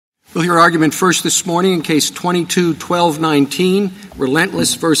We'll hear argument first this morning in Case 22-1219,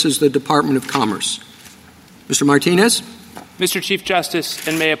 Relentless versus the Department of Commerce. Mr. Martinez. Mr. Chief Justice,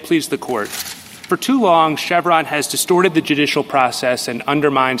 and may it please the Court. For too long, Chevron has distorted the judicial process and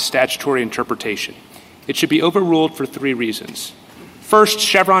undermined statutory interpretation. It should be overruled for three reasons. First,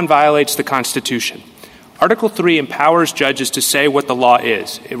 Chevron violates the Constitution. Article 3 empowers judges to say what the law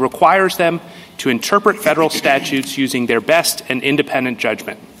is. It requires them to interpret federal statutes using their best and independent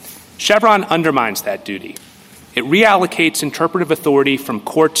judgment. Chevron undermines that duty. It reallocates interpretive authority from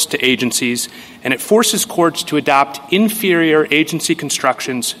courts to agencies, and it forces courts to adopt inferior agency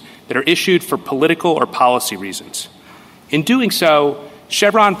constructions that are issued for political or policy reasons. In doing so,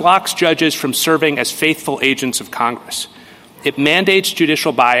 Chevron blocks judges from serving as faithful agents of Congress. It mandates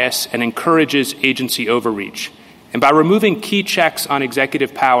judicial bias and encourages agency overreach. And by removing key checks on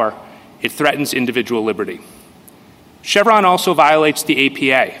executive power, it threatens individual liberty. Chevron also violates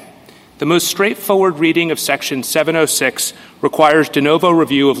the APA. The most straightforward reading of Section 706 requires de novo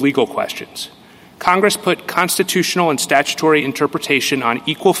review of legal questions. Congress put constitutional and statutory interpretation on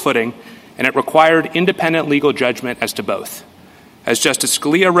equal footing, and it required independent legal judgment as to both. As Justice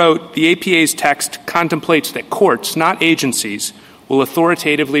Scalia wrote, the APA's text contemplates that courts, not agencies, will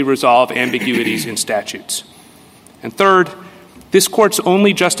authoritatively resolve ambiguities in statutes. And third, this Court's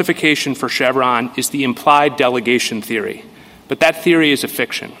only justification for Chevron is the implied delegation theory, but that theory is a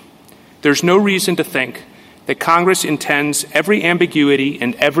fiction. There's no reason to think that Congress intends every ambiguity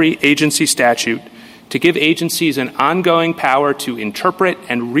in every agency statute to give agencies an ongoing power to interpret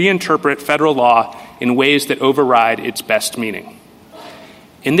and reinterpret federal law in ways that override its best meaning.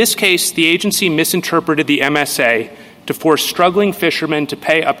 In this case, the agency misinterpreted the MSA to force struggling fishermen to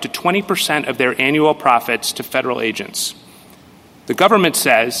pay up to 20% of their annual profits to federal agents. The government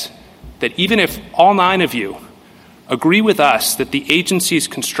says that even if all 9 of you agree with us that the agency's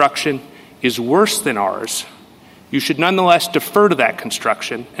construction is worse than ours, you should nonetheless defer to that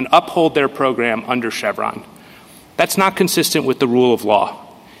construction and uphold their program under Chevron. That's not consistent with the rule of law.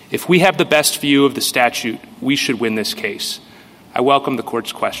 If we have the best view of the statute, we should win this case. I welcome the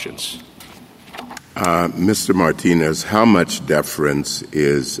Court's questions. Mr. Martinez, how much deference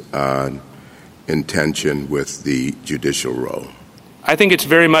is in tension with the judicial role? I think it's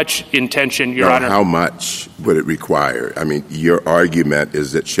very much in tension, Your Honor. How much would it require? I mean, your argument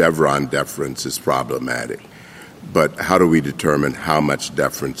is that Chevron deference is problematic. But how do we determine how much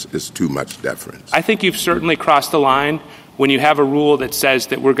deference is too much deference? I think you've certainly crossed the line when you have a rule that says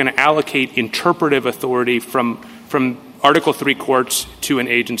that we're going to allocate interpretive authority from Article 3 courts to an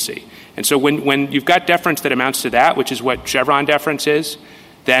agency. And so when you've got deference that amounts to that, which is what Chevron deference is,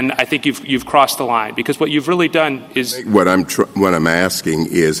 then I think you've crossed the line, because what you've really done is what I'm asking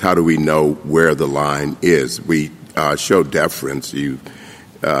is, how do we know where the line is? We show deference.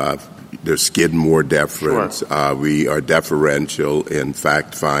 There's Skidmore deference. Sure. We are deferential in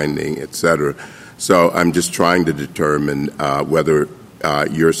fact finding, et cetera. So I'm just trying to determine whether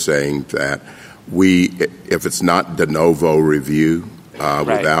you're saying that if it's not de novo review, right,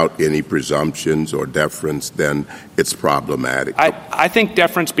 without any presumptions or deference, then it's problematic. I think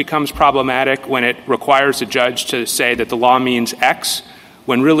deference becomes problematic when it requires a judge to say that the law means X,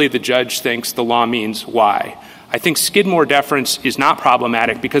 when really the judge thinks the law means Y. I think Skidmore deference is not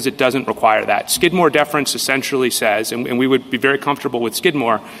problematic because it doesn't require that. Skidmore deference essentially says, and we would be very comfortable with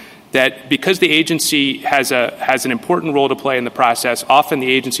Skidmore, that because the agency has an important role to play in the process, often the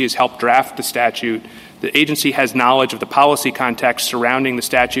agency has helped draft the statute, the agency has knowledge of the policy context surrounding the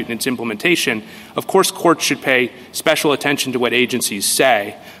statute and its implementation. Of course, courts should pay special attention to what agencies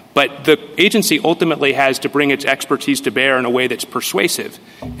say, but the agency ultimately has to bring its expertise to bear in a way that's persuasive.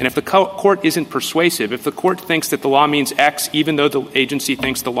 And if the court isn't persuasive, if the court thinks that the law means X even though the agency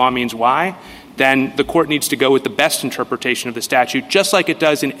thinks the law means Y, then the court needs to go with the best interpretation of the statute, just like it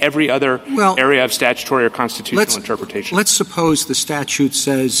does in every other area of statutory or constitutional interpretation. Let's suppose the statute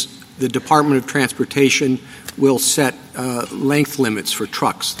says the Department of Transportation will set length limits for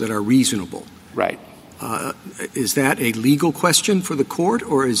trucks that are reasonable. Right. Is that a legal question for the court,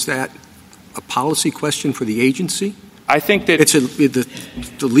 or is that a policy question for the agency? I think that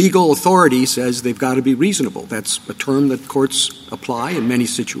the legal authority says they've got to be reasonable. That's a term that courts apply in many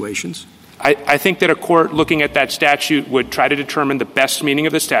situations. I think that a court looking at that statute would try to determine the best meaning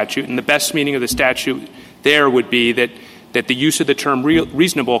of the statute, and the best meaning of the statute there would be that the use of the term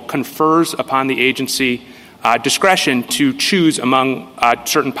reasonable confers upon the agency discretion to choose among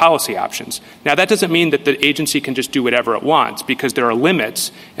certain policy options. Now, that doesn't mean that the agency can just do whatever it wants, because there are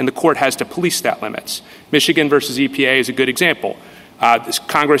limits, and the court has to police that limits. Michigan versus EPA is a good example.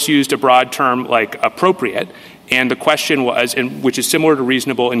 Congress used a broad term like appropriate, And the question was, which is similar to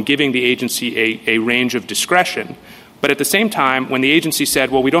reasonable, in giving the agency a range of discretion. But at the same time, when the agency said,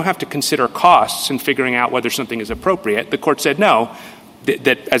 well, we don't have to consider costs in figuring out whether something is appropriate, the court said no,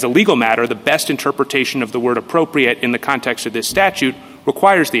 that as a legal matter, the best interpretation of the word appropriate in the context of this statute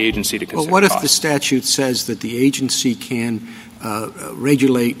requires the agency to consider Well, what costs. if the statute says that the agency can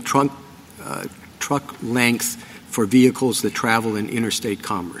regulate truck length for vehicles that travel in interstate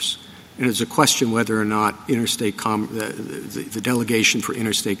commerce? And it's a question whether or not the delegation for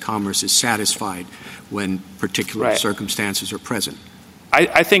interstate commerce is satisfied when particular circumstances are present.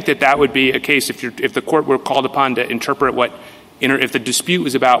 I think that would be a case if the court were called upon to interpret if the dispute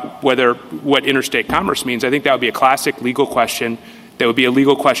was about what interstate commerce means. I think that would be a classic legal question. That would be a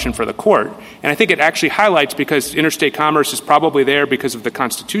legal question for the court. And I think it actually highlights, because interstate commerce is probably there because of the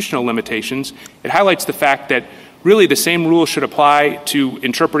constitutional limitations, it highlights the fact that really the same rule should apply to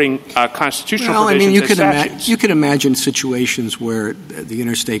interpreting constitutional provisions as statutes. You can imagine situations where the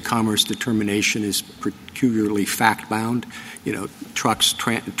interstate commerce determination is peculiarly fact-bound. Trucks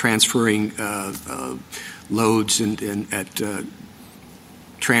transferring loads at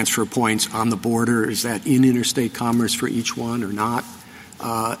transfer points on the border. Is that in interstate commerce for each one or not?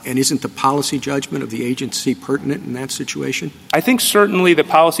 And isn't the policy judgment of the agency pertinent in that situation? I think certainly the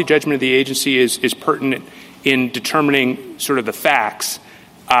policy judgment of the agency is pertinent in determining sort of the facts,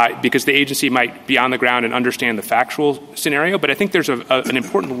 because the agency might be on the ground and understand the factual scenario. But I think there's an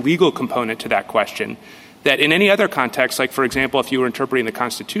important legal component to that question that in any other context, like, for example, if you were interpreting the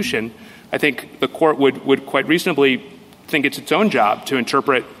Constitution, I think the court would quite reasonably think it's its own job to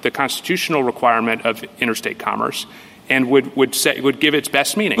interpret the constitutional requirement of interstate commerce and would give its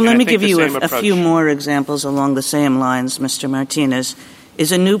best meaning. Well, let me give you a few more examples along the same lines, Mr. Martinez.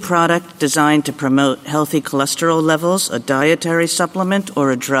 Is a new product designed to promote healthy cholesterol levels a dietary supplement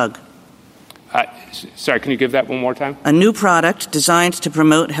or a drug? Sorry, can you give that one more time? A new product designed to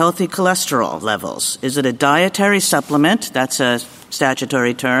promote healthy cholesterol levels. Is it a dietary supplement, that's a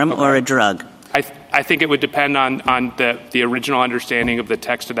statutory term, or a drug? I think it would depend on the original understanding of the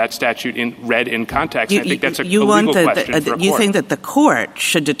text of that statute read in context. I think that's a legal question for a court. You think that the court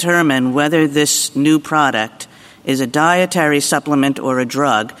should determine whether this new product is a dietary supplement or a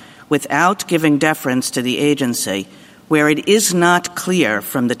drug without giving deference to the agency, where it is not clear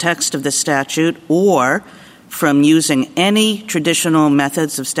from the text of the statute or from using any traditional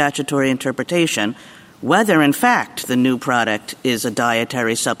methods of statutory interpretation whether, in fact, the new product is a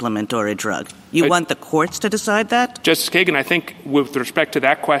dietary supplement or a drug. You want the courts to decide that? Justice Kagan, I think with respect to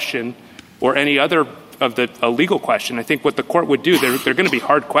that question or any other of a legal question, I think what the court would do, they're going to be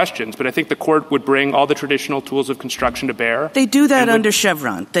hard questions, but I think the court would bring all the traditional tools of construction to bear. They do that under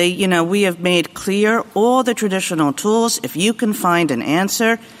Chevron. We have made clear all the traditional tools. If you can find an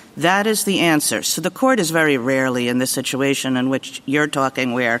answer, that is the answer. So the court is very rarely in the situation in which you're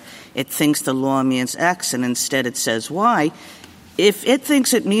talking where it thinks the law means X and instead it says Y. If it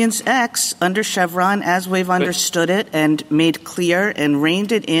thinks it means X under Chevron, as we've understood it and made clear and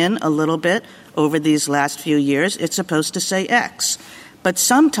reined it in a little bit over these last few years, it's supposed to say X. But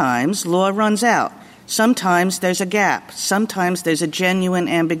sometimes law runs out. Sometimes there's a gap. Sometimes there's a genuine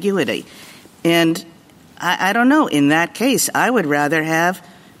ambiguity. And I don't know. In that case, I would rather have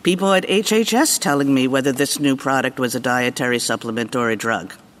people at HHS telling me whether this new product was a dietary supplement or a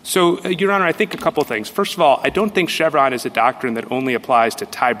drug. So, Your Honor, I think a couple things. First of all, I don't think Chevron is a doctrine that only applies to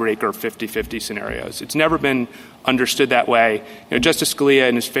tiebreaker 50-50 scenarios. It's never been understood that way. Justice Scalia,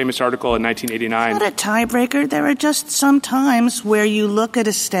 in his famous article in 1989... It's not a tiebreaker. There are just some times where you look at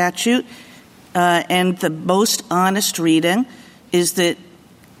a statute and the most honest reading is that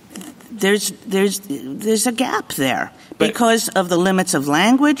there's a gap there. Because of the limits of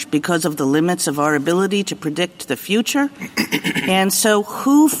language, because of the limits of our ability to predict the future. And so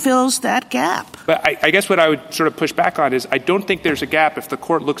who fills that gap? But I guess what I would sort of push back on is I don't think there's a gap if the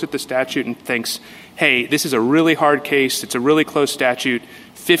court looks at the statute and thinks, hey, this is a really hard case, it's a really close statute,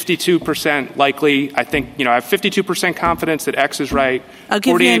 52% likely, I think, I have 52% confidence that X is right, 48%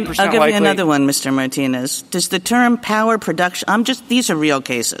 likely. I'll give you another one, Mr. Martinez. Does the term power production, these are real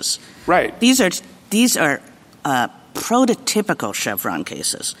cases. Right. These are prototypical Chevron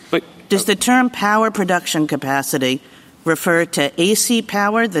cases. But does the term power production capacity refer to AC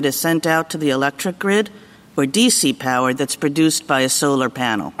power that is sent out to the electric grid or DC power that's produced by a solar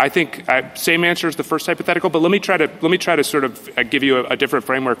panel? I think same answer as the first hypothetical, but let me try to sort of give you a different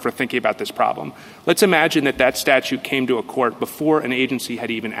framework for thinking about this problem. Let's imagine that statute came to a court before an agency had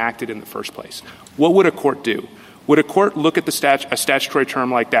even acted in the first place. What would a court do? Would a court look at a statutory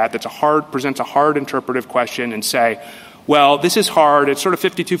term like that presents a hard interpretive question and say, well, this is hard, it's sort of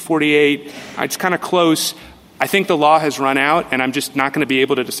 52-48, it's kind of close, I think the law has run out and I'm just not going to be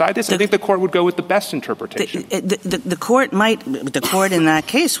able to decide this, I think the court would go with the best interpretation. The court in that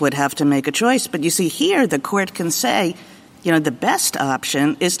case would have to make a choice. But you see, here the court can say, the best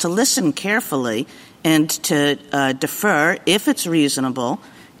option is to listen carefully and to defer if it's reasonable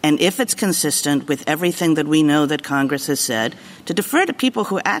and if it's consistent with everything that we know that Congress has said, to defer to people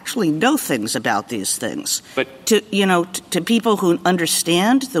who actually know things about these things, but to people who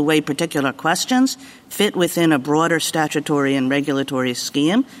understand the way particular questions fit within a broader statutory and regulatory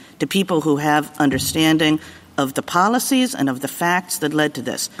scheme, to people who have understanding of the policies and of the facts that led to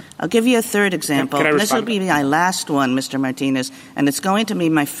this. I'll give you a third example. This will be my last one, Mr. Martinez, and it's going to be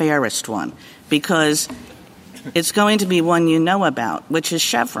my fairest one, because it's going to be one you know about, which is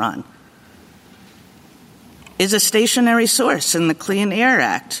Chevron. Is a stationary source in the Clean Air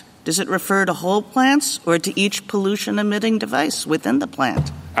Act. Does it refer to whole plants or to each pollution-emitting device within the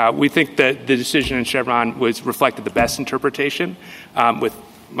plant? We think that the decision in Chevron reflected the best interpretation. With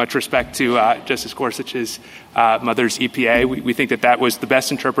much respect to Justice Gorsuch's mother's EPA, we think that was the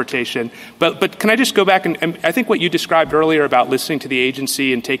best interpretation. But can I just go back and I think what you described earlier about listening to the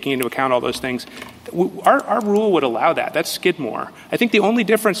agency and taking into account all those things, our rule would allow that. That's Skidmore. I think the only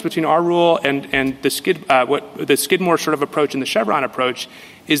difference between our rule and the Skidmore sort of approach and the Chevron approach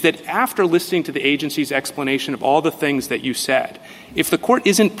is that after listening to the agency's explanation of all the things that you said, if the court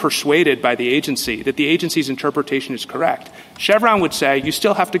isn't persuaded by the agency that the agency's interpretation is correct, Chevron would say you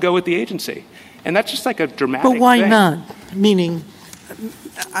still have to go with the agency. And that's just like a dramatic thing. But why not? Meaning,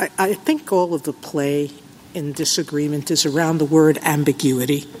 I think all of the play in disagreement is around the word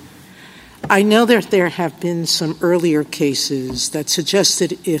ambiguity. I know that there have been some earlier cases that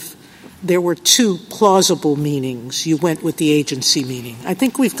suggested if there were two plausible meanings, you went with the agency meaning. I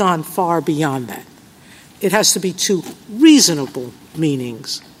think we've gone far beyond that. It has to be two reasonable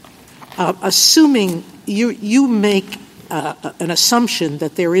meanings. Assuming you make an assumption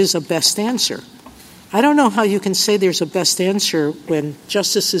that there is a best answer. I don't know how you can say there's a best answer when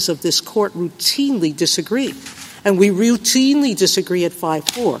justices of this court routinely disagree. And we routinely disagree at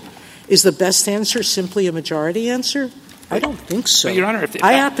 5-4. Is the best answer simply a majority answer? I don't think so. But, Your Honor,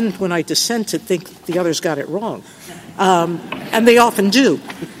 I happen, when I dissent, to think the others got it wrong. And they often do.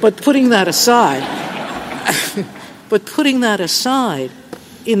 But putting that aside,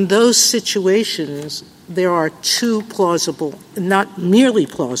 in those situations, there are two plausible, not merely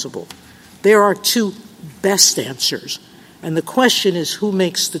plausible, there are two best answers. And the question is who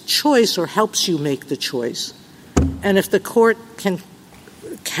makes the choice or helps you make the choice. And if the court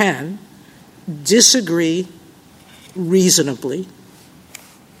can disagree reasonably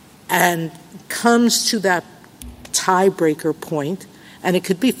and comes to that tiebreaker point, and it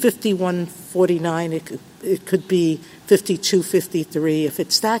could be 51-49, it could be 52-53, if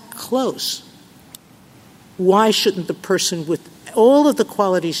it's that close, why shouldn't the person with all of the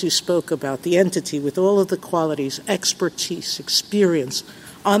qualities you spoke about, the entity with all of the qualities, expertise, experience,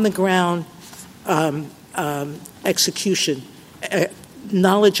 on the ground execution,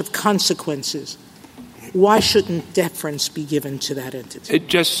 knowledge of consequences, why shouldn't deference be given to that entity?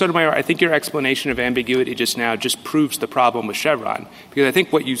 Justice Sotomayor, I think your explanation of ambiguity just now just proves the problem with Chevron. Because I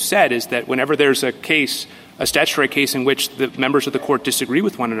think what you said is that whenever there's a statutory case in which the members of the court disagree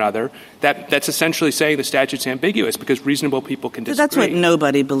with one another, that's essentially saying the statute's ambiguous because reasonable people can disagree. That's what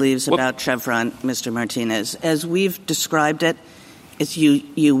nobody believes about Chevron, Mr. Martinez. As we've described it, it's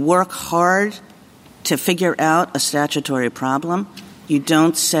you work hard to figure out a statutory problem. You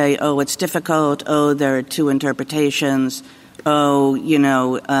don't say, oh, it's difficult, oh, there are two interpretations, oh,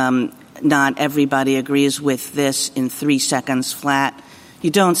 not everybody agrees with this in 3 seconds flat.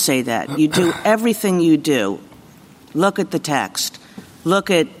 You don't say that. You do everything you do. Look at the text. Look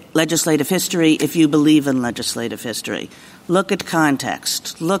at legislative history if you believe in legislative history. Look at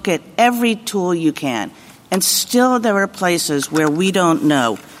context. Look at every tool you can. And still there are places where we don't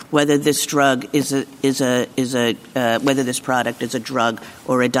know whether this drug whether this product is a drug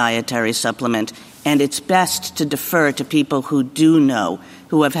or a dietary supplement. And it's best to defer to people who do know,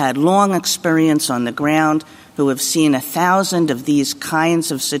 who have had long experience on the ground, who have seen 1,000 of these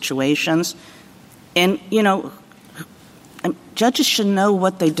kinds of situations. And, judges should know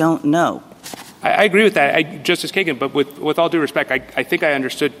what they don't know. I agree with that, Justice Kagan, but with all due respect, I think I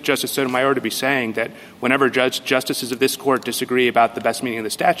understood Justice Sotomayor to be saying that whenever justices of this court disagree about the best meaning of the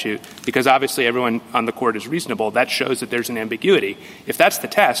statute, because obviously everyone on the court is reasonable, that shows that there's an ambiguity. If that's the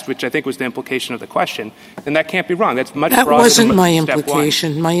test, which I think was the implication of the question, then that can't be wrong. That's much broader than That wasn't my step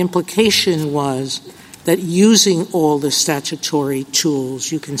implication. one. My implication was that using all the statutory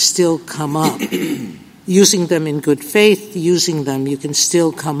tools, you can still come up. Using them in good faith, you can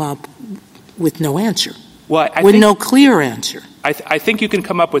still come up with no answer. Well, with no clear answer. I think you can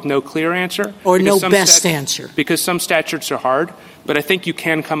come up with no clear answer. Or no best answer. Because some statutes are hard, but I think you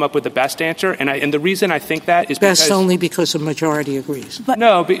can come up with the best answer. And the reason I think that is best only because a majority agrees. But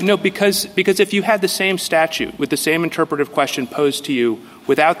because if you had the same statute with the same interpretive question posed to you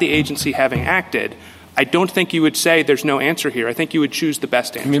without the agency having acted, I don't think you would say there's no answer here. I think you would choose the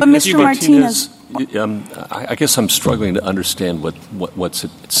best answer. But Mr. Martinez, I guess I'm struggling to understand what's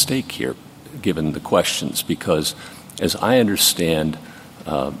at stake here, given the questions, because as I understand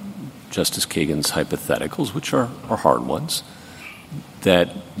Justice Kagan's hypotheticals, which are hard ones, that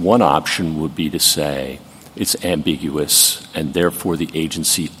one option would be to say it's ambiguous and therefore the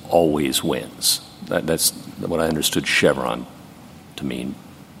agency always wins. That's what I understood Chevron to mean,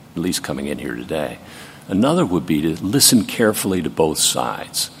 at least coming in here today. Another would be to listen carefully to both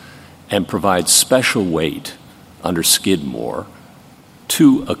sides and provide special weight under Skidmore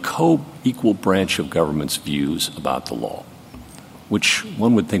to a co-equal branch of government's views about the law, which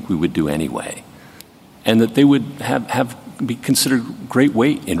one would think we would do anyway, and that they would be considered great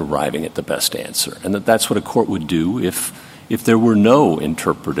weight in arriving at the best answer, and that's what a court would do if there were no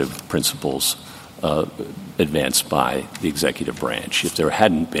interpretive principles advanced by the executive branch, if there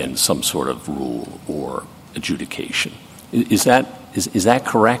hadn't been some sort of rule or adjudication. Is that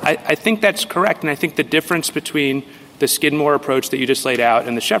correct? I think that's correct, and I think the difference between the Skidmore approach that you just laid out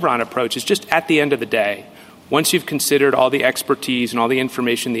and the Chevron approach is just at the end of the day, once you've considered all the expertise and all the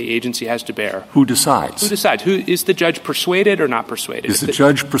information the agency has to bear. Who decides? Is the judge persuaded or not persuaded? Is the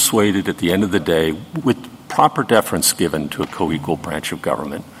judge persuaded at the end of the day with proper deference given to a co-equal branch of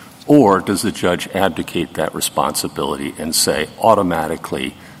government, or does the judge abdicate that responsibility and say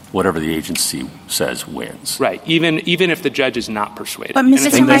automatically whatever the agency says wins? Right, even if the judge is not persuaded. But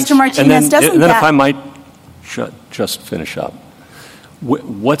Mr. Martinez, doesn't that... if I might just finish up.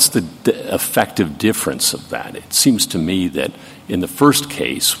 What's the effective difference of that? It seems to me that in the first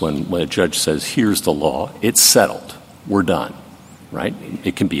case, when a judge says, here's the law, it's settled. We're done, right?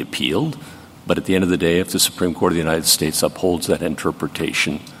 It can be appealed, but at the end of the day, if the Supreme Court of the United States upholds that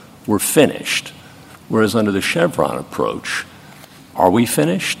interpretation, we're finished. Whereas under the Chevron approach, are we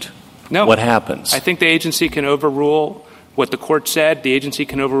finished? No. What happens? I think the agency can overrule what the court said. The agency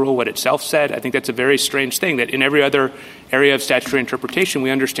can overrule what itself said. I think that's a very strange thing, that in every other area of statutory interpretation, we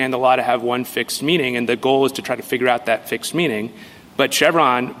understand the law to have one fixed meaning, and the goal is to try to figure out that fixed meaning. But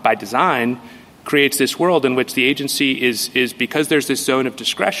Chevron, by design, creates this world in which the agency is because there's this zone of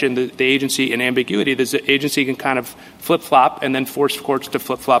discretion, the agency in ambiguity, the agency can kind of flip-flop and then force courts to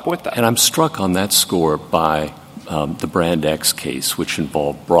flip-flop with that. And I'm struck on that score by the Brand X case, which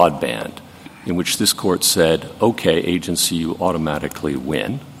involved broadband, in which this court said, okay, agency, you automatically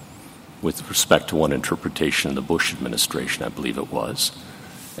win with respect to one interpretation in the Bush administration, I believe it was.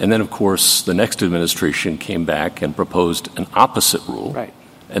 And then, of course, the next administration came back and proposed an opposite rule. Right.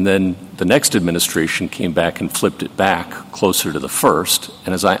 And then the next administration came back and flipped it back closer to the first.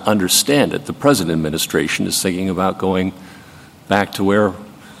 And as I understand it, the present administration is thinking about going back to where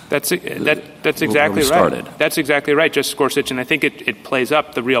That's exactly right. That's exactly right, Justice Gorsuch, and I think it plays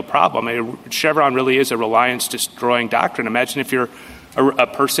up the real problem. Chevron really is a reliance-destroying doctrine. Imagine if you're a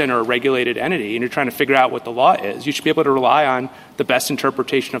person or a regulated entity and you're trying to figure out what the law is. You should be able to rely on the best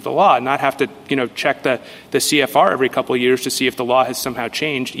interpretation of the law and not have to check the CFR every couple of years to see if the law has somehow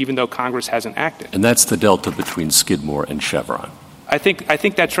changed, even though Congress hasn't acted. And that's the delta between Skidmore and Chevron. I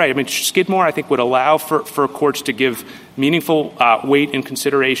think that's right. I mean, Skidmore, I think, would allow for courts to give meaningful weight and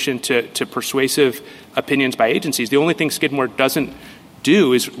consideration to persuasive opinions by agencies. The only thing Skidmore doesn't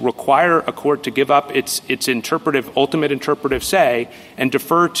do is require a court to give up its ultimate interpretive say and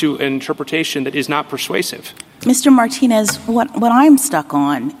defer to an interpretation that is not persuasive. Mr. Martinez, what I'm stuck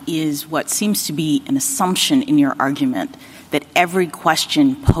on is what seems to be an assumption in your argument that every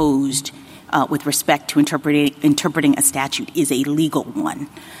question posed with respect to interpreting a statute is a legal one.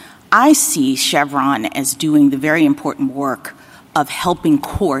 I see Chevron as doing the very important work of helping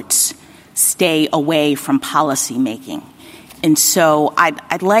courts stay away from policy making. And so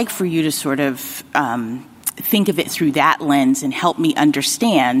I'd like for you to sort of think of it through that lens and help me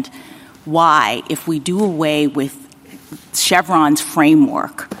understand why, if we do away with Chevron's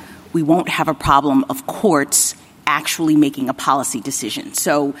framework, we won't have a problem of courts actually making a policy decision.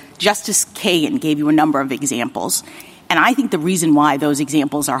 So Justice Kagan gave you a number of examples, and I think the reason why those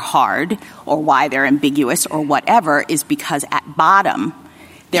examples are hard or why they're ambiguous or whatever is because at bottom,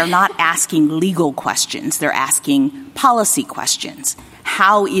 they're not asking legal questions. They're asking policy questions.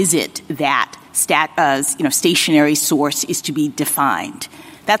 How is it that stationary source is to be defined?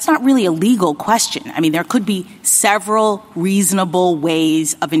 That's not really a legal question. I mean, there could be several reasonable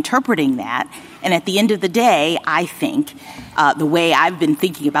ways of interpreting that, And at the end of the day, I think the way I've been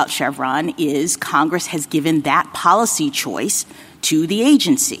thinking about Chevron is Congress has given that policy choice to the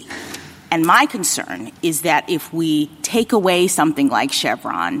agency. And my concern is that if we take away something like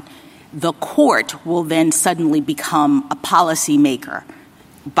Chevron, the court will then suddenly become a policymaker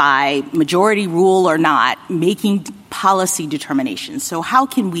by majority rule or not, making policy determinations. So how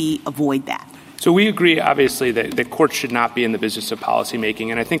can we avoid that? So we agree, obviously, that courts should not be in the business of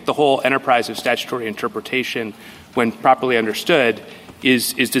policymaking. And I think the whole enterprise of statutory interpretation, when properly understood,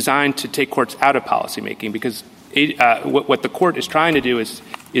 is designed to take courts out of policymaking, because what the court is trying to do is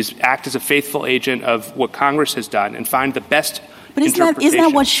act as a faithful agent of what Congress has done and find the best interpretation. Isn't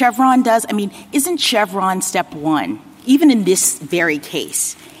that what Chevron does? I mean, isn't Chevron step one, even in this very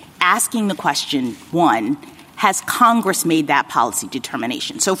case, asking the question, one, has Congress made that policy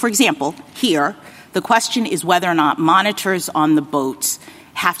determination? So, for example, here, the question is whether or not monitors on the boats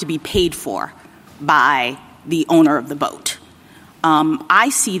have to be paid for by the owner of the boat. I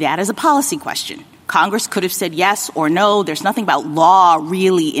see that as a policy question. Congress could have said yes or no. There's nothing about law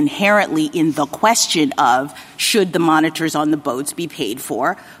really inherently in the question of should the monitors on the boats be paid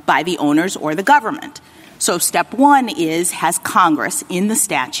for by the owners or the government. So step one is, has Congress in the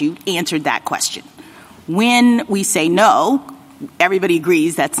statute answered that question? When we say no, everybody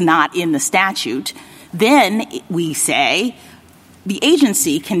agrees that's not in the statute, then we say the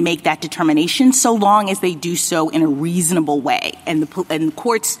agency can make that determination so long as they do so in a reasonable way. And the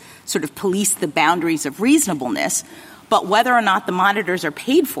courts sort of police the boundaries of reasonableness, but whether or not the monitors are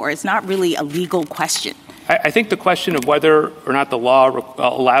paid for is not really a legal question. I think the question of whether or not the law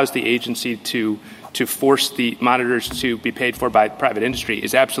allows the agency to force the monitors to be paid for by private industry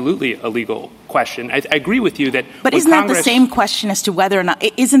is absolutely a legal question. I agree with you that. But isn't that the same question as to whether or not?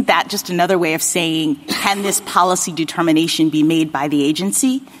 Isn't that just another way of saying, can this policy determination be made by the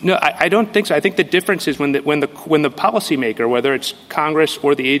agency? No, I don't think so. I think the difference is when the policymaker, whether it's Congress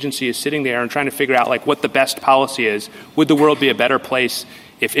or the agency, is sitting there and trying to figure out like what the best policy is. Would the world be a better place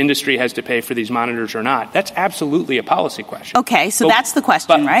if industry has to pay for these monitors or not? That's absolutely a policy question. Okay, so that's the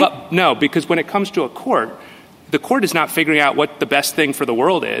question, right? But no, because when it comes to a court, the court is not figuring out what the best thing for the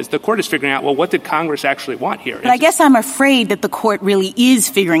world is. The court is figuring out, well, what did Congress actually want here? But I guess I'm afraid that the court really is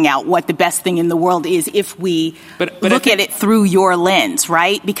figuring out what the best thing in the world is if we look at it through your lens,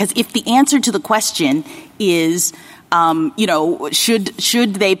 right? Because if the answer to the question is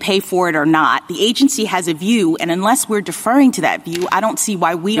should they pay for it or not? The agency has a view, and unless we're deferring to that view, I don't see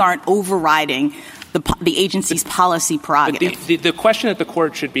why we aren't overriding the agency's policy prerogative. The question that the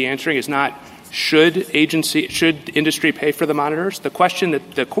court should be answering is not should industry pay for the monitors? The question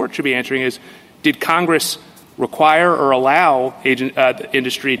that the court should be answering is, did Congress require or allow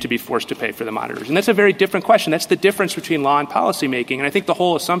industry to be forced to pay for the monitors? And that's a very different question. That's the difference between law and policymaking. And I think the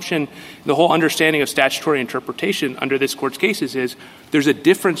whole assumption, the whole understanding of statutory interpretation under this court's cases is there's a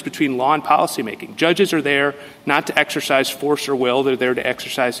difference between law and policymaking. Judges are there not to exercise force or will. They're there to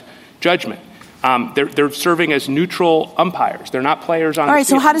exercise judgment. They're serving as neutral umpires. They're not players on the field. All right,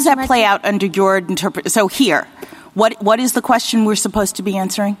 so how does that play out under your interpretation? So here, what is the question we're supposed to be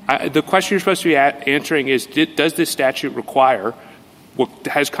answering? The question you're supposed to be answering is, does this statute require,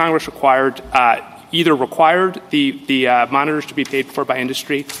 has Congress either required the monitors to be paid for by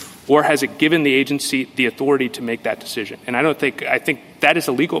industry, or has it given the agency the authority to make that decision? And I think that is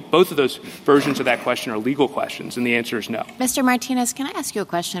both of those versions of that question are legal questions, and the answer is no. Mr. Martinez, can I ask you a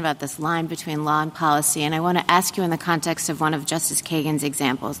question about this line between law and policy? And I want to ask you in the context of one of Justice Kagan's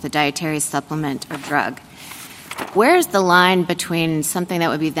examples, the dietary supplement or drug. Where is the line between something that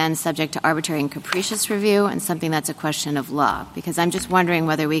would be then subject to arbitrary and capricious review and something that's a question of law? Because I'm just wondering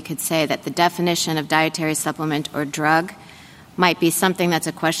whether we could say that the definition of dietary supplement or drug might be something that's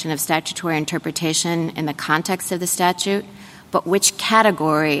a question of statutory interpretation in the context of the statute, but which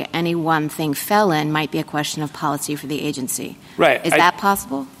category any one thing fell in might be a question of policy for the agency. Right. Is that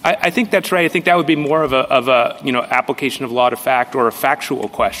possible? I think that's right. I think that would be more of a application of law to fact or a factual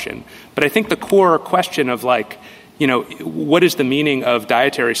question. But I think the core question of what is the meaning of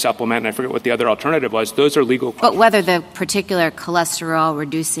dietary supplement, and I forget what the other alternative was, those are legal questions. But whether the particular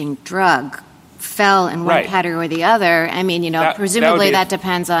cholesterol-reducing drug fell in one category or the other, presumably that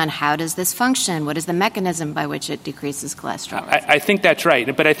depends on how does this function? What is the mechanism by which it decreases cholesterol? I think that's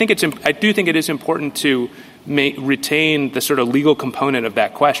right. But I do think it is important to retain the sort of legal component of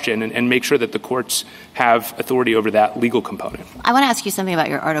that question and make sure that the courts have authority over that legal component. I want to ask you something about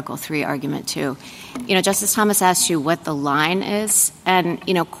your Article 3 argument, too. Justice Thomas asked you what the line is, and,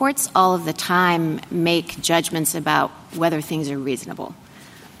 courts all of the time make judgments about whether things are reasonable.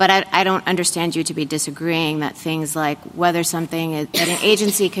 But I don't understand you to be disagreeing that things like whether something that an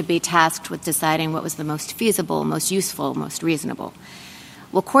agency could be tasked with deciding what was the most feasible, most useful, most reasonable.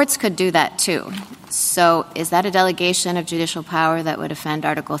 Well, courts could do that too. So is that a delegation of judicial power that would offend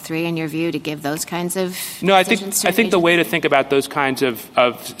Article 3 in your view to give those kinds of No, I think the way to think about those kinds of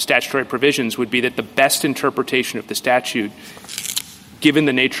statutory provisions would be that the best interpretation of the statute, given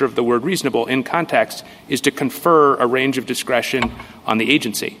the nature of the word reasonable in context, is to confer a range of discretion on the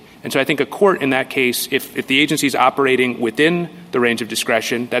agency. And so I think a court in that case, if the agency is operating within the range of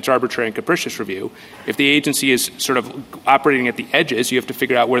discretion, that's arbitrary and capricious review. If the agency is sort of operating at the edges, you have to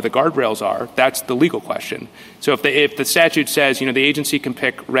figure out where the guardrails are. That's the legal question. So if the statute says, the agency can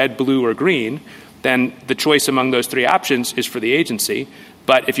pick red, blue, or green, then the choice among those three options is for the agency.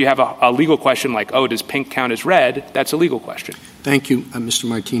 But if you have a legal question like, does pink count as red, that's a legal question. Thank you, Mr.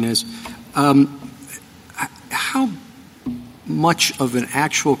 Martinez. How much of an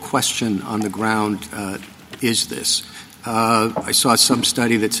actual question on the ground is this? I saw some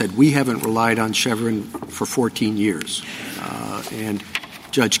study that said we haven't relied on Chevron for 14 years. And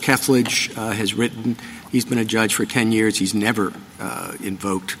Judge Kethledge has written, he's been a judge for 10 years. He's never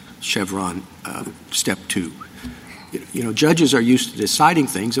invoked Chevron Step 2. Judges are used to deciding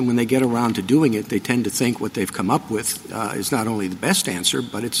things, and when they get around to doing it, they tend to think what they've come up with is not only the best answer,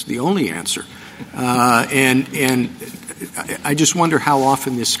 but it's the only answer. And I just wonder how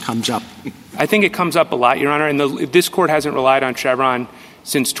often this comes up. I think it comes up a lot, Your Honor, and this court hasn't relied on Chevron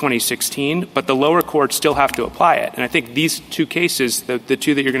since 2016, but the lower courts still have to apply it. And I think these two cases, the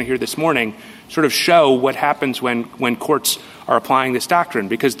two that you're going to hear this morning, sort of show what happens when courts are applying this doctrine,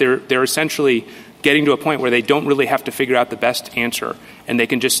 because they're essentially getting to a point where they don't really have to figure out the best answer. And they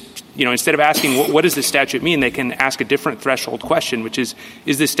can just, instead of asking what does this statute mean, they can ask a different threshold question, which is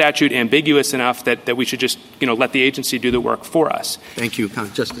this statute ambiguous enough that we should just, let the agency do the work for us? Thank you,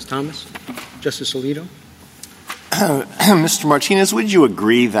 Justice Thomas. Justice Alito? Mr. Martinez, would you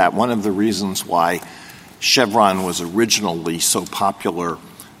agree that one of the reasons why Chevron was originally so popular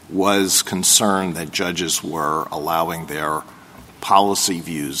was concern that judges were allowing their policy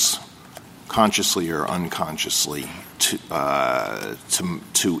views, consciously or unconsciously, to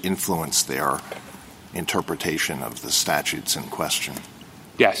influence their interpretation of the statutes in question?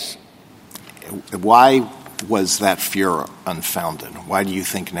 Yes. Why was that fear unfounded? Why do you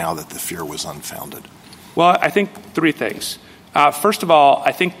think now that the fear was unfounded? Well, I think three things. First of all,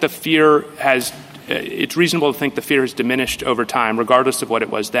 I think the fear it's reasonable to think the fear has diminished over time, regardless of what it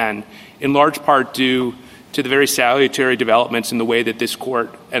was then, in large part due to the very salutary developments in the way that this court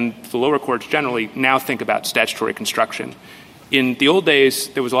and the lower courts generally now think about statutory construction. In the old days,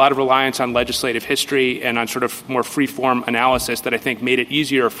 there was a lot of reliance on legislative history and on sort of more free-form analysis that I think made it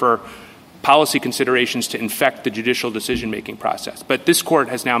easier for policy considerations to infect the judicial decision-making process. But this court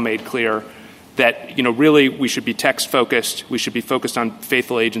has now made clear that, really we should be text-focused. We should be focused on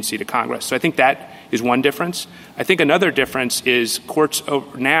faithful agency to Congress. So I think that is one difference. I think another difference is courts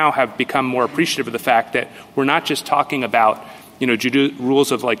now have become more appreciative of the fact that we're not just talking about,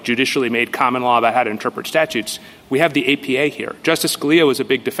 rules of like judicially made common law about how to interpret statutes. We have the APA here. Justice Scalia was a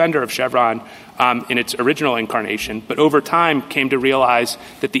big defender of Chevron in its original incarnation, but over time came to realize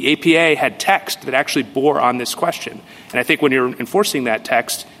that the APA had text that actually bore on this question. And I think when you're enforcing that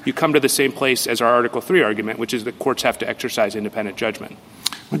text, you come to the same place as our Article 3 argument, which is that courts have to exercise independent judgment.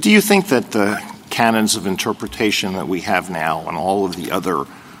 Do you think that the canons of interpretation that we have now and all of the other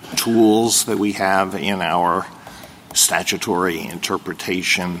tools that we have in our statutory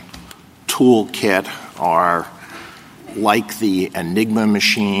interpretation toolkit are like the Enigma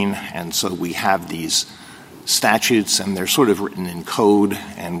machine, and so we have these statutes and they're sort of written in code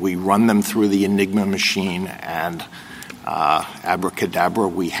and we run them through the Enigma machine and abracadabra,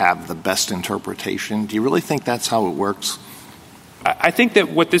 we have the best interpretation? Do you really think that's how it works? I think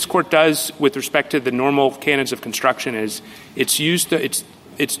that what this court does with respect to the normal canons of construction is it's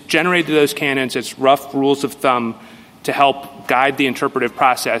generated those canons as rough rules of thumb to help guide the interpretive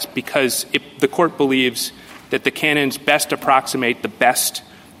process, because the court believes that the canons best approximate the best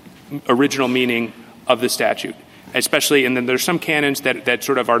original meaning of the statute, especially, and then there's some canons that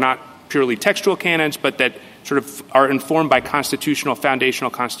sort of are not purely textual canons, but that sort of are informed by foundational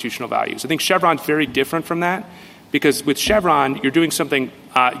constitutional values. I think Chevron's very different from that, because with Chevron, you're doing something,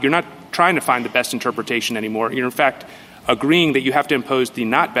 you're not trying to find the best interpretation anymore. You're, in fact, agreeing that you have to impose the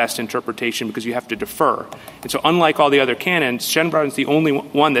not best interpretation because you have to defer. And so unlike all the other canons, Chevron's the only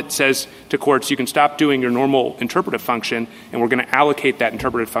one that says to courts, you can stop doing your normal interpretive function, and we're going to allocate that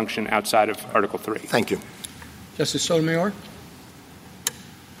interpretive function outside of Article 3. Thank you. Justice Sotomayor?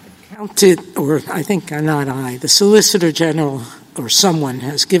 The Solicitor General or someone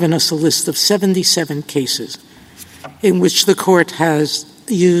has given us a list of 77 cases in which the court has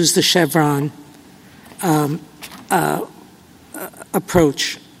used the Chevron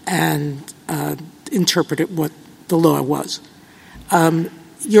approach and interpreted what the law was.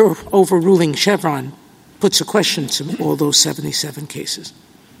 Your overruling Chevron puts a question to all those 77 cases.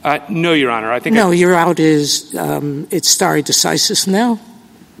 No, Your Honor. Your out is it's stare decisis now?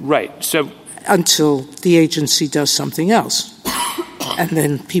 Right. So until the agency does something else. And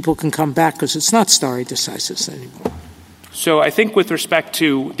then people can come back because it's not stare decisis anymore. So I think with respect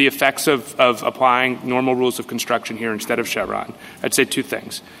to the effects of applying normal rules of construction here instead of Chevron, I'd say two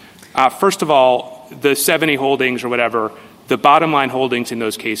things. First of all, the 70 holdings or whatever, the bottom line holdings in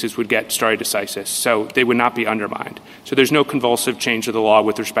those cases would get stare decisis, so they would not be undermined. So there's no convulsive change of the law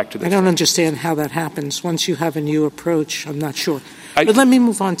with respect to this. I don't understand how that happens. Once you have a new approach, I'm not sure. But let me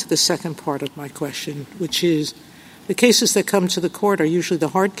move on to the second part of my question, which is the cases that come to the court are usually the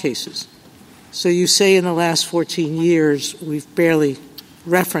hard cases. So you say in the last 14 years we've barely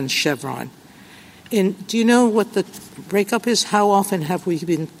referenced Chevron. And do you know what the breakup is? How often have we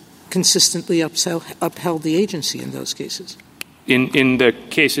been consistently upheld the agency in those cases? In the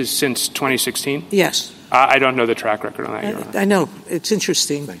cases since 2016? Yes. I don't know the track record on that, Your Honor. I know. It's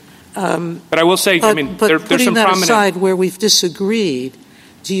interesting. But I will say, there's some putting that aside where we've disagreed,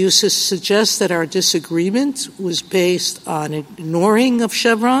 do you suggest that our disagreement was based on ignoring of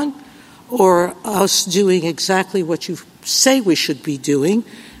Chevron or us doing exactly what you say we should be doing,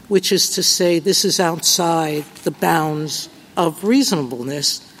 which is to say this is outside the bounds of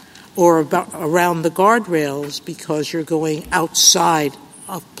reasonableness or around the guardrails because you're going outside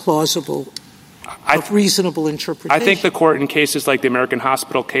of reasonable interpretation? I think the court in cases like the American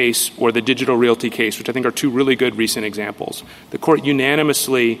Hospital case or the Digital Realty case, which I think are two really good recent examples, the court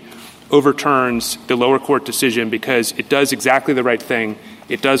unanimously overturns the lower court decision because it does exactly the right thing.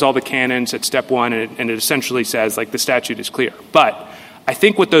 It does all the canons at step one, and it essentially says, the statute is clear. But I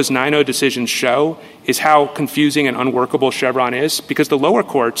think what those 9-0 decisions show is how confusing and unworkable Chevron is because the lower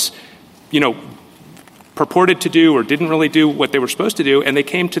courts, purported to do or didn't really do what they were supposed to do, and they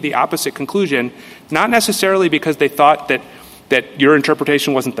came to the opposite conclusion, not necessarily because they thought that your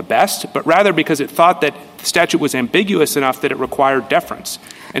interpretation wasn't the best, but rather because it thought that the statute was ambiguous enough that it required deference.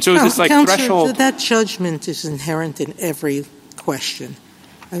 And so it was this Counselor, threshold. That judgment is inherent in every question.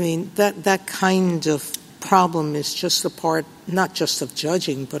 I mean, that kind of problem is just a part, not just of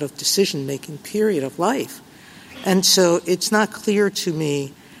judging, but of decision-making period of life. And so it's not clear to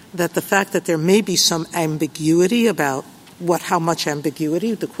me that the fact that there may be some ambiguity about how much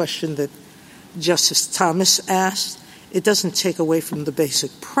ambiguity, the question that Justice Thomas asked, it doesn't take away from the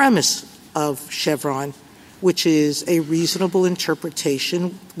basic premise of Chevron, which is a reasonable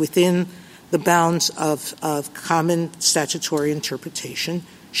interpretation within the bounds of common statutory interpretation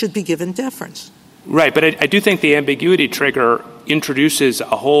should be given deference. Right, but I do think the ambiguity trigger introduces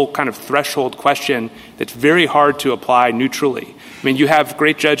a whole kind of threshold question that's very hard to apply neutrally. I mean, you have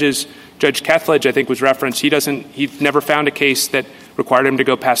great judges. Judge Kethledge, I think, was referenced. He never found a case that required him to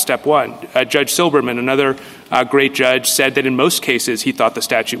go past step one. Judge Silberman, another great judge, said that in most cases he thought the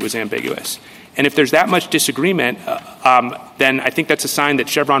statute was ambiguous. And if there's that much disagreement, then I think that's a sign that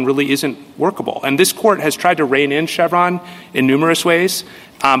Chevron really isn't workable. And this court has tried to rein in Chevron in numerous ways.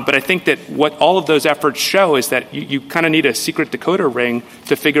 But I think that what all of those efforts show is that you kind of need a secret decoder ring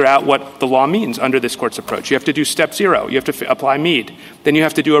to figure out what the law means under this court's approach. You have to do step 0. You have to apply Meade. Then you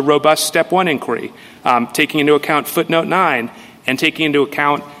have to do a robust step 1 inquiry, taking into account footnote 9 and taking into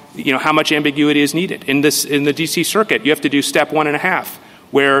account how much ambiguity is needed. In the D.C. Circuit, you have to do step 1.5,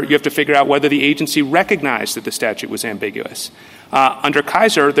 where you have to figure out whether the agency recognized that the statute was ambiguous. Under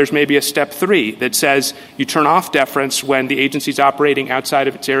Kaiser, there's maybe a step 3 that says you turn off deference when the agency's operating outside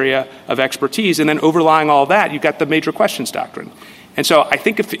of its area of expertise, and then overlying all that, you've got the major questions doctrine. And so I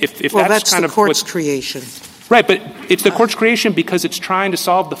think if that's kind the of court's creation. Right, but it's the court's creation because it's trying to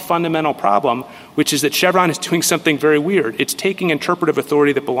solve the fundamental problem, which is that Chevron is doing something very weird. It's taking interpretive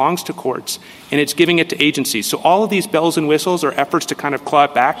authority that belongs to courts, and it's giving it to agencies. So all of these bells and whistles are efforts to kind of claw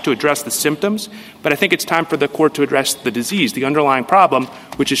it back to address the symptoms, but I think it's time for the court to address the disease, the underlying problem,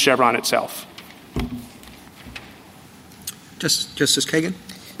 which is Chevron itself. Justice Kagan?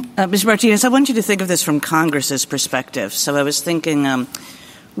 Ms. Martinez, I want you to think of this from Congress's perspective. So I was thinking,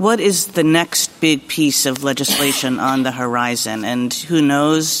 what is the next big piece of legislation on the horizon? And who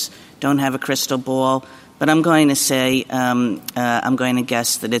knows, don't have a crystal ball, but I'm going to say, I'm going to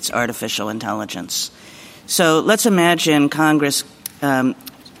guess that it's artificial intelligence. So let's imagine Congress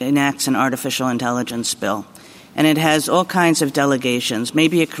enacts an artificial intelligence bill. and it has all kinds of delegations.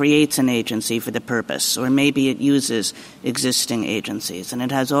 Maybe it creates an agency for the purpose, or maybe it uses existing agencies, and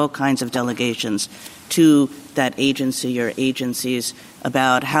it has all kinds of delegations to that agency or agencies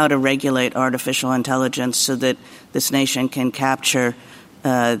about how to regulate artificial intelligence so that this nation can capture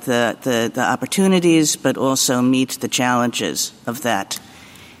the opportunities but also meet the challenges of that.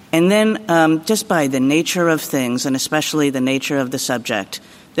 And then just by the nature of things, and especially the nature of the subject,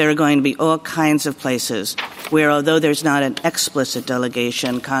 there are going to be all kinds of places where, although there's not an explicit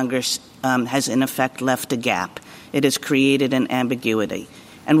delegation, Congress has in effect left a gap. It has created an ambiguity.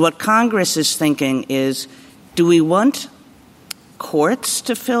 And what Congress is thinking is, do we want courts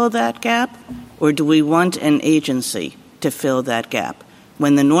to fill that gap, or do we want an agency to fill that gap?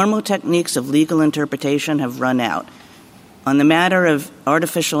 When the normal techniques of legal interpretation have run out, on the matter of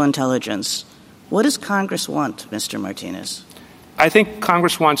artificial intelligence, what does Congress want, Mr. Martinez? I think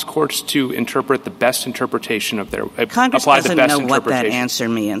Congress wants courts to interpret the best interpretation of their Congress apply doesn't the best know what that answer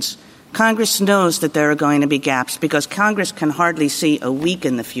means. Congress knows that there are going to be gaps because Congress can hardly see a week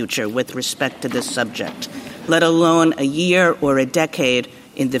in the future with respect to this subject, let alone a year or a decade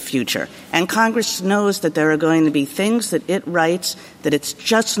in the future. And Congress knows that there are going to be things that it writes that it's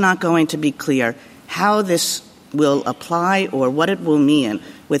just not going to be clear how this will apply or what it will mean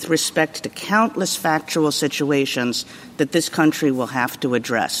with respect to countless factual situations that this country will have to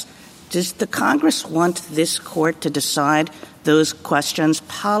address. Does the Congress want this court to decide those questions,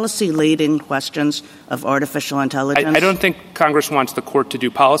 policy-laden questions of artificial intelligence? I don't think Congress wants the court to do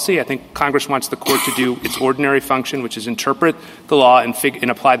policy. I think Congress wants the court to do its ordinary function, which is interpret the law and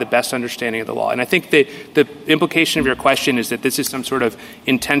apply the best understanding of the law. And I think that the implication of your question is that this is some sort of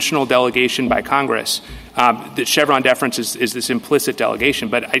intentional delegation by Congress. That Chevron deference is this implicit delegation.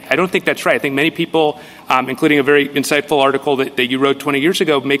 But I don't think that's right. I think many people, including a very insightful article that you wrote 20 years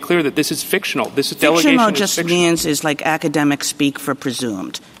ago, make clear that this is fictional. This is delegation. Fictional just means is like academic speak for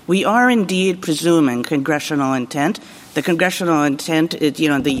presumed. We are indeed presuming congressional intent. The congressional intent is,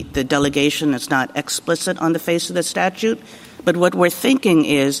 the delegation is not explicit on the face of the statute. But what we're thinking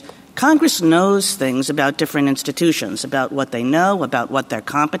is Congress knows things about different institutions, about what they know, about what they're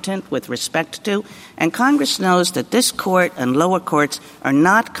competent with respect to. And Congress knows that this court and lower courts are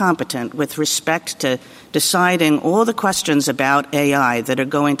not competent with respect to deciding all the questions about AI that are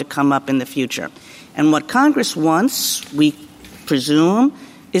going to come up in the future. And what Congress wants, we presume,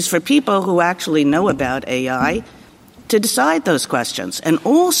 is for people who actually know about AI to decide those questions. And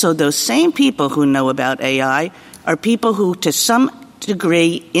also those same people who know about AI are people who, to some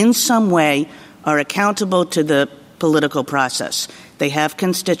degree, in some way, are accountable to the political process. They have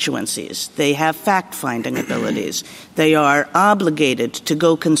constituencies. They have fact-finding abilities. They are obligated to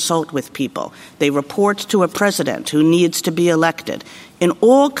go consult with people. They report to a president who needs to be elected. In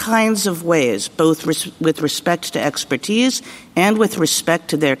all kinds of ways, both with respect to expertise and with respect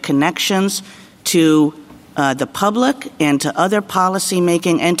to their connections to the public and to other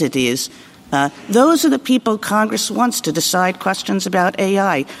policy-making entities, those are the people Congress wants to decide questions about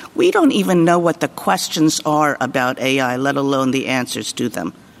AI. We don't even know what the questions are about AI, let alone the answers to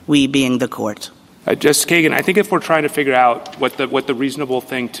them, we being the court. Justice Kagan, I think if we're trying to figure out what the reasonable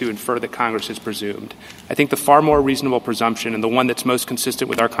thing to infer that Congress has presumed, I think the far more reasonable presumption and the one that's most consistent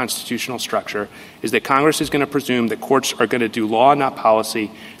with our constitutional structure is that Congress is going to presume that courts are going to do law, not policy.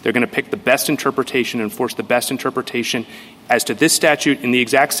 They're going to pick the best interpretation and enforce the best interpretation as to this statute in the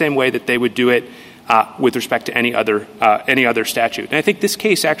exact same way that they would do it with respect to any other statute. And I think this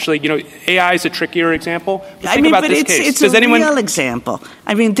case actually, AI is a trickier example. But think about this case. It's a real example.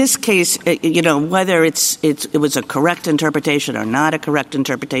 I mean, this case, whether it was a correct interpretation or not a correct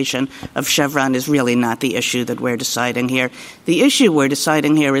interpretation of Chevron is really not the issue that we're deciding here. The issue we're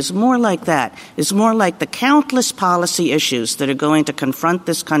deciding here is more like that. It's more like the countless policy issues that are going to confront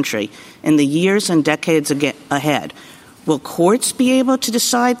this country in the years and decades ahead. Will courts be able to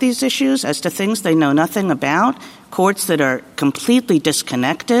decide these issues as to things they know nothing about? Courts that are completely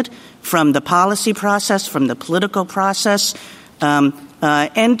disconnected from the policy process, from the political process, and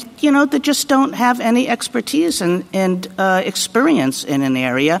that just don't have any expertise and experience in an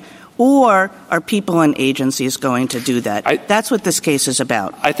area? Or are people and agencies going to do that? That's what this case is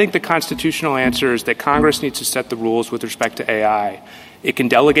about. I think the constitutional answer is that Congress needs to set the rules with respect to AI. It can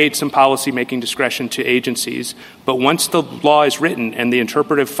delegate some policy-making discretion to agencies, but once the law is written and the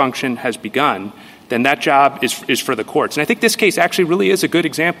interpretive function has begun, then that job is for the courts. And I think this case actually really is a good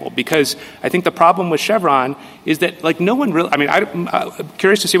example because I think the problem with Chevron is that, no one really – I'm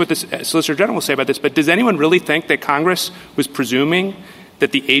curious to see what the Solicitor General will say about this, but does anyone really think that Congress was presuming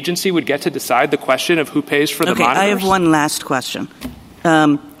that the agency would get to decide the question of who pays for the monitors? I have one last question.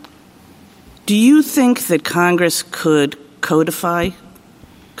 Do Do you think that Congress could codify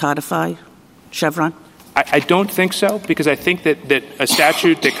Chevron? I don't think so, because I think that a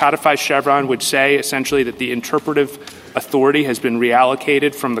statute that codifies Chevron would say essentially that the interpretive authority has been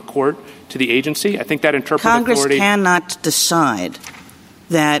reallocated from the court to the agency. I think that interpretive authority... Congress cannot decide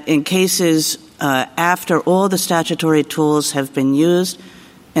that in cases after all the statutory tools have been used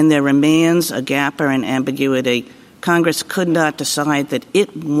and there remains a gap or an ambiguity, Congress could not decide that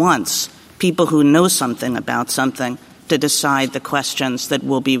it wants people who know something about something to decide the questions that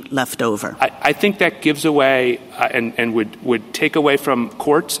will be left over. I think that gives away and would take away from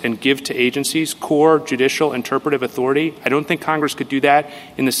courts and give to agencies core judicial interpretive authority. I don't think Congress could do that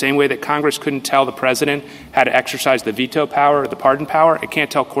in the same way that Congress couldn't tell the president how to exercise the veto power or the pardon power. It can't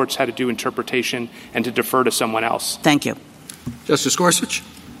tell courts how to do interpretation and to defer to someone else. Thank you. Justice Gorsuch?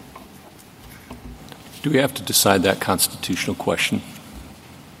 Do we have to decide that constitutional question?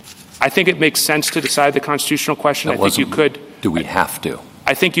 I think it makes sense to decide the constitutional question. I think you could. Do we have to?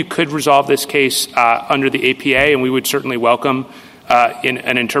 I think you could resolve this case under the APA, and we would certainly welcome in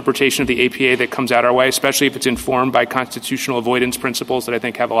an interpretation of the APA that comes out our way, especially if it's informed by constitutional avoidance principles that I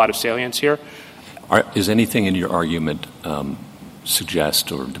think have a lot of salience here. Is anything in your argument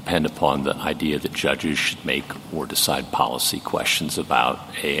suggest or depend upon the idea that judges should make or decide policy questions about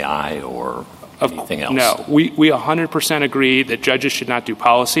AI or anything else? No, we 100% agree that judges should not do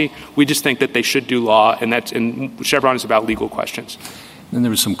policy. We just think that they should do law, and Chevron is about legal questions. Then there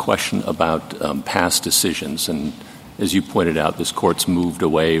was some question about past decisions, and as you pointed out, this court's moved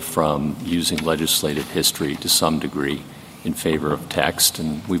away from using legislative history to some degree in favor of text,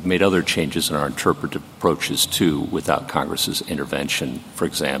 and we've made other changes in our interpretive approaches too without Congress's intervention. For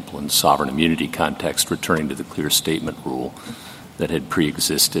example, in the sovereign immunity context, returning to the clear statement rule that had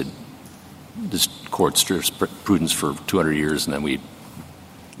pre-existed this court's jurisprudence for 200 years, and then we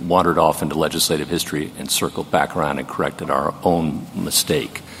wandered off into legislative history and circled back around and corrected our own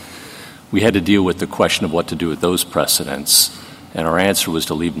mistake. We had to deal with the question of what to do with those precedents, and our answer was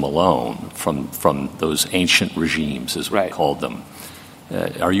to leave them alone from those ancient regimes, as we called them.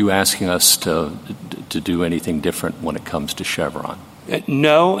 Are you asking us to do anything different when it comes to Chevron?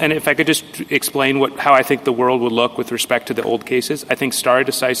 No, and if I could just explain how I think the world would look with respect to the old cases, I think stare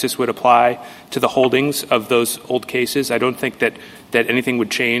decisis would apply to the holdings of those old cases. I don't think that anything would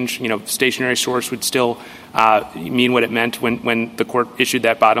change. Stationary source would still mean what it meant when the court issued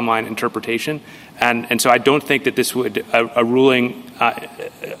that bottom line interpretation. And so I don't think that this would, a ruling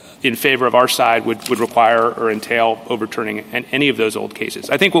in favor of our side would require or entail overturning any of those old cases.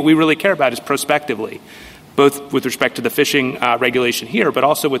 I think what we really care about is prospectively, both with respect to the fishing regulation here, but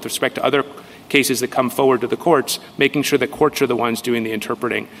also with respect to other cases that come forward to the courts, making sure that courts are the ones doing the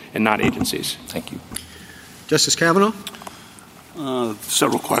interpreting and not agencies. Thank you. Justice Kavanaugh?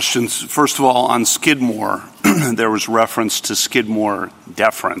 Several questions. First of all, on Skidmore, there was reference to Skidmore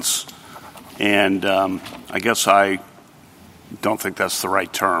deference, and I guess I don't think that's the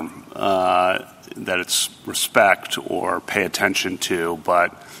right term, that it's respect or pay attention to,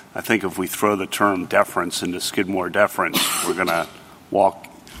 but I think if we throw the term deference into Skidmore deference, we're going to walk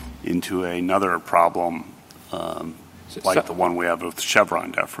into another problem like the one we have with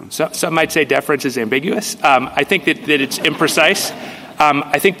Chevron deference. Some might say deference is ambiguous. I think that it's imprecise.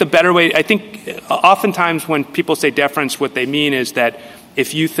 I think the better way, oftentimes when people say deference, what they mean is that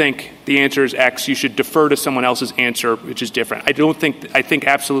if you think the answer is X, you should defer to someone else's answer, which is different. I think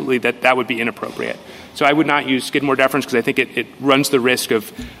absolutely that would be inappropriate. So I would not use Skidmore deference because I think it runs the risk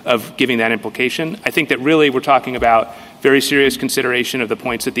of giving that implication. I think that really we're talking about very serious consideration of the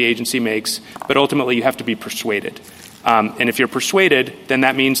points that the agency makes, but ultimately you have to be persuaded. And if you're persuaded, then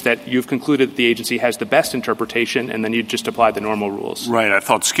that means that you've concluded that the agency has the best interpretation, and then you just apply the normal rules. Right. I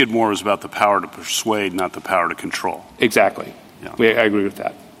thought Skidmore was about the power to persuade, not the power to control. Exactly. Yeah. I agree with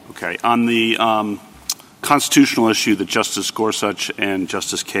that. Okay. On the constitutional issue that Justice Gorsuch and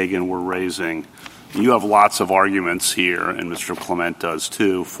Justice Kagan were raising, you have lots of arguments here, and Mr. Clement does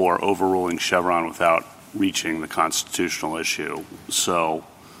too, for overruling Chevron without reaching the constitutional issue. So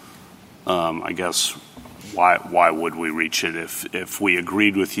I guess why would we reach it if we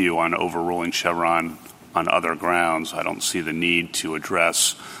agreed with you on overruling Chevron on other grounds? I don't see the need to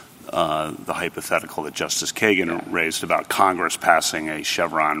address the hypothetical that Justice Kagan raised about Congress passing a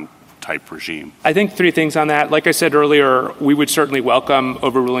Chevron-type regime. I think three things on that. Like I said earlier, we would certainly welcome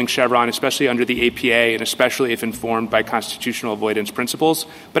overruling Chevron, especially under the APA and especially if informed by constitutional avoidance principles.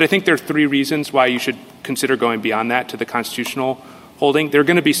 But I think there are three reasons why you should consider going beyond that to the constitutional holding. There are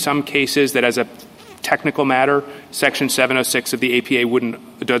going to be some cases that as a technical matter, Section 706 of the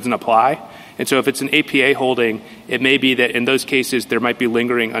APA doesn't apply. And so if it's an APA holding, it may be that in those cases there might be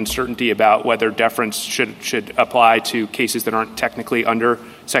lingering uncertainty about whether deference should apply to cases that aren't technically under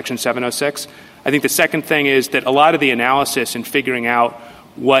Section 706. I think the second thing is that a lot of the analysis in figuring out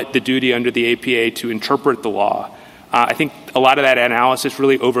what the duty under the APA to interpret the law, I think a lot of that analysis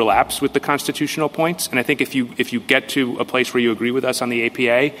really overlaps with the constitutional points. And I think if you get to a place where you agree with us on the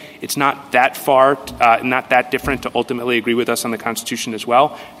APA, it's not that far, not that different to ultimately agree with us on the Constitution as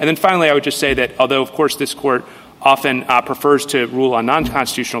well. And then finally, I would just say that although, of course, this Court often prefers to rule on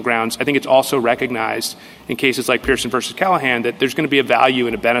non-constitutional grounds, I think it's also recognized in cases like Pearson versus Callahan that there's going to be a value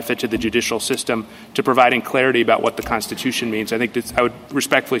and a benefit to the judicial system to providing clarity about what the Constitution means. I think I would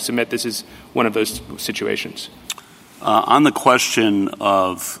respectfully submit this is one of those situations. On the question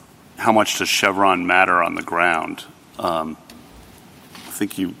of how much does Chevron matter on the ground, I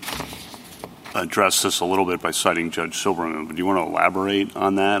think you addressed this a little bit by citing Judge Silberman, but do you want to elaborate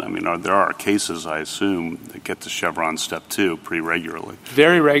on that? I mean, there are cases, I assume, that get to Chevron Step 2 pretty regularly.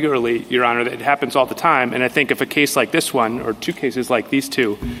 Very regularly, Your Honor. It happens all the time. And I think if a case like this one or two cases like these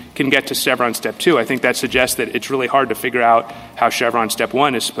two can get to Chevron Step 2, I think that suggests that it's really hard to figure out how Chevron Step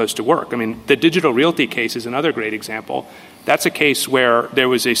 1 is supposed to work. I mean, the Digital Realty case is another great example. That's a case where there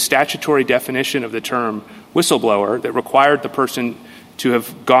was a statutory definition of the term whistleblower that required the person to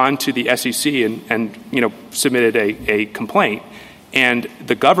have gone to the SEC and submitted a complaint. And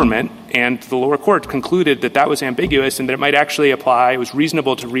the government and the lower court concluded that that was ambiguous and that it might actually apply. It was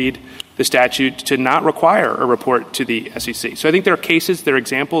reasonable to read the statute to not require a report to the SEC. So I think there are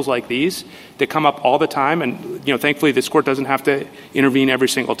examples like these that come up all the time. And, thankfully this court doesn't have to intervene every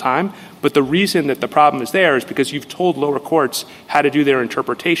single time. But the reason that the problem is there is because you've told lower courts how to do their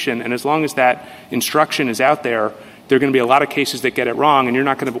interpretation. And as long as that instruction is out there, there are going to be a lot of cases that get it wrong, and you're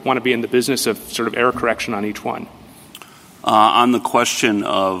not going to want to be in the business of sort of error correction on each one. On the question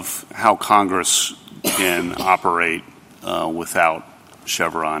of how Congress can operate without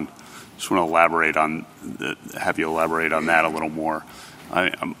Chevron, I just want to have you elaborate on that a little more.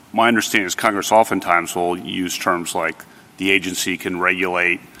 My understanding is Congress oftentimes will use terms like the agency can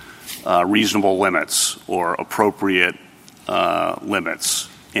regulate reasonable limits or appropriate limits.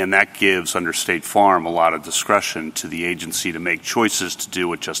 And that gives, under State Farm, a lot of discretion to the agency to make choices to do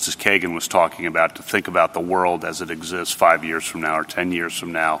what Justice Kagan was talking about, to think about the world as it exists 5 years from now or 10 years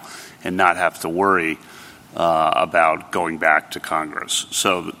from now and not have to worry about going back to Congress.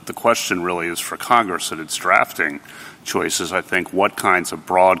 So the question really is for Congress in its drafting choices, I think, what kinds of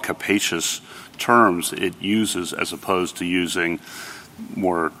broad, capacious terms it uses as opposed to using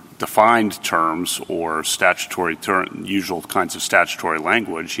more defined terms or usual kinds of statutory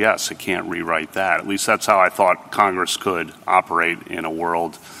language. Yes, it can't rewrite that. At least that's how I thought Congress could operate in a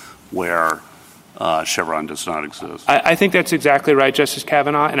world where Chevron does not exist. I think that's exactly right, Justice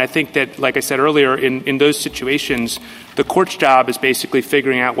Kavanaugh. And I think that, like I said earlier, in those situations, the court's job is basically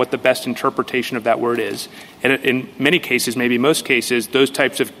figuring out what the best interpretation of that word is. And in many cases, maybe most cases, those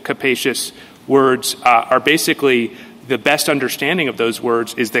types of capacious words are basically the best understanding of those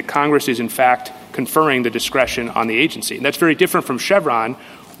words is that Congress is, in fact, conferring the discretion on the agency. And that's very different from Chevron,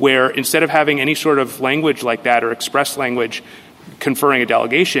 where instead of having any sort of language like that or express language conferring a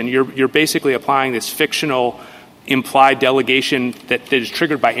delegation, you're basically applying this fictional implied delegation that is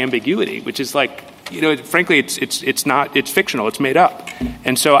triggered by ambiguity, which is like, frankly, it's fictional. It's made up.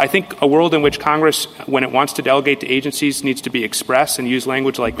 And so I think a world in which Congress, when it wants to delegate to agencies, needs to be express and use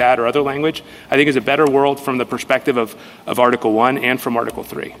language like that or other language, I think is a better world from the perspective of Article 1 and from Article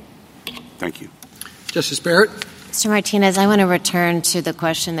 3. Thank you. Justice Barrett? Mr. Martinez, I want to return to the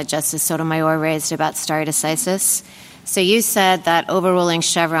question that Justice Sotomayor raised about stare decisis. So you said that overruling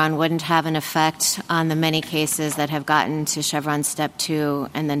Chevron wouldn't have an effect on the many cases that have gotten to Chevron Step 2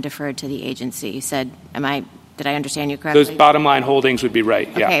 and then deferred to the agency. You said, did I understand you correctly? Those bottom line holdings would be right,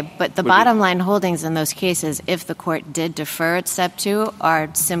 yeah. Okay, but the bottom line holdings in those cases, if the court did defer at Step 2,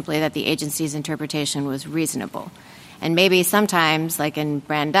 are simply that the agency's interpretation was reasonable. And maybe sometimes, like in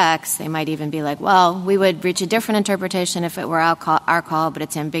Brand X, they might even be like, well, we would reach a different interpretation if it were our call, but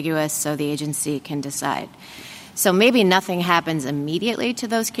it's ambiguous, so the agency can decide. So maybe nothing happens immediately to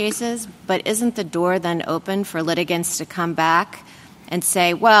those cases, but isn't the door then open for litigants to come back and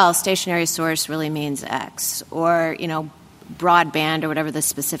say, well, stationary source really means X, or, broadband or whatever the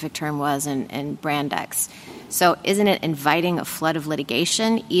specific term was in Brand X. So isn't it inviting a flood of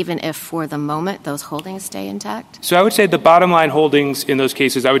litigation, even if for the moment those holdings stay intact? So I would say the bottom line holdings in those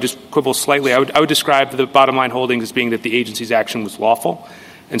cases, I would just quibble slightly. I would describe the bottom line holdings as being that the agency's action was lawful.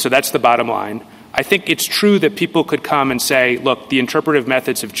 And so that's the bottom line. I think it's true that people could come and say, look, the interpretive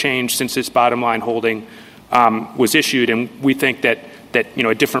methods have changed since this bottom line holding was issued, and we think that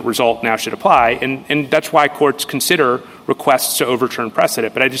a different result now should apply. And that's why courts consider requests to overturn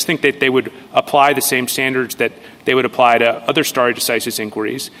precedent. But I just think that they would apply the same standards that they would apply to other stare decisis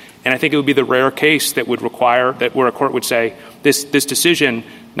inquiries. And I think it would be the rare case that would require that where a court would say this decision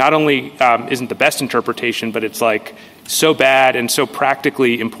not only isn't the best interpretation, but it's like so bad and so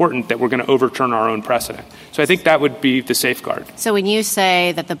practically important that we're going to overturn our own precedent. So I think that would be the safeguard. So when you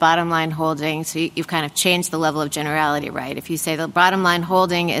say that the bottom line holding, so you've kind of changed the level of generality, right? If you say the bottom line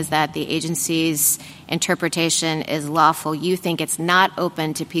holding is that the agency's interpretation is lawful, you think it's not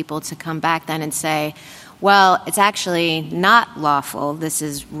open to people to come back then and say, well, it's actually not lawful. This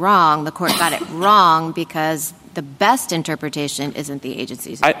is wrong. The court got it wrong because the best interpretation isn't the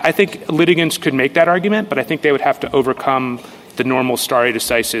agency's. I think litigants could make that argument, but I think they would have to overcome the normal stare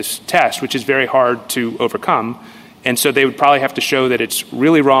decisis test, which is very hard to overcome. And so they would probably have to show that it's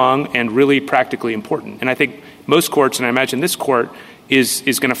really wrong and really practically important. And I think most courts, and I imagine this court,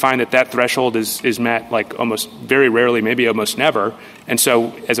 is going to find that threshold is met like almost very rarely, maybe almost never. And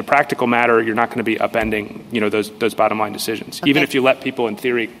so as a practical matter, you're not going to be upending, those bottom line decisions, even if you let people in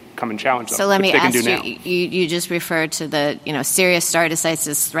theory come and challenge them. So let me ask you just referred to the, serious stare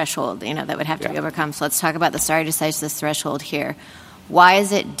decisis threshold, that would have to be overcome. So let's talk about the stare decisis threshold here. Why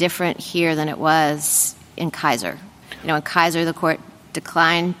is it different here than it was in Kaiser? In Kaiser, the court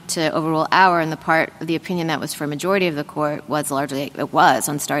declined to overrule Auer, and the part of the opinion that was for a majority of the court was on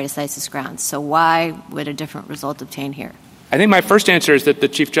stare decisis grounds. So why would a different result obtain here? I think my first answer is that the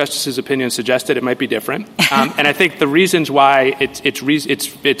Chief Justice's opinion suggested it might be different, and I think the reasons why it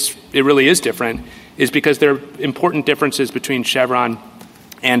really is different is because there are important differences between Chevron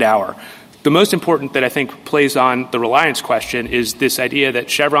and Auer. The most important that I think plays on the reliance question is this idea that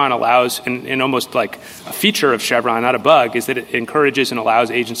Chevron allows, and almost like a feature of Chevron, not a bug, is that it encourages and allows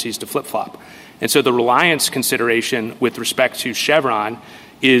agencies to flip-flop. And so the reliance consideration with respect to Chevron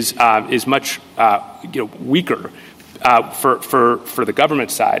is much weaker for the government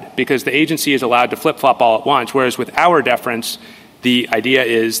side, because the agency is allowed to flip-flop all at once, whereas with Auer deference, the idea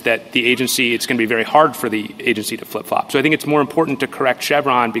is that the agency, it's going to be very hard for the agency to flip-flop. So I think it's more important to correct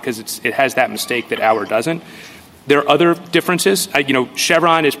Chevron because it has that mistake that Auer doesn't. There are other differences.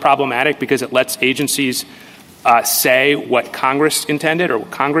 Chevron is problematic because it lets agencies say what Congress intended or what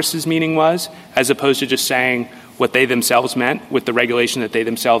Congress's meaning was, as opposed to just saying what they themselves meant with the regulation that they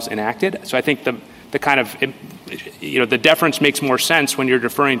themselves enacted. So I think the kind of, the deference makes more sense when you're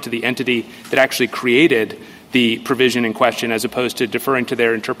deferring to the entity that actually created the provision in question, as opposed to deferring to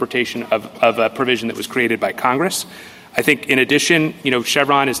their interpretation of a provision that was created by Congress. I think, in addition,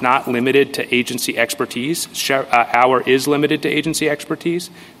 Chevron is not limited to agency expertise. Auer is limited to agency expertise,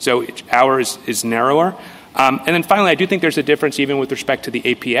 so Auer is narrower. And then finally, I do think there's a difference even with respect to the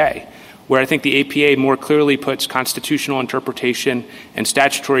APA, where I think the APA more clearly puts constitutional interpretation and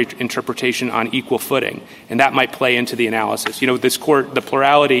statutory interpretation on equal footing, and that might play into the analysis. This court, the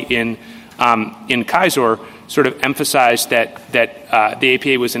plurality in Kaiser sort of emphasized that the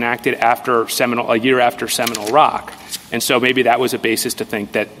APA was enacted a year after Seminole Rock. And so maybe that was a basis to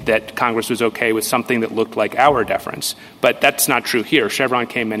think that Congress was okay with something that looked like Auer deference. But that's not true here. Chevron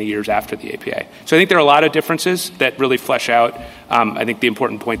came many years after the APA. So I think there are a lot of differences that really flesh out, I think, the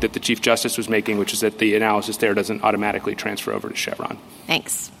important point that the Chief Justice was making, which is that the analysis there doesn't automatically transfer over to Chevron.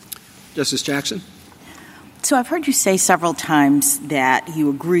 Thanks. Justice Jackson? So I've heard you say several times that you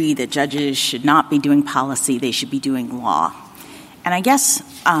agree that judges should not be doing policy, they should be doing law. And I guess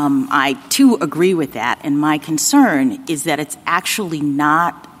I, too, agree with that. And my concern is that it's actually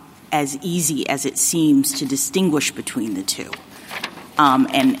not as easy as it seems to distinguish between the two.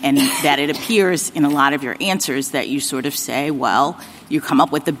 And that it appears in a lot of your answers that you sort of say, well, you come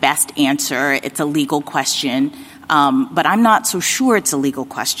up with the best answer, it's a legal question. But I'm not so sure it's a legal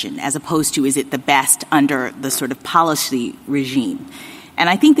question, as opposed to is it the best under the sort of policy regime. And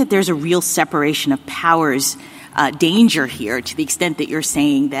I think that there's a real separation of powers danger here, to the extent that you're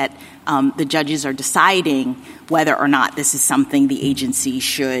saying that the judges are deciding whether or not this is something the agency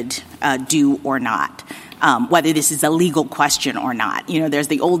should do or not, whether this is a legal question or not. There's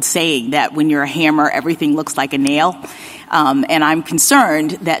the old saying that when you're a hammer, everything looks like a nail. And I'm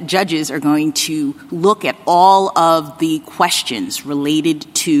concerned that judges are going to look at all of the questions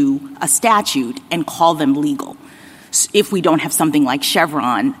related to a statute and call them legal, if we don't have something like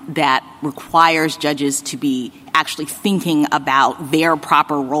Chevron that requires judges to be actually thinking about their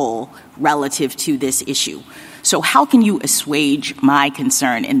proper role relative to this issue. So how can you assuage my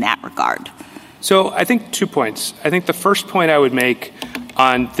concern in that regard? So I think 2 points. I think the first point I would make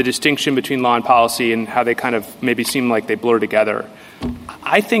on the distinction between law and policy and how they kind of maybe seem like they blur together.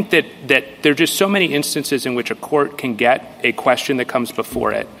 I think that there are just so many instances in which a court can get a question that comes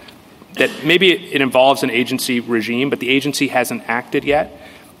before it that maybe it involves an agency regime, but the agency hasn't acted yet.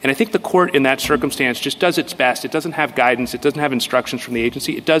 And I think the court in that circumstance just does its best. It doesn't have guidance. It doesn't have instructions from the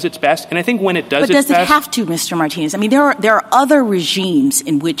agency. It does its best. And I think when it does its best... But does it have to, Mr. Martinez? I mean, there are other regimes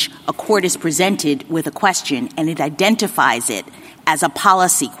in which a court is presented with a question and it identifies it as a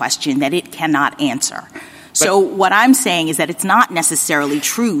policy question that it cannot answer. So what I'm saying is that it's not necessarily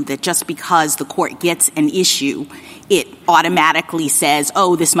true that just because the court gets an issue, it automatically says,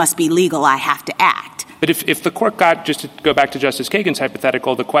 oh, this must be legal, I have to act. But if the court got, just to go back to Justice Kagan's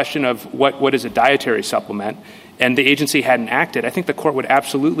hypothetical, the question of what is a dietary supplement, and the agency hadn't acted, I think the court would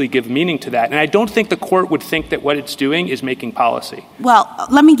absolutely give meaning to that. And I don't think the court would think that what it's doing is making policy. Well,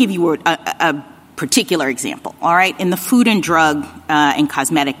 let me give you a particular example, all right? In the Food and Drug and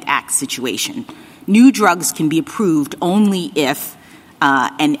Cosmetic Act situation, new drugs can be approved only if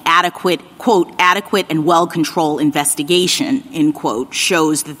an adequate, quote, adequate and well-controlled investigation, end quote,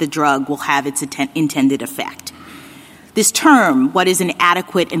 shows that the drug will have its intended effect. This term, what is an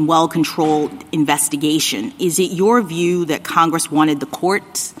adequate and well-controlled investigation, is it your view that Congress wanted the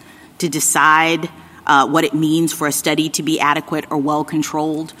courts to decide what it means for a study to be adequate or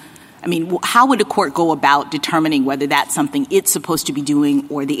well-controlled? I mean, how would a court go about determining whether that's something it's supposed to be doing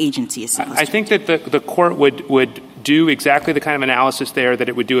or the agency is supposed to be doing? I think that the court would do exactly the kind of analysis there that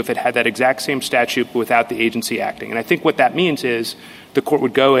it would do if it had that exact same statute but without the agency acting. And I think what that means is the court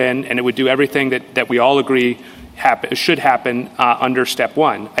would go in and it would do everything that we all agree should happen under Step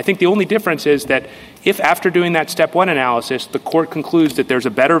 1. I think the only difference is that if after doing that Step 1 analysis, the court concludes that there's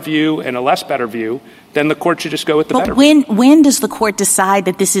a better view and a less better view, then the court should just go with the better view. But when does the court decide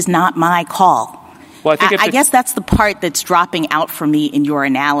that this is not my call? Well, I guess that's the part that's dropping out for me in your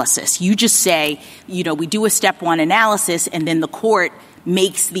analysis. You just say, we do a Step 1 analysis and then the court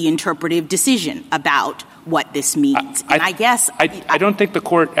makes the interpretive decision about what this means. I don't think the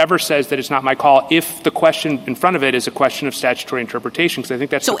court ever says that it's not my call if the question in front of it is a question of statutory interpretation, because I think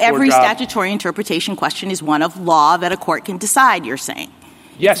that's the core job. So every statutory interpretation question is one of law that a court can decide, you're saying?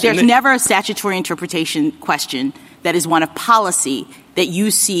 Yes. There's never a statutory interpretation question that is one of policy that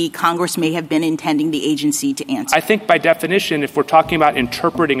you see Congress may have been intending the agency to answer. I think by definition, if we're talking about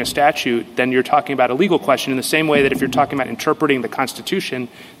interpreting a statute, then you're talking about a legal question in the same way that if you're talking about interpreting the Constitution,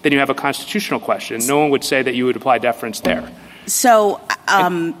 then you have a constitutional question. No one would say that you would apply deference there. So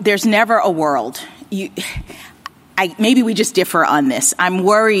there's never a world. Maybe we just differ on this. I'm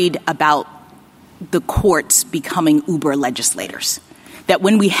worried about the courts becoming uber legislators. That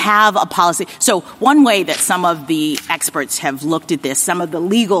when we have a policy, so one way that some of the experts have looked at this, some of the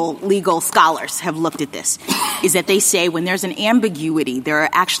legal scholars have looked at this, is that they say when there's an ambiguity, there are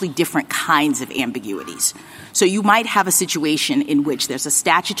actually different kinds of ambiguities. So you might have a situation in which there's a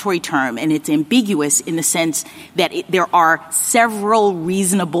statutory term and it's ambiguous in the sense that there are several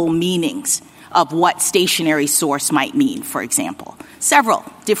reasonable meanings of what stationary source might mean, for example. Several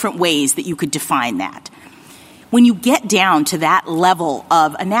different ways that you could define that. When you get down to that level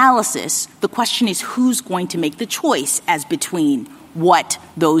of analysis, the question is who's going to make the choice as between what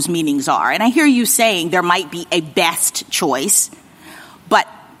those meanings are. And I hear you saying there might be a best choice, but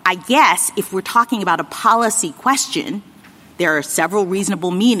I guess if we're talking about a policy question, there are several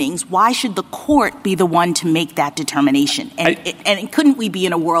reasonable meanings. Why should the court be the one to make that determination? And couldn't we be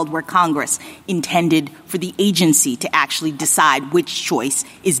in a world where Congress intended for the agency to actually decide which choice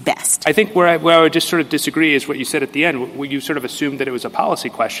is best? I think where I would just sort of disagree is what you said at the end. You sort of assumed that it was a policy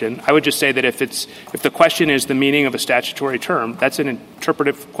question. I would just say that if the question is the meaning of a statutory term, that's an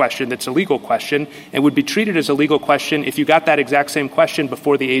interpretive question, that's a legal question, and would be treated as a legal question if you got that exact same question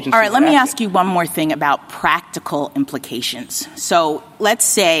before the agency. All right, let me ask you one more thing about practical implications. So let's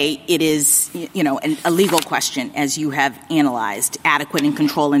say it is, a legal question as you have analyzed adequate and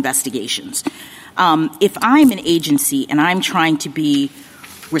controlled investigations. If I'm an agency and I'm trying to be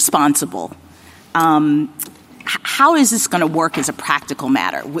responsible, how is this going to work as a practical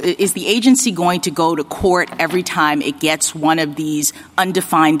matter? Is the agency going to go to court every time it gets one of these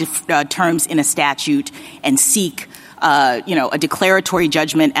undefined terms in a statute and seek a declaratory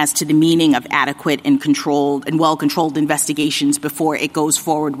judgment as to the meaning of adequate and controlled and well-controlled investigations before it goes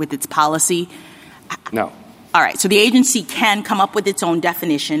forward with its policy? No. All right. So the agency can come up with its own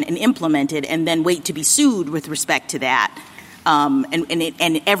definition and implement it and then wait to be sued with respect to that.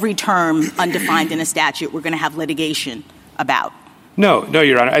 And every term undefined in a statute we're going to have litigation about. No,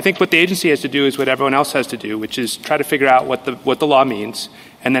 Your Honor. I think what the agency has to do is what everyone else has to do, which is try to figure out what the law means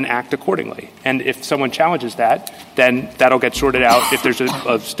and then act accordingly. And if someone challenges that, then that'll get sorted out. If there's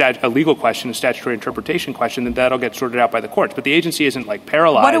a legal question, a statutory interpretation question, then that'll get sorted out by the courts. But the agency isn't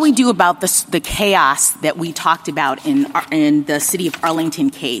paralyzed. What do we do about the chaos that we talked about in the city of Arlington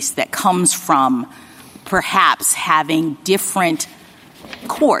case that comes from perhaps having different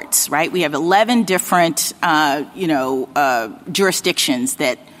courts, right? We have 11 different, jurisdictions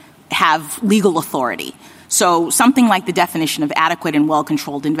that have legal authority. So something like the definition of adequate and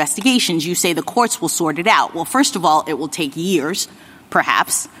well-controlled investigations, you say the courts will sort it out. Well, first of all, it will take years,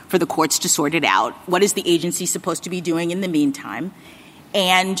 perhaps, for the courts to sort it out. What is the agency supposed to be doing in the meantime?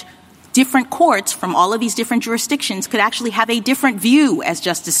 And different courts from all of these different jurisdictions could actually have a different view, as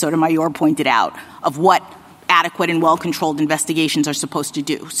Justice Sotomayor pointed out, of what adequate and well-controlled investigations are supposed to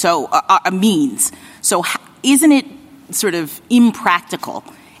do. So a means. So isn't it sort of impractical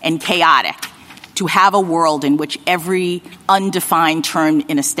and chaotic to have a world in which every undefined term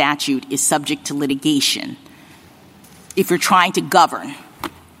in a statute is subject to litigation if you're trying to govern?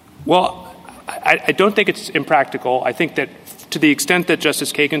 Well, I don't think it's impractical. I think that to the extent that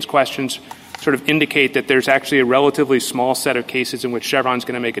Justice Kagan's questions sort of indicate that there's actually a relatively small set of cases in which Chevron's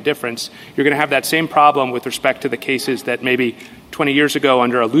going to make a difference, you're going to have that same problem with respect to the cases that maybe 20 years ago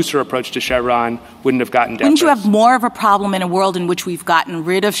under a looser approach to Chevron wouldn't have gotten deference. Wouldn't you have more of a problem in a world in which we've gotten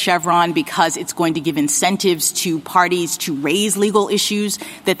rid of Chevron because it's going to give incentives to parties to raise legal issues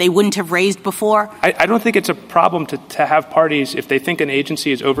that they wouldn't have raised before? I don't think it's a problem to have parties, if they think an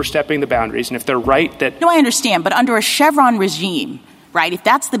agency is overstepping the boundaries, and if they're right that... No, I understand, but under a Chevron regime, right, if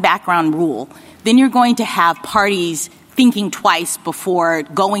that's the background rule, then you're going to have parties thinking twice before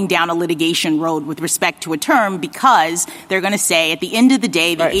going down a litigation road with respect to a term, because they're going to say at the end of the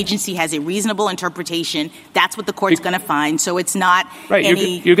day the agency has a reasonable interpretation. That's what the court's going to find. So it's not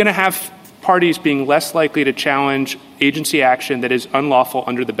You're going to have parties being less likely to challenge agency action that is unlawful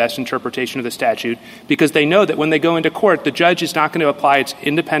under the best interpretation of the statute, because they know that when they go into court, the judge is not going to apply its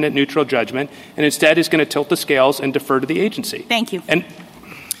independent, neutral judgment, and instead is going to tilt the scales and defer to the agency. Thank you.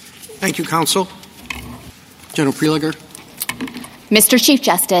 Thank you, counsel. General Prelogar. Mr. Chief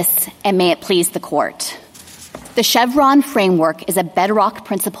Justice, and may it please the Court. The Chevron framework is a bedrock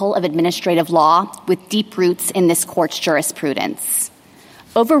principle of administrative law with deep roots in this Court's jurisprudence.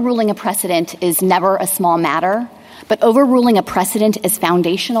 Overruling a precedent is never a small matter, but overruling a precedent as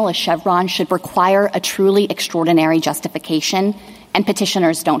foundational as Chevron should require a truly extraordinary justification, and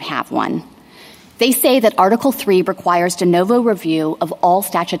petitioners don't have one. They say that Article 3 requires de novo review of all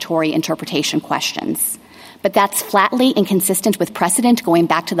statutory interpretation questions. But that's flatly inconsistent with precedent going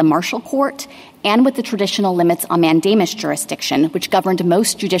back to the Marshall Court and with the traditional limits on mandamus jurisdiction, which governed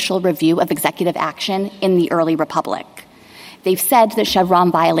most judicial review of executive action in the early republic. They've said that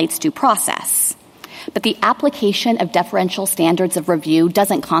Chevron violates due process. But the application of deferential standards of review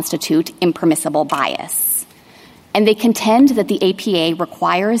doesn't constitute impermissible bias. And they contend that the APA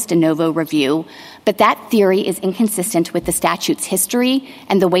requires de novo review, but that theory is inconsistent with the statute's history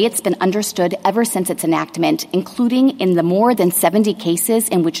and the way it's been understood ever since its enactment, including in the more than 70 cases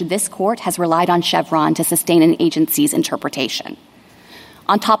in which this Court has relied on Chevron to sustain an agency's interpretation.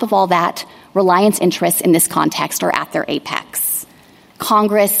 On top of all that, reliance interests in this context are at their apex.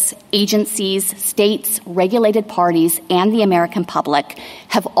 Congress, agencies, states, regulated parties, and the American public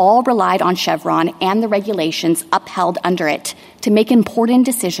have all relied on Chevron and the regulations upheld under it to make important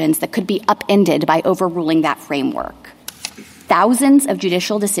decisions that could be upended by overruling that framework. Thousands of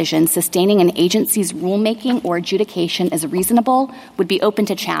judicial decisions sustaining an agency's rulemaking or adjudication as reasonable would be open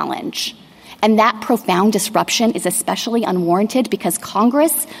to challenge. And that profound disruption is especially unwarranted because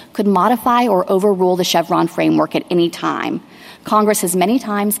Congress could modify or overrule the Chevron framework at any time. Congress has many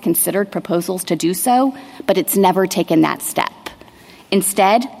times considered proposals to do so, but it's never taken that step.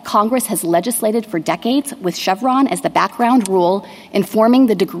 Instead, Congress has legislated for decades with Chevron as the background rule, informing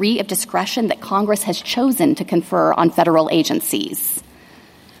the degree of discretion that Congress has chosen to confer on federal agencies.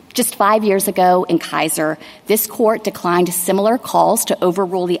 Just 5 years ago in Kaiser, this Court declined similar calls to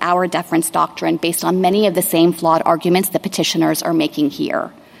overrule the Auer deference doctrine based on many of the same flawed arguments that petitioners are making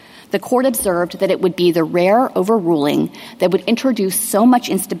here. The Court observed that it would be the rare overruling that would introduce so much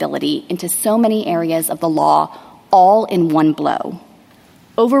instability into so many areas of the law, all in one blow.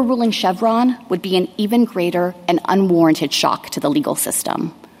 Overruling Chevron would be an even greater and unwarranted shock to the legal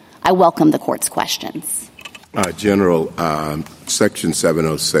system. I welcome the Court's questions. General, Section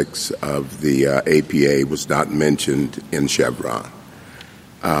 706 of the APA was not mentioned in Chevron.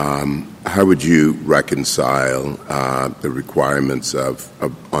 How would you reconcile the requirements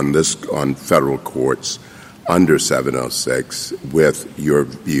on federal courts under 706 with your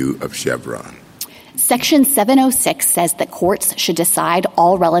view of Chevron? Section 706 says that courts should decide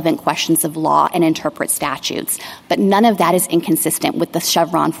all relevant questions of law and interpret statutes. But none of that is inconsistent with the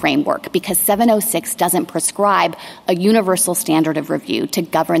Chevron framework because 706 doesn't prescribe a universal standard of review to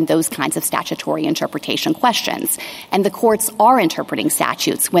govern those kinds of statutory interpretation questions. And the courts are interpreting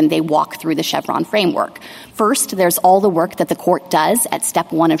statutes when they walk through the Chevron framework. First, there's all the work that the court does at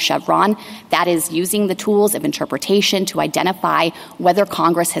step 1 of Chevron. That is using the tools of interpretation to identify whether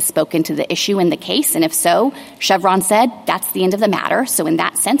Congress has spoken to the issue in the case. And if so, Chevron said that's the end of the matter. So in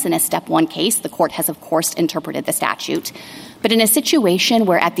that sense, in a step 1 case, the court has, of course, interpreted the statute. But in a situation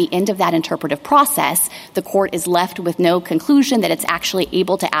where at the end of that interpretive process, the court is left with no conclusion that it's actually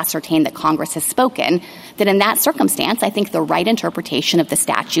able to ascertain that Congress has spoken, then in that circumstance, I think the right interpretation of the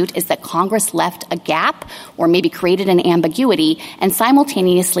statute is that Congress left a gap or maybe created an ambiguity and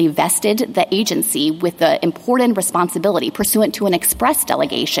simultaneously vested the agency with the important responsibility pursuant to an express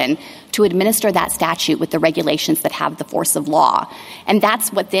delegation to administer that statute with the regulations that have the force of law. And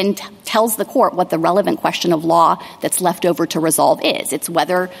that's what then tells the court what the relevant question of law that's left over to resolve is. It's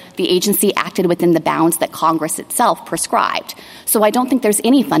whether the agency acted within the bounds that Congress itself prescribed. So I don't think there's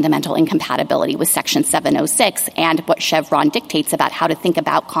any fundamental incompatibility with Section 706 and what Chevron dictates about how to think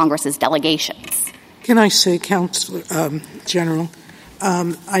about Congress's delegations. Can I say, Counselor General,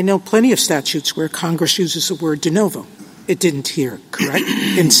 I know plenty of statutes where Congress uses the word de novo. It didn't here, correct,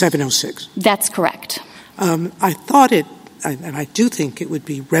 in 706? That's correct. I thought and I do think it would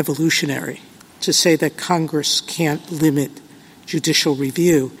be revolutionary to say that Congress can't limit judicial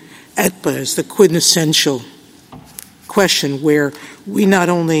review. EDPA is the quintessential question where we not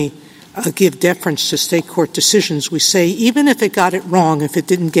only give deference to state court decisions, we say even if it got it wrong, if it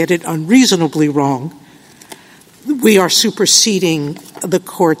didn't get it unreasonably wrong, we are superseding the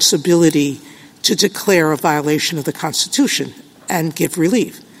court's ability to declare a violation of the Constitution and give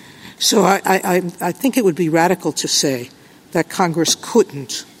relief. So I think it would be radical to say that Congress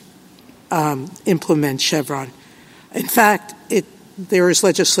couldn't implement Chevron. In fact, there is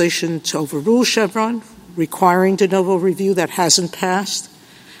legislation to overrule Chevron requiring de novo review that hasn't passed.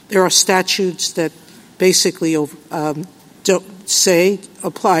 There are statutes that basically don't say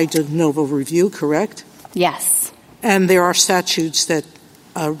apply de novo review, correct? Yes. And there are statutes that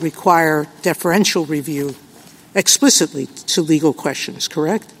require deferential review explicitly to legal questions,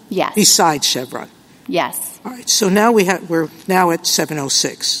 correct? Yes. Besides Chevron. Yes. All right. So now we're now at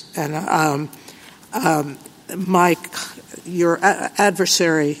 706, and your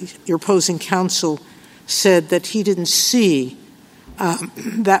adversary, your opposing counsel, said that he didn't see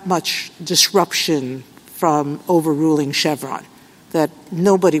that much disruption from overruling Chevron, that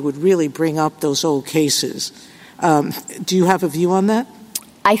nobody would really bring up those old cases. Do you have a view on that?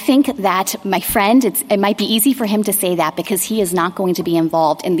 I think that, my friend, it might be easy for him to say that because he is not going to be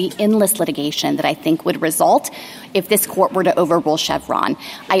involved in the endless litigation that I think would result if this court were to overrule Chevron.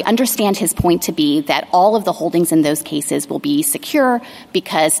 I understand his point to be that all of the holdings in those cases will be secure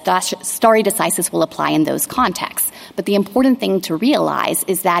because stare decisis will apply in those contexts. But the important thing to realize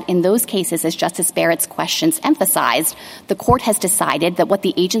is that in those cases, as Justice Barrett's questions emphasized, the court has decided that what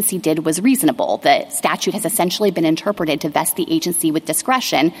the agency did was reasonable. The statute has essentially been interpreted to vest the agency with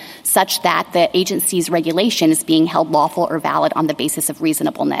discretion such that the agency's regulation is being held lawful or valid on the basis of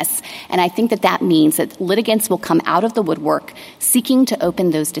reasonableness. And I think that that means that litigants will come out of the woodwork seeking to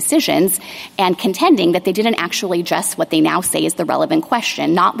open those decisions and contending that they didn't actually address what they now say is the relevant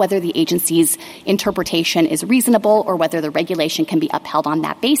question, not whether the agency's interpretation is reasonable or whether the regulation can be upheld on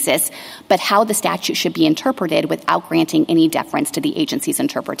that basis, but how the statute should be interpreted without granting any deference to the agency's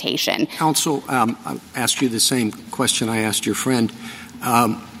interpretation. Counsel, I'll ask you the same question I asked your friend.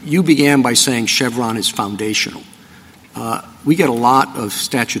 You began by saying Chevron is foundational. We get a lot of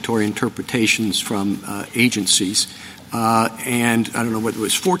statutory interpretations from agencies, and I don't know whether it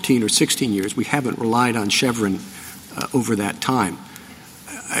was 14 or 16 years. We haven't relied on Chevron over that time.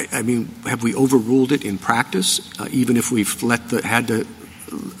 I mean, have we overruled it in practice, even if we've had to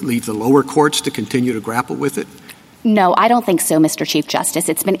leave the lower courts to continue to grapple with it? No, I don't think so, Mr. Chief Justice.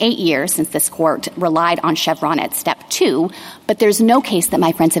 It's been 8 years since this court relied on Chevron at step 2, but there's no case that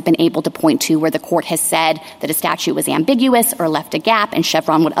my friends have been able to point to where the court has said that a statute was ambiguous or left a gap and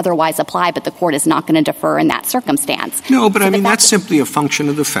Chevron would otherwise apply, but the court is not going to defer in that circumstance. No, but so that's simply a function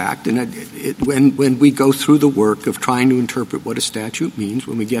of the fact. And when we go through the work of trying to interpret what a statute means,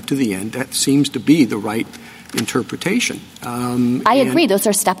 when we get to the end, that seems to be the right interpretation. I agree. Those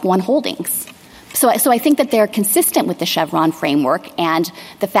are step 1 holdings. So I think that they're consistent with the Chevron framework, and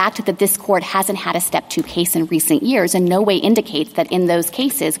the fact that this court hasn't had a step 2 case in recent years in no way indicates that in those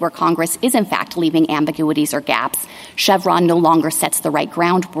cases where Congress is in fact leaving ambiguities or gaps, Chevron no longer sets the right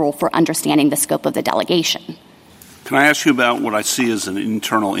ground rule for understanding the scope of the delegation. Can I ask you about what I see as an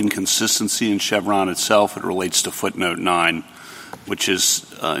internal inconsistency in Chevron itself? It relates to footnote 9, which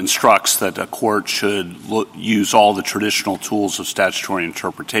instructs that a court should use all the traditional tools of statutory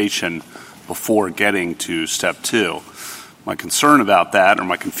interpretation before getting to step 2. My concern about that, or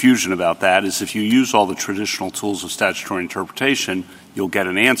my confusion about that, is if you use all the traditional tools of statutory interpretation, you'll get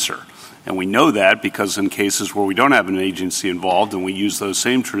an answer. And we know that because in cases where we don't have an agency involved and we use those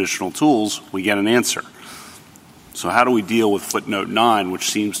same traditional tools, we get an answer. So how do we deal with footnote 9,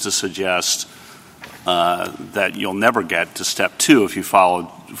 which seems to suggest that you'll never get to step 2 if you follow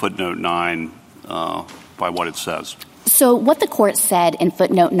footnote 9 by what it says? So what the court said in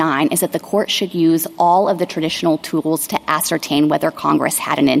footnote 9 is that the court should use all of the traditional tools to ascertain whether Congress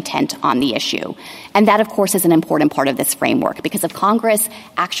had an intent on the issue. And that, of course, is an important part of this framework, because if Congress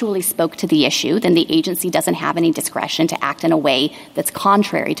actually spoke to the issue, then the agency doesn't have any discretion to act in a way that's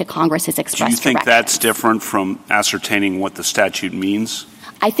contrary to Congress's express direction. Do you think that's different from ascertaining what the statute means?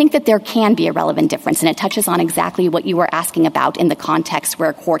 I think that there can be a relevant difference, and it touches on exactly what you were asking about in the context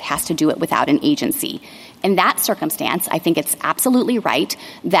where a court has to do it without an agency. In that circumstance, I think it's absolutely right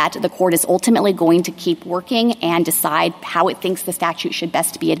that the court is ultimately going to keep working and decide how it thinks the statute should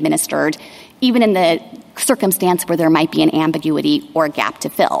best be administered, even in the circumstance where there might be an ambiguity or a gap to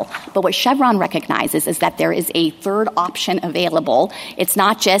fill. But what Chevron recognizes is that there is a third option available. It's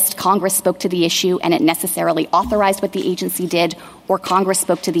not just Congress spoke to the issue and it necessarily authorized what the agency did, or Congress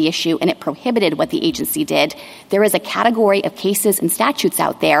spoke to the issue and it prohibited what the agency did. There is a category of cases and statutes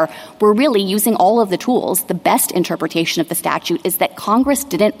out there where really using all of the tools, the best interpretation of the statute is that Congress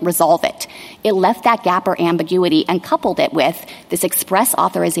didn't resolve it. It left that gap or ambiguity and coupled it with this express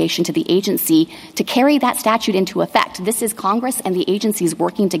authorization to the agency to carry that statute into effect. This is Congress and the agencies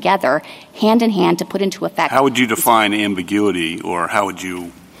working together hand in hand to put into effect. How would you define ambiguity, or how would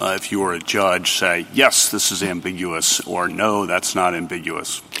you, if you were a judge, say, yes, this is ambiguous, or no, that's not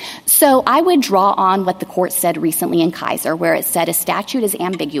ambiguous? So I would draw on what the court said recently in Kaiser, where it said a statute is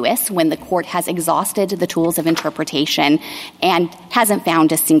ambiguous when the court has exhausted the tools of interpretation and hasn't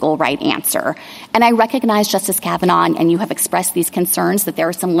found a single right answer. And I recognize, Justice Kavanaugh, and you have expressed these concerns that there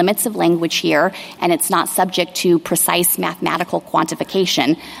are some limits of language here and it's not subject to precise mathematical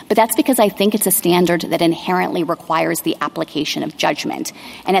quantification. But that's because I think it's a standard that inherently requires the application of judgment.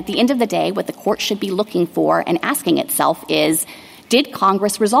 And at the end of the day, what the court should be looking for and asking itself is, did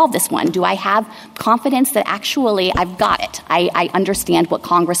Congress resolve this one? Do I have confidence that actually I've got it? I understand what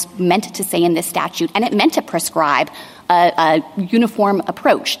Congress meant to say in this statute, and it meant to prescribe a uniform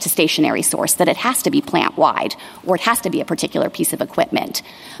approach to stationary source, that it has to be plant-wide or it has to be a particular piece of equipment.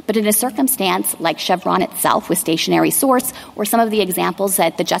 But in a circumstance like Chevron itself with stationary source, or some of the examples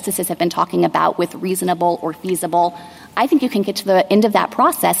that the justices have been talking about with reasonable or feasible, I think you can get to the end of that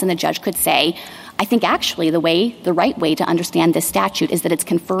process and the judge could say, I think actually the right way to understand this statute is that it's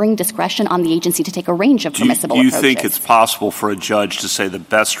conferring discretion on the agency to take a range of permissible approaches. Do you think it's possible for a judge to say the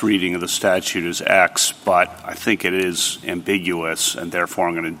best reading of the statute is X, but I think it is ambiguous, and therefore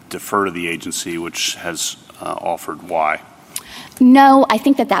I'm going to defer to the agency which has offered Y? No, I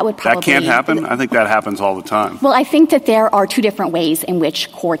think that would probably... That can't happen? I think that happens all the time. Well, I think that there are two different ways in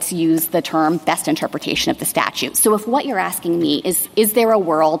which courts use the term best interpretation of the statute. So if what you're asking me is there a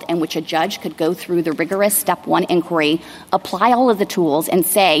world in which a judge could go through the rigorous step 1 inquiry, apply all of the tools, and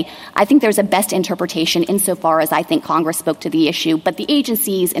say, I think there's a best interpretation insofar as I think Congress spoke to the issue, but the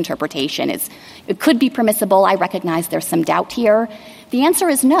agency's interpretation it could be permissible. I recognize there's some doubt here. The answer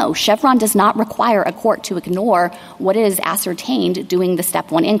is no. Chevron does not require a court to ignore what is ascertained doing the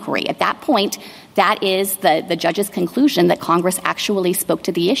step 1 inquiry. At that point, that is the judge's conclusion that Congress actually spoke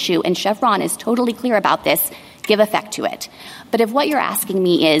to the issue, and Chevron is totally clear about this. Give effect to it. But if what you're asking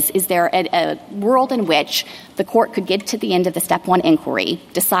me is there a world in which the court could get to the end of the step 1 inquiry,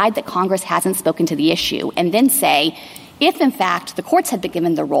 decide that Congress hasn't spoken to the issue, and then say, if, in fact, the courts had been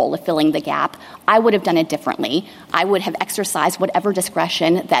given the role of filling the gap, I would have done it differently. I would have exercised whatever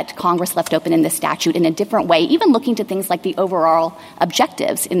discretion that Congress left open in the statute in a different way, even looking to things like the overall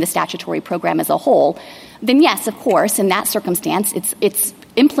objectives in the statutory program as a whole. Then, yes, of course, in that circumstance, it's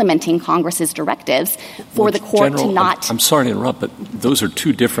implementing Congress's directives for the court to not... I'm sorry to interrupt, but those are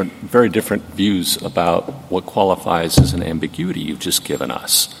two very different views about what qualifies as an ambiguity you've just given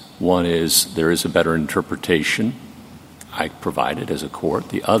us. One is there is a better interpretation I provided as a court.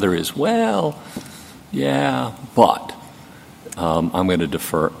 The other is, well, yeah, but I'm going to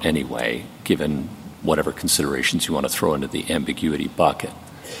defer anyway, given whatever considerations you want to throw into the ambiguity bucket.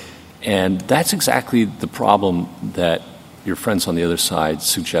 And that's exactly the problem that your friends on the other side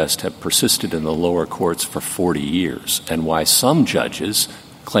suggest have persisted in the lower courts for 40 years, and why some judges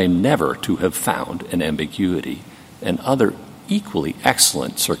claim never to have found an ambiguity and other equally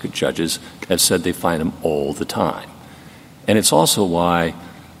excellent circuit judges have said they find them all the time. And it's also why,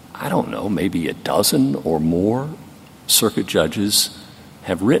 I don't know, maybe a dozen or more circuit judges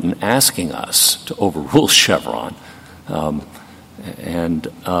have written asking us to overrule Chevron. And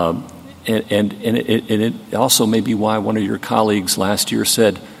it also may be why one of your colleagues last year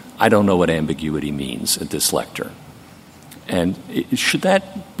said, I don't know what ambiguity means at this lecture. And should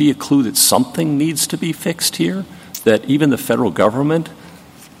that be a clue that something needs to be fixed here? That even the federal government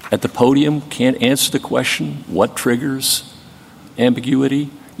at the podium can't answer the question, what triggers ambiguity?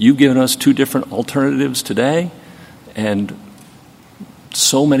 You've given us two different alternatives today, and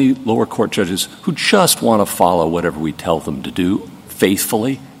so many lower court judges who just want to follow whatever we tell them to do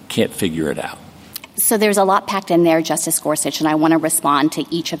faithfully can't figure it out. So there's a lot packed in there, Justice Gorsuch, and I want to respond to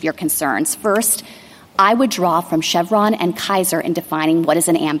each of your concerns. First, I would draw from Chevron and Kaiser in defining what is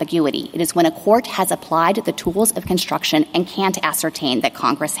an ambiguity. It is when a court has applied the tools of construction and can't ascertain that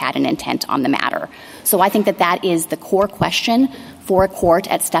Congress had an intent on the matter. So I think that that is the core question for a court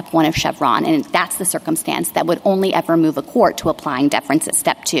at step one of Chevron, and that's the circumstance that would only ever move a court to applying deference at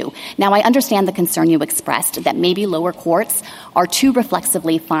step two. Now, I understand the concern you expressed that maybe lower courts are too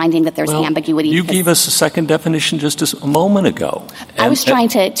reflexively finding that there's ambiguity. You gave us a second definition just a moment ago. I was trying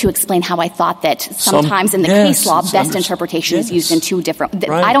to explain how I thought that sometimes in the case law, best interpretation is used in two different.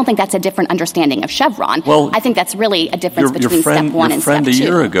 Right. I don't think that's a different understanding of Chevron. Well, I think that's really a difference between step one and step two. Your friend a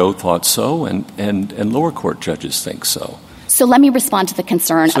year ago thought so, and lower court judges think so. So let me respond to the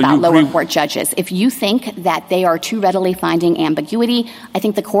concern about lower court judges. If you think that they are too readily finding ambiguity, I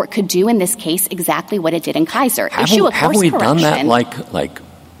think the court could do in this case exactly what it did in Kaiser. Haven't we done that like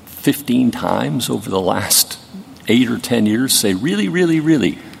 15 times over the last 8 or 10 years? Say, really, really,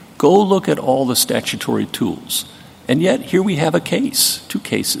 really, go look at all the statutory tools. And yet here we have a case, two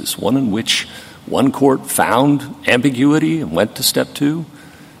cases, one in which one court found ambiguity and went to step two,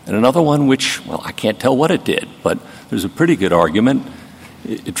 and another one which, well, I can't tell what it did, but there's a pretty good argument.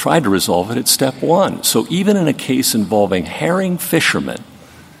 It tried to resolve it at step one. So even in a case involving herring fishermen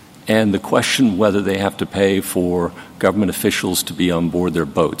and the question whether they have to pay for government officials to be on board their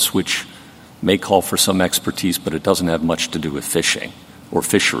boats, which may call for some expertise, but it doesn't have much to do with fishing or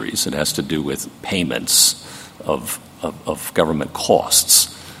fisheries. It has to do with payments of government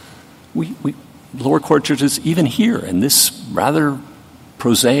costs. We lower court judges, even here in this rather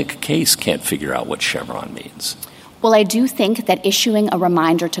prosaic case, can't figure out what Chevron means. Well, I do think that issuing a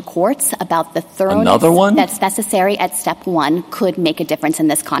reminder to courts about the thoroughness that's necessary at step one could make a difference in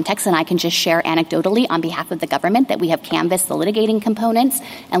this context. And I can just share anecdotally on behalf of the government that we have canvassed the litigating components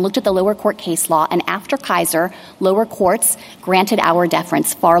and looked at the lower court case law. And after Kaiser, lower courts granted our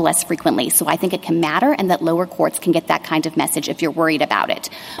deference far less frequently. So I think it can matter and that lower courts can get that kind of message if you're worried about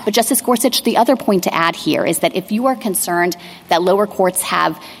it. But Justice Gorsuch, the other point to add here is that if you are concerned that lower courts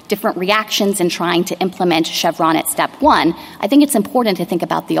have different reactions in trying to implement Chevron at step one, I think it's important to think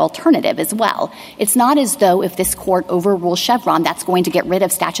about the alternative as well. It's not as though if this court overrules Chevron, that's going to get rid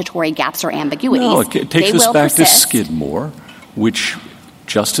of statutory gaps or ambiguities. No, it takes us back to Skidmore, which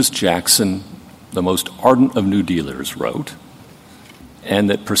Justice Jackson, the most ardent of New Dealers, wrote, and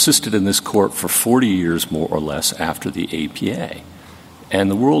that persisted in this court for 40 years, more or less, after the APA.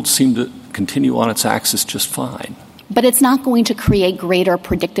 And the world seemed to continue on its axis just fine. But it's not going to create greater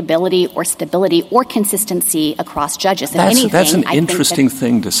predictability or stability or consistency across judges. That's an interesting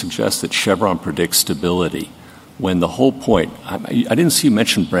thing to suggest that Chevron predicts stability when the whole point – I didn't see you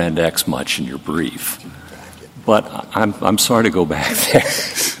mention Brand X much in your brief, but I'm sorry to go back there.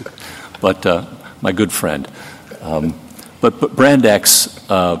 But my good friend. But Brand X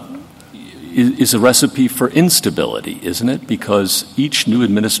is a recipe for instability, isn't it? Because each new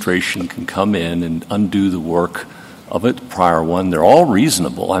administration can come in and undo the work of a prior one. They're all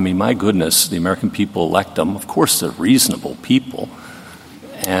reasonable. I mean, my goodness, the American people elect them. Of course, they're reasonable people.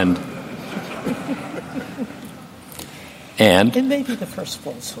 And it may be the first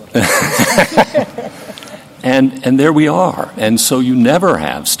falsehood. and there we are. And so you never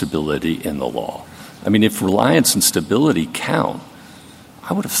have stability in the law. I mean, if reliance and stability count,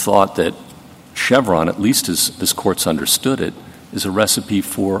 I would have thought that Chevron, at least as this court's understood it, is a recipe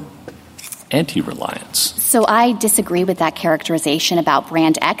for anti-reliance. So I disagree with that characterization about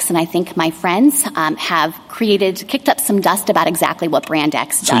Brand X, and I think my friends have kicked up some dust about exactly what Brand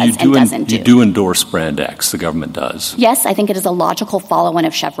X does and doesn't do. You do endorse Brand X, the government does. Yes, I think it is a logical follow-on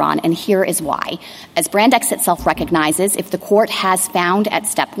of Chevron, and here is why. As Brand X itself recognizes, if the court has found at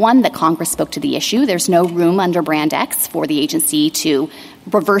step one that Congress spoke to the issue, there's no room under Brand X for the agency to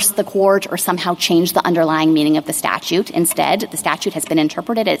reverse the court or somehow change the underlying meaning of the statute. Instead, the statute has been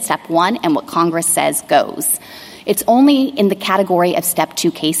interpreted at step one, and what Congress says goes. It's only in the category of Step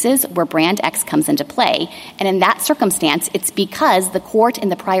 2 cases where Brand X comes into play. And in that circumstance, it's because the court in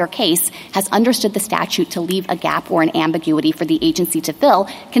the prior case has understood the statute to leave a gap or an ambiguity for the agency to fill,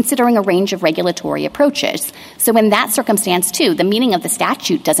 considering a range of regulatory approaches. So in that circumstance, too, the meaning of the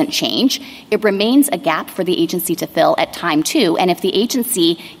statute doesn't change. It remains a gap for the agency to fill at time 2. And if the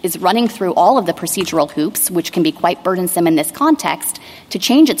agency is running through all of the procedural hoops, which can be quite burdensome in this context, to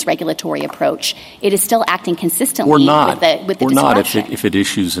change its regulatory approach, it is still acting consistently with the or not discretion. if it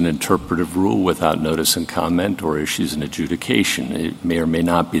issues an interpretive rule without notice and comment or issues an adjudication. It may or may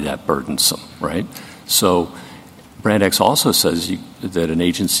not be that burdensome, right? So Brand X also says that an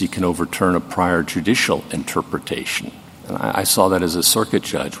agency can overturn a prior judicial interpretation. And I saw that as a circuit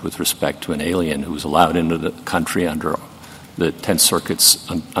judge with respect to an alien who was allowed into the country under the 10th Circuit's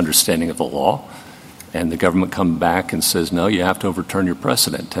understanding of the law. And the government comes back and says, no, you have to overturn your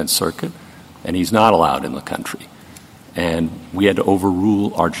precedent, 10th Circuit, and he's not allowed in the country. And we had to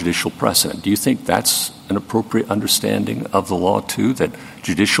overrule our judicial precedent. Do you think that's an appropriate understanding of the law, too, that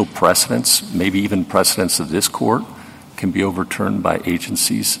judicial precedents, maybe even precedents of this court, can be overturned by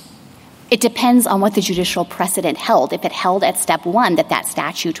agencies? It depends on what the judicial precedent held. If it held at Step 1 that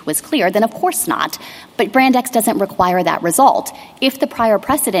statute was clear, then of course not. But Brand X doesn't require that result. If the prior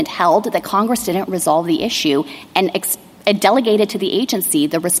precedent held that Congress didn't resolve the issue and delegated to the agency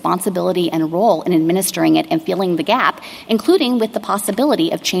the responsibility and role in administering it and filling the gap, including with the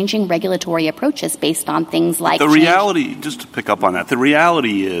possibility of changing regulatory approaches based on things like the reality, just to pick up on that, the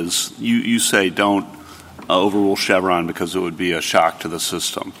reality is you say don't overrule Chevron because it would be a shock to the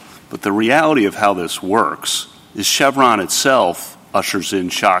system. But the reality of how this works is Chevron itself ushers in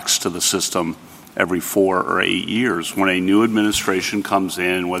shocks to the system every 4 or 8 years. When a new administration comes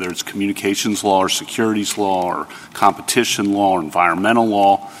in, whether it's communications law or securities law or competition law or environmental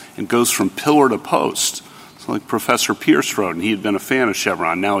law, and goes from pillar to post. It's like Professor Pierce wrote, and he had been a fan of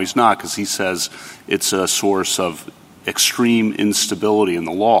Chevron. Now he's not because he says it's a source of extreme instability in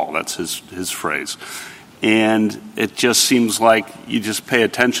the law. That's his phrase. And it just seems like you just pay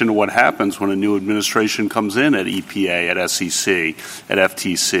attention to what happens when a new administration comes in at EPA, at SEC, at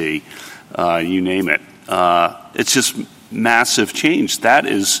FTC, you name it. It's just massive change. That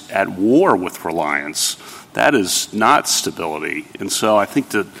is at war with reliance. That is not stability. And so I think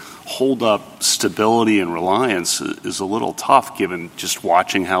to hold up stability and reliance is a little tough given just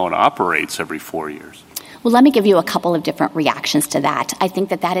watching how it operates every 4 years. Well, let me give you a couple of different reactions to that. I think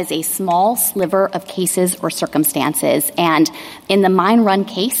that is a small sliver of cases or circumstances. And in the mine run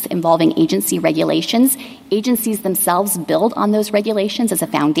case involving agency regulations, agencies themselves build on those regulations as a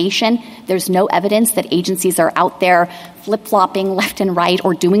foundation. There's no evidence that agencies are out there flip-flopping left and right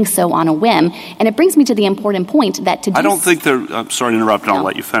or doing so on a whim. And it brings me to the important point that I don't think they're – I'm sorry to interrupt, and I'll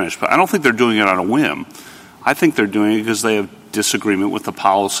let you finish. But I don't think they're doing it on a whim. I think they're doing it because they have disagreement with the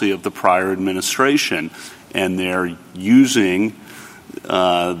policy of the prior administration, and they're using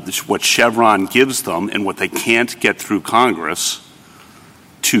what Chevron gives them and what they can't get through Congress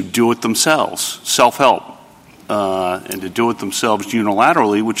to do it themselves, self-help, and to do it themselves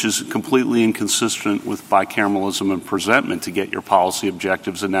unilaterally, which is completely inconsistent with bicameralism and presentment to get your policy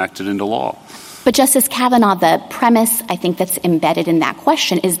objectives enacted into law. But Justice Kavanaugh, the premise I think that's embedded in that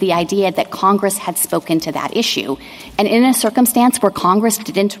question is the idea that Congress had spoken to that issue. And in a circumstance where Congress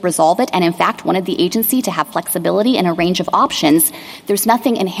didn't resolve it and in fact wanted the agency to have flexibility in a range of options, there's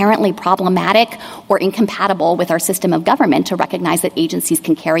nothing inherently problematic or incompatible with our system of government to recognize that agencies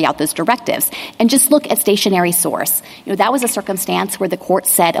can carry out those directives. And just look at stationary source. That was a circumstance where the court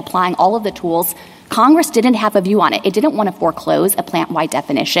said applying all of the tools, Congress didn't have a view on it. It didn't want to foreclose a plant-wide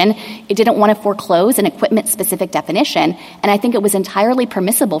definition. It didn't want to foreclose an equipment-specific definition. And I think it was entirely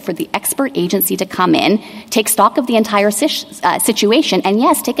permissible for the expert agency to come in, take stock of the entire situation, and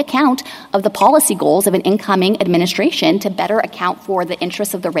yes, take account of the policy goals of an incoming administration to better account for the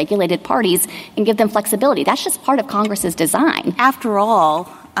interests of the regulated parties and give them flexibility. That's just part of Congress's design. After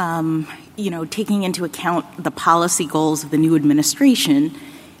all, taking into account the policy goals of the new administration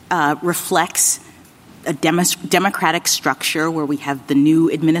reflects a democratic structure where we have the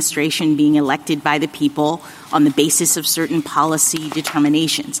new administration being elected by the people on the basis of certain policy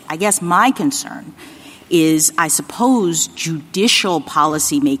determinations. I guess my concern is, I suppose, judicial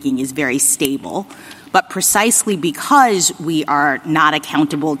policymaking is very stable, but precisely because we are not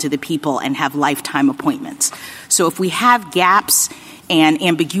accountable to the people and have lifetime appointments. So if we have gaps and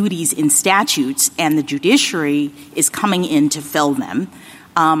ambiguities in statutes and the judiciary is coming in to fill them,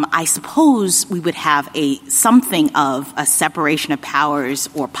 I suppose we would have something of a separation of powers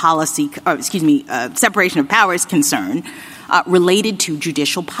or separation of powers concern related to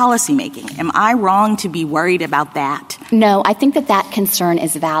judicial policymaking. Am I wrong to be worried about that? No, I think that concern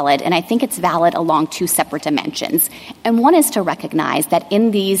is valid, and I think it's valid along two separate dimensions. And one is to recognize that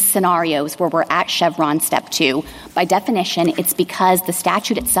in these scenarios where we're at Chevron Step 2, by definition, it's because the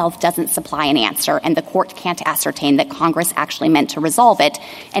statute itself doesn't supply an answer, and the court can't ascertain that Congress actually meant to resolve it.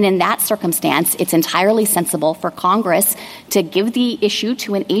 And in that circumstance, it's entirely sensible for Congress to give the issue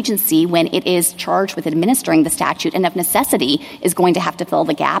to an agency when it is charged with administering the statute and of necessity is going to have to fill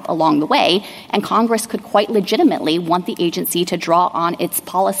the gap along the way. And Congress could quite legitimately want the agency to draw on its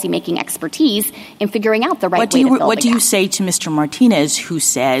policymaking expertise in figuring out the right way to fill the gap. What do you say to Mr. Martinez, who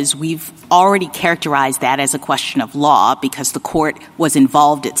says we've already characterized that as a question of law because the court was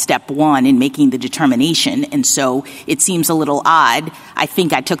involved at Step 1 in making the determination, and so it seems a little odd, I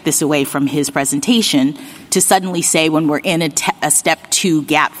think I took this away from his presentation, to suddenly say when we're in a Step 2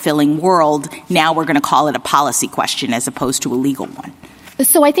 gap-filling world, now we're going to call it a policy question as opposed to a legal one?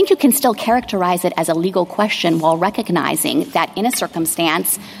 So I think you can still characterize it as a legal question while recognizing that in a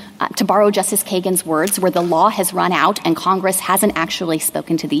circumstance, to borrow Justice Kagan's words, where the law has run out and Congress hasn't actually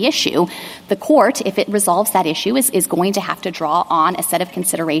spoken to the issue, the court, if it resolves that issue, is going to have to draw on a set of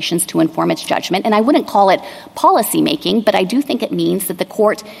considerations to inform its judgment. And I wouldn't call it policymaking, but I do think it means that the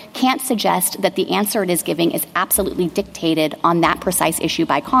court can't suggest that the answer it is giving is absolutely dictated on that precise issue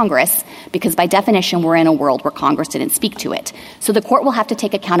by Congress, because by definition we're in a world where Congress didn't speak to it. So the court will have to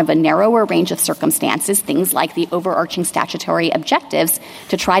take account of a narrower range of circumstances, things like the overarching statutory objectives,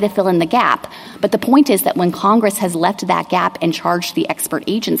 to try to fill in the gap. But the point is that when Congress has left that gap and charged the expert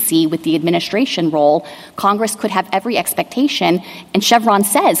agency with the administration role, Congress could have every expectation, and Chevron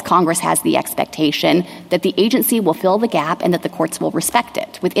says Congress has the expectation, that the agency will fill the gap and that the courts will respect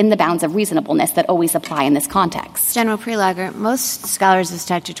it within the bounds of reasonableness that always apply in this context. General Prelager, most scholars of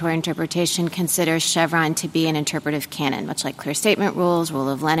statutory interpretation consider Chevron to be an interpretive canon, much like clear statement rules, rule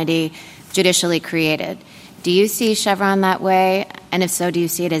of lenity, judicially created. Do you see Chevron that way? And if so, do you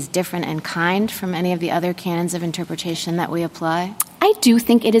see it as different in kind from any of the other canons of interpretation that we apply? I do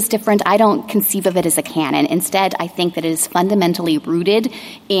think it is different. I don't conceive of it as a canon. Instead, I think that it is fundamentally rooted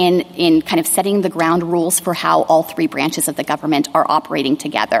in kind of setting the ground rules for how all three branches of the government are operating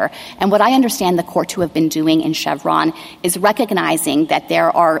together. And what I understand the court to have been doing in Chevron is recognizing that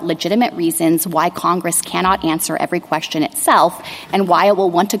there are legitimate reasons why Congress cannot answer every question itself and why it will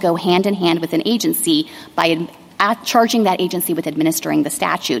want to go hand in hand with an agency by charging that agency with administering the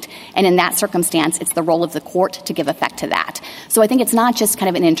statute. And in that circumstance, it's the role of the court to give effect to that. So I think it's not just kind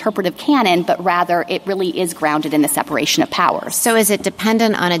of an interpretive canon, but rather it really is grounded in the separation of powers. So is it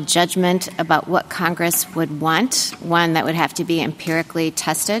dependent on a judgment about what Congress would want, one that would have to be empirically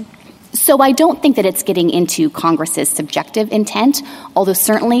tested? So I don't think that it's getting into Congress's subjective intent, although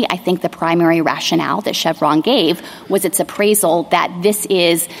certainly I think the primary rationale that Chevron gave was its appraisal that this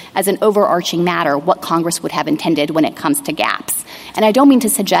is, as an overarching matter, what Congress would have intended when it comes to gaps. And I don't mean to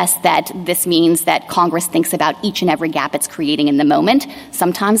suggest that this means that Congress thinks about each and every gap it's creating in the moment.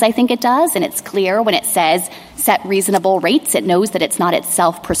 Sometimes I think it does, and it's clear when it says set reasonable rates. It knows that it's not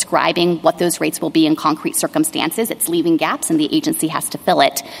itself prescribing what those rates will be in concrete circumstances. It's leaving gaps, and the agency has to fill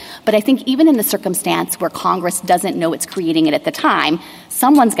it. But I think even in the circumstance where Congress doesn't know it's creating it at the time,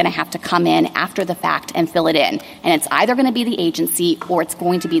 someone's going to have to come in after the fact and fill it in. And it's either going to be the agency or it's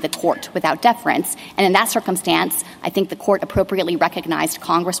going to be the court without deference. And in that circumstance, I think the court appropriately recognized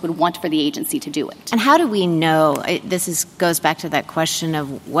Congress would want for the agency to do it. And how do we know? This goes back to that question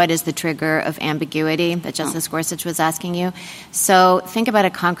of what is the trigger of ambiguity that Justice Gorsuch was asking you. So think about a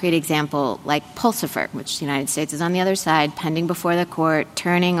concrete example like Pulsifer, which the United States is on the other side, pending before the court,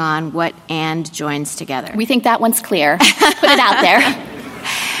 turning on what and joins together. We think that one's clear. Put it out there.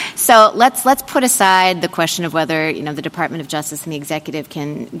 So let's put aside the question of whether, the Department of Justice and the executive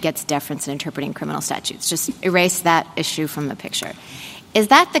gets deference in interpreting criminal statutes. Just erase that issue from the picture. Is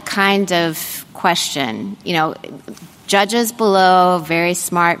that the kind of question, judges below, very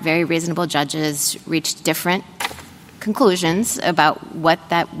smart, very reasonable judges reached different conclusions about what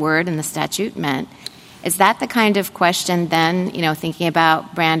that word in the statute meant. Is that the kind of question then, thinking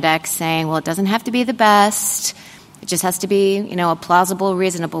about Brand X saying, well, it doesn't have to be the best, it just has to be, a plausible,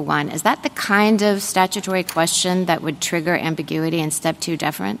 reasonable one. Is that the kind of statutory question that would trigger ambiguity in Step 2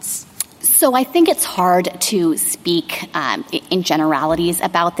 deference? So I think it's hard to speak in generalities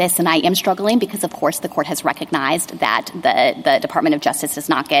about this, and I am struggling because, of course, the court has recognized that the Department of Justice does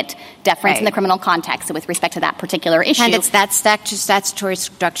not get deference in the criminal context. So with respect to that particular issue. And it's that statutory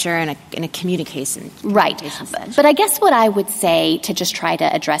structure in a communication. Right. But I guess what I would say to just try to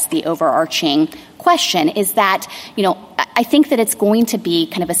address the overarching question is that, I think that it's going to be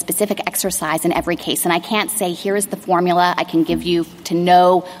kind of a specific exercise in every case. And I can't say, here is the formula I can give you to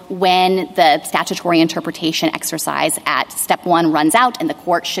know when the statutory interpretation exercise at step 1 runs out and the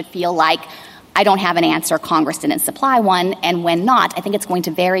court should feel like I don't have an answer, Congress didn't supply one, and when not. I think it's going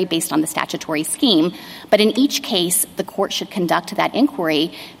to vary based on the statutory scheme. But in each case, the court should conduct that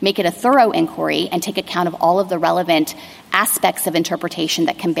inquiry, make it a thorough inquiry, and take account of all of the relevant aspects of interpretation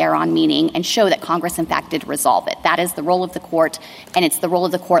that can bear on meaning and show that Congress, in fact, did resolve it. That is the role of the court, and it's the role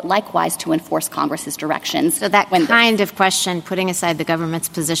of the court, likewise, to enforce Congress's directions. So that kind of question, putting aside the government's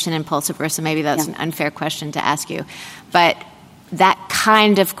position in Pulse versa, maybe that's an unfair question to ask you, but that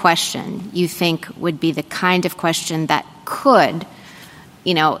kind of question, you think, would be the kind of question that could,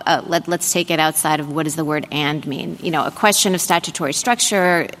 let's take it outside of what does the word "and" mean. A question of statutory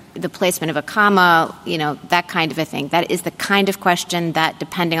structure, the placement of a comma, that kind of a thing. That is the kind of question that,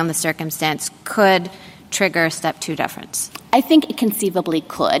 depending on the circumstance, could trigger step 2 deference. I think it conceivably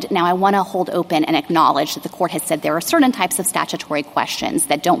could. Now, I want to hold open and acknowledge that the court has said there are certain types of statutory questions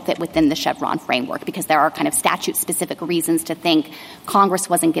that don't fit within the Chevron framework because there are kind of statute-specific reasons to think Congress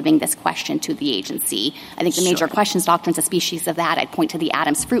wasn't giving this question to the agency. I think the major questions doctrine's a species of that. I'd point to the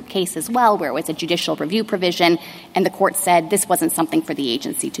Adams-Fruit case as well, where it was a judicial review provision, and the court said this wasn't something for the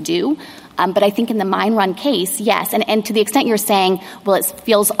agency to do. But I think in the mine run case, yes. And to the extent you're saying, well, it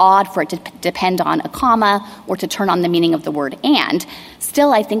feels odd for it to depend on a comma or to turn on the meaning of the word "and,"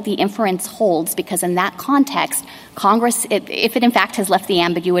 still I think the inference holds because in that context, Congress, if it in fact has left the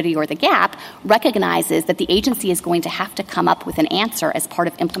ambiguity or the gap, recognizes that the agency is going to have to come up with an answer as part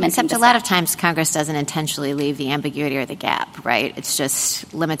of implementing Except a lot of times Congress doesn't intentionally leave the ambiguity or the gap, right? It's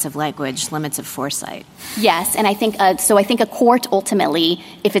just limits of language, limits of foresight. Yes, and I think I think a court ultimately,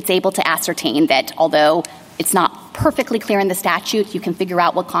 if it's able to ascertain that although it's not perfectly clear in the statute, you can figure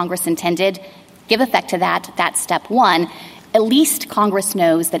out what Congress intended, give effect to that. That's step 1. At least Congress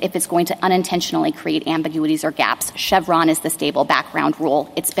knows that if it's going to unintentionally create ambiguities or gaps, Chevron is the stable background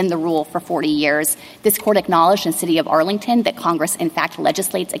rule. It's been the rule for 40 years. This court acknowledged in the city of Arlington that Congress, in fact,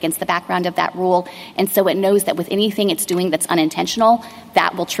 legislates against the background of that rule. And so it knows that with anything it's doing that's unintentional,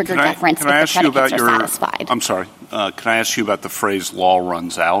 that will trigger deference if the predicates are satisfied. I'm sorry. Can I ask you about the phrase law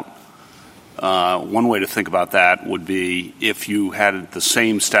runs out? One way to think about that would be if you had the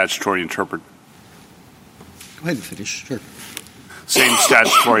same statutory interpretation. Go ahead and finish. Sure. Same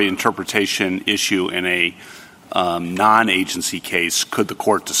statutory interpretation issue in a non-agency case, could the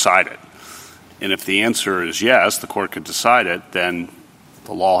court decide it? And if the answer is yes, the court could decide it, then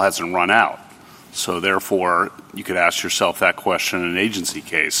the law hasn't run out. So therefore, you could ask yourself that question in an agency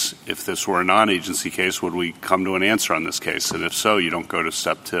case. If this were a non-agency case, would we come to an answer on this case? And if so, you don't go to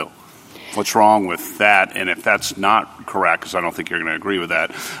step 2. What's wrong with that? And if that's not correct, because I don't think you're going to agree with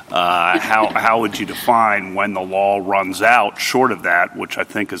that, how would you define when the law runs out short of that, which I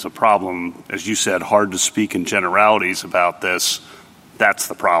think is a problem, as you said, hard to speak in generalities about this. That's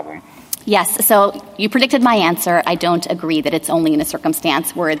the problem. Yes. So you predicted my answer. I don't agree that it's only in a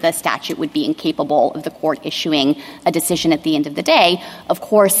circumstance where the statute would be incapable of the court issuing a decision at the end of the day. Of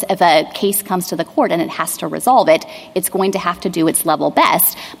course, if a case comes to the court and it has to resolve it, it's going to have to do its level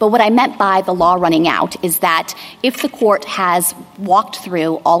best. But what I meant by the law running out is that if the court has walked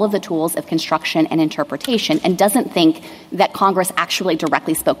through all of the tools of construction and interpretation and doesn't think that Congress actually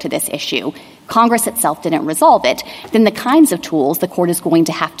directly spoke to this issue, Congress itself didn't resolve it, then the kinds of tools the court is going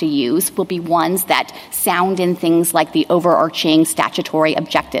to have to use will be ones that sound in things like the overarching statutory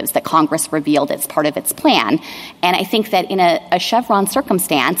objectives that Congress revealed as part of its plan. And I think that in a Chevron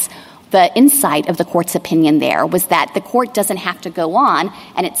circumstance, the insight of the court's opinion there was that the court doesn't have to go on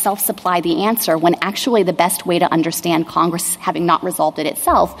and itself supply the answer when actually the best way to understand Congress having not resolved it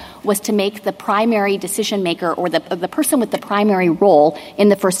itself was to make the primary decision maker or the person with the primary role in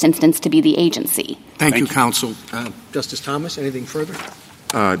the first instance to be the agency. Thank you, counsel. Justice Thomas, anything further?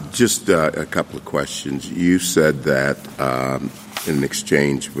 Just a couple of questions. You said that in an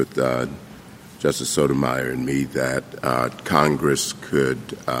exchange with Justice Sotomayor and me that Congress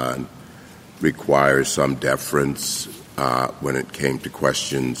could require some deference when it came to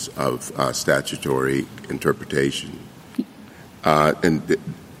questions of statutory interpretation.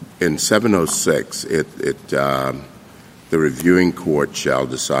 In 706, the reviewing court shall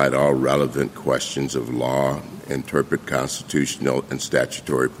decide all relevant questions of law, interpret constitutional and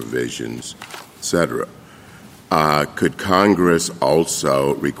statutory provisions, etc. Could Congress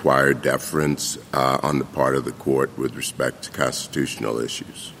also require deference on the part of the court with respect to constitutional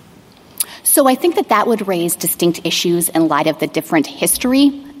issues? So I think that would raise distinct issues in light of the different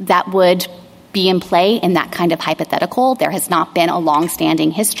history that would be in play in that kind of hypothetical. There has not been a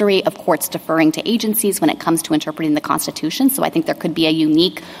long-standing history of courts deferring to agencies when it comes to interpreting the Constitution, so I think there could be a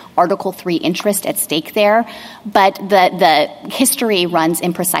unique Article III interest at stake there. But the history runs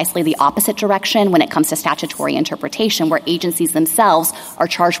in precisely the opposite direction when it comes to statutory interpretation, where agencies themselves are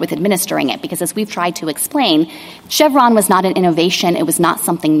charged with administering it. Because as we've tried to explain, Chevron was not an innovation. It was not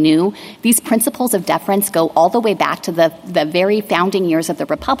something new. These principles of deference go all the way back to the very founding years of the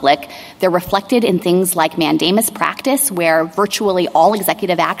Republic. They're reflected in things like mandamus practice, where virtually all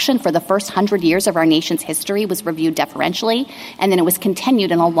executive action for the first 100 years of our nation's history was reviewed deferentially, and then it was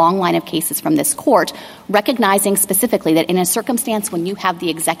continued in a long line of cases from this court, recognizing specifically that in a circumstance when you have the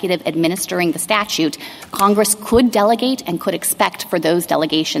executive administering the statute, Congress could delegate and could expect for those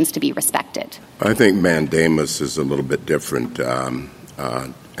delegations to be respected. I think mandamus is a little bit different and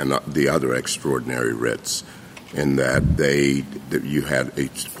the other extraordinary writs, in that you had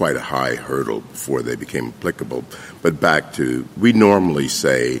quite a high hurdle before they became applicable. But we normally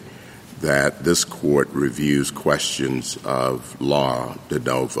say that this court reviews questions of law de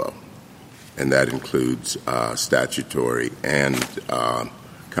novo, and that includes statutory and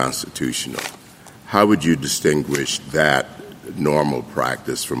constitutional. How would you distinguish that normal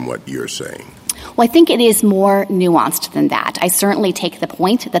practice from what you're saying? Well, I think it is more nuanced than that. I certainly take the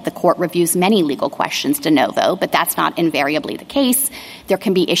point that the court reviews many legal questions de novo, but that's not invariably the case. There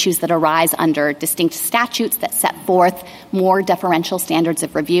can be issues that arise under distinct statutes that set forth more deferential standards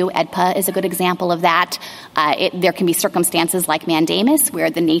of review. EDPA is a good example of that. There can be circumstances like mandamus, where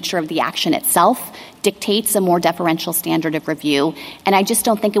the nature of the action itself dictates a more deferential standard of review. And I just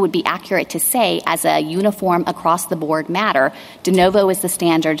don't think it would be accurate to say, as a uniform across-the-board matter, de novo is the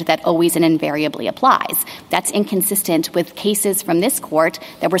standard that always and invariably applies. That's inconsistent with cases from this court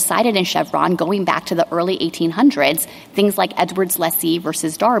that were cited in Chevron going back to the early 1800s, things like Edwards-Lessee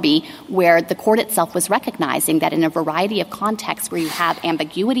versus Darby, where the court itself was recognizing that in a variety of contexts where you have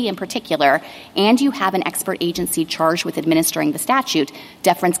ambiguity in particular and you have an expert agency charged with administering the statute,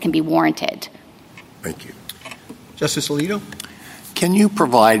 deference can be warranted. Thank you. Justice Alito? Can you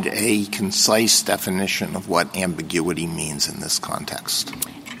provide a concise definition of what ambiguity means in this context?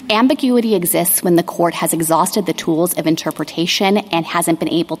 Ambiguity exists when the court has exhausted the tools of interpretation and hasn't been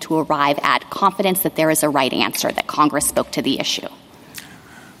able to arrive at confidence that there is a right answer, that Congress spoke to the issue.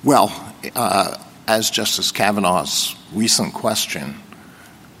 Well, as Justice Kavanaugh's recent question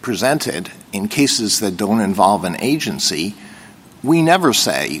presented, in cases that don't involve an agency, we never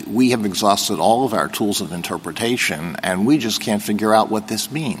say we have exhausted all of our tools of interpretation and we just can't figure out what this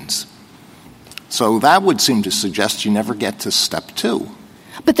means. So that would seem to suggest you never get to step 2.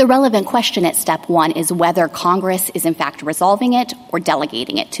 But the relevant question at step 1 is whether Congress is in fact resolving it or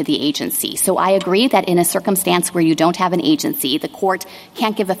delegating it to the agency. So I agree that in a circumstance where you don't have an agency, the court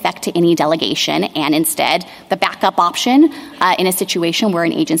can't give effect to any delegation, and instead the backup option in a situation where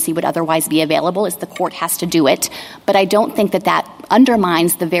an agency would otherwise be available is the court has to do it. But I don't think that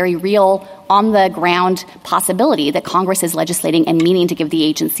undermines the very real on-the-ground possibility that Congress is legislating and meaning to give the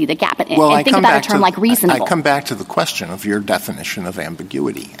agency the gap. And think about a term like reasonable. I come back to the question of your definition of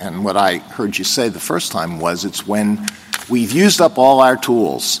ambiguity. And what I heard you say the first time was it's when we've used up all our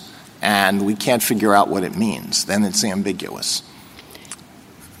tools and we can't figure out what it means, then it's ambiguous.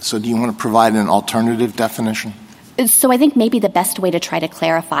 So do you want to provide an alternative definition? So I think maybe the best way to try to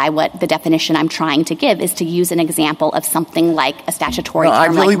clarify what the definition I'm trying to give is to use an example of something like a statutory term like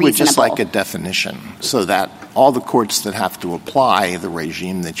reasonable. I really would just like a definition so that all the courts that have to apply the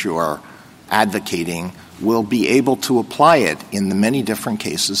regime that you are advocating will be able to apply it in the many different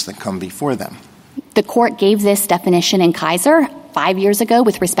cases that come before them. The court gave this definition in Kaiser 5 years ago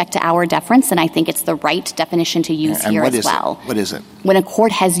with respect to our deference, and I think it's the right definition to use here as well. What is it? When a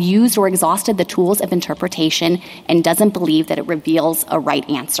court has used or exhausted the tools of interpretation and doesn't believe that it reveals a right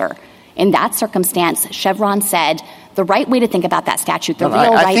answer. In that circumstance, Chevron said the right way to think about that statute, the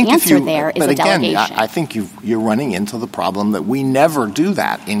real right answer there is a delegation. I think you're running into the problem that we never do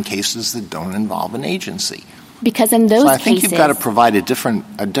that in cases that don't involve an agency. Because in those cases, I think you've got to provide a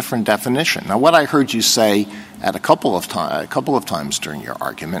different definition. Now, what I heard you say at a couple of times during your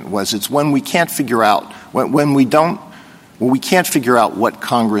argument was it's when we can't figure out when we can't figure out what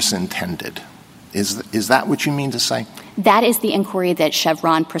Congress intended. Is that what you mean to say? That is the inquiry that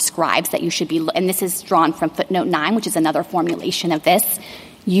Chevron prescribes that you should be, and this is drawn from footnote 9, which is another formulation of this.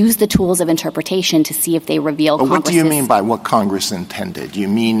 use the tools of interpretation to see if they reveal But what do you Congress's- mean by what Congress intended? You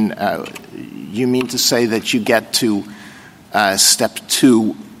mean to say that you get to step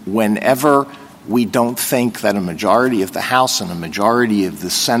 2 whenever we don't think that a majority of the House and a majority of the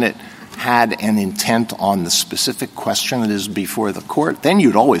Senate had an intent on the specific question that is before the court? Then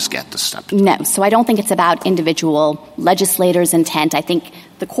you'd always get to step 2. No. So I don't think it's about individual legislators' intent. I think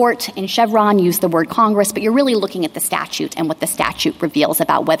the court in Chevron used the word Congress, but you're really looking at the statute and what the statute reveals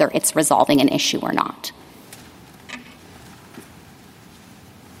about whether it's resolving an issue or not.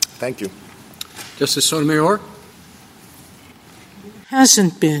 Thank you. Justice Sotomayor?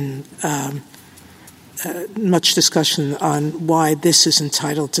 Hasn't been much discussion on why this is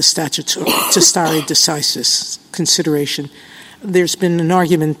entitled to stare decisis consideration. There's been an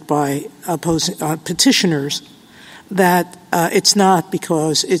argument by opposing petitioners that it's not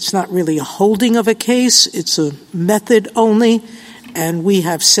because it's not really a holding of a case, it's a method only, and we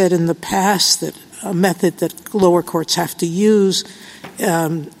have said in the past that a method that lower courts have to use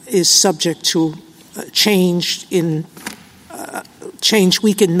is subject to change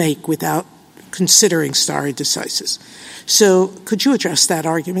we can make without considering stare decisis. So could you address that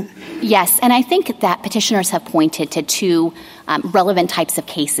argument? Yes, and I think that petitioners have pointed to 2 relevant types of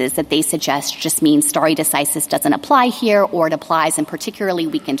cases that they suggest just means stare decisis doesn't apply here, or it applies in particularly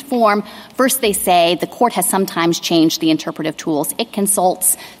weakened form. First, they say the court has sometimes changed the interpretive tools it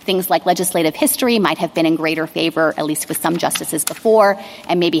consults. Things like legislative history might have been in greater favor, at least with some justices before,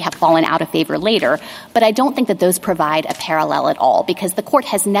 and maybe have fallen out of favor later. But I don't think that those provide a parallel at all, because the court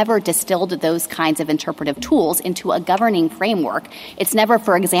has never distilled those kinds of interpretive tools into a governing framework. It's never,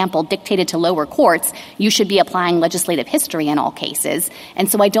 for example, dictated to lower courts, you should be applying legislative history in all cases.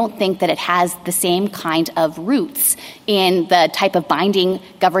 And so I don't think that it has the same kind of roots in the type of binding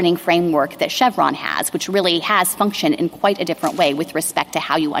governing framework that Chevron has, which really has functioned in quite a different way with respect to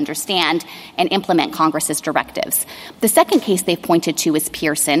how you understand and implement Congress's directives. The second case they've pointed to is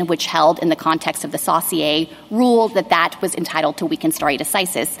Pearson, which held in the context of the Saussure rule that was entitled to weaken stare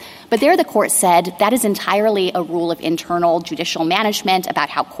decisis. But there the court said that is entirely a rule of internal judicial management about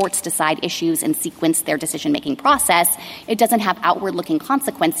how courts decide issues and sequence their decision-making process. It doesn't have outward-looking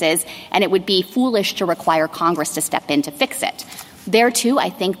consequences, and it would be foolish to require Congress to step in to fix it. There, too,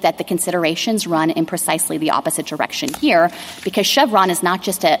 I think that the considerations run in precisely the opposite direction here, because Chevron is not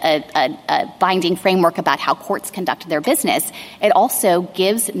just a binding framework about how courts conduct their business. It also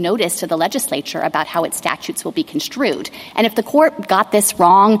gives notice to the legislature about how its statutes will be construed. And if the court got this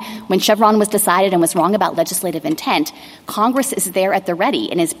wrong when Chevron was decided and was wrong about legislative intent, Congress is there at the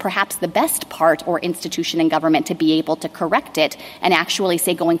ready and is perhaps the best part or institution in government to be able to correct it and actually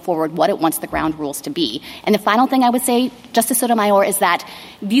say going forward what it wants the ground rules to be. And the final thing I would say, Justice Sotomayor, is that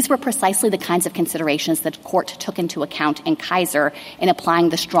these were precisely the kinds of considerations that the court took into account in Kaiser in applying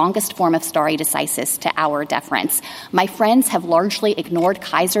the strongest form of stare decisis to our deference. My friends have largely ignored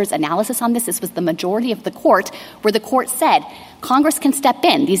Kaiser's analysis on this. This was the majority of the court, where the court said Congress can step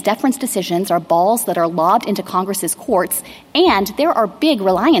in. These deference decisions are balls that are lobbed into Congress's courts, and there are big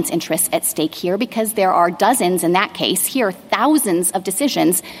reliance interests at stake here because there are dozens, in that case, here, thousands of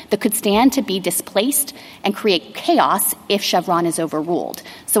decisions that could stand to be displaced and create chaos if Chevron is overruled.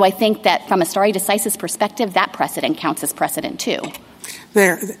 So I think that from a stare decisis perspective, that precedent counts as precedent too.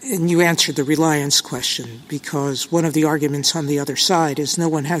 There, and you answered the reliance question, because one of the arguments on the other side is no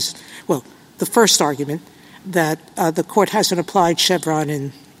one has, well, the first argument that the court hasn't applied Chevron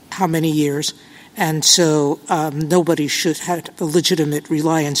in how many years, and so nobody should have a legitimate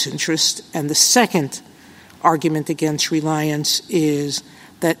reliance interest. And the second argument against reliance is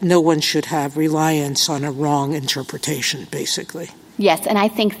that no one should have reliance on a wrong interpretation, basically. Yes, and I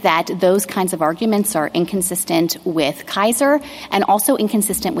think that those kinds of arguments are inconsistent with Kaiser and also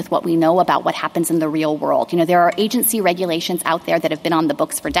inconsistent with what we know about what happens in the real world. You know, there are agency regulations out there that have been on the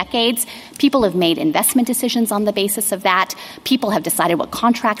books for decades. People have made investment decisions on the basis of that. People have decided what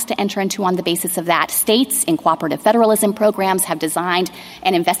contracts to enter into on the basis of that. States in cooperative federalism programs have designed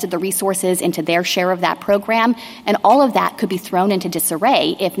and invested the resources into their share of that program. And all of that could be thrown into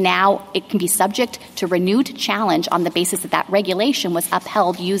disarray if now it can be subject to renewed challenge on the basis that that regulation was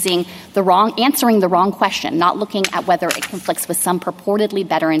upheld answering the wrong question, not looking at whether it conflicts with some purportedly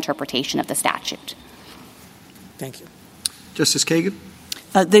better interpretation of the statute. Thank you. Justice Kagan?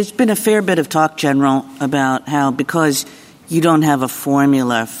 There's been a fair bit of talk, General, about how because you don't have a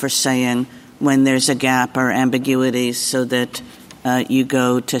formula for saying when there's a gap or ambiguity so that you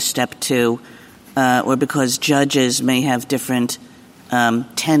go to step 2, or because judges may have different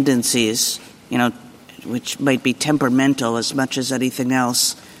tendencies, which might be temperamental as much as anything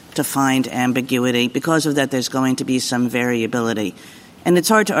else, to find ambiguity. Because of that, there's going to be some variability. And it's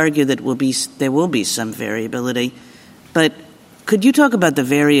hard to argue that there will be some variability. But could you talk about the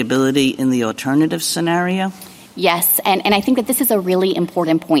variability in the alternative scenario? Yes, and I think that this is a really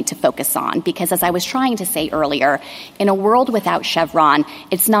important point to focus on because as I was trying to say earlier, in a world without Chevron,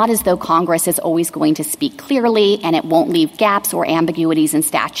 it's not as though Congress is always going to speak clearly and it won't leave gaps or ambiguities in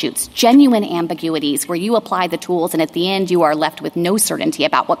statutes. Genuine ambiguities where you apply the tools and at the end you are left with no certainty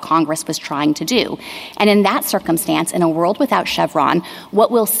about what Congress was trying to do. And in that circumstance, in a world without Chevron,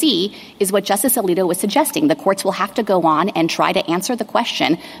 what we'll see is what Justice Alito was suggesting. The courts will have to go on and try to answer the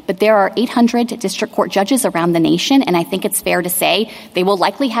question, but there are 800 district court judges around the nation, and I think it's fair to say they will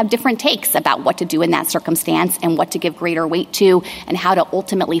likely have different takes about what to do in that circumstance and what to give greater weight to and how to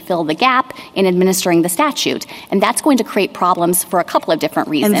ultimately fill the gap in administering the statute. And that's going to create problems for a couple of different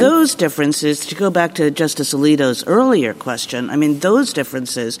reasons. And those differences, to go back to Justice Alito's earlier question, I mean, those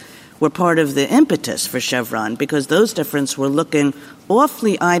differences were part of the impetus for Chevron because those differences were looking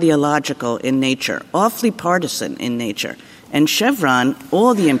awfully ideological in nature, awfully partisan in nature. And Chevron,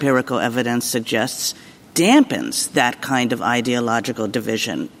 all the empirical evidence suggests, dampens that kind of ideological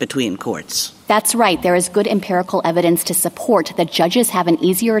division between courts. That's right. There is good empirical evidence to support that judges have an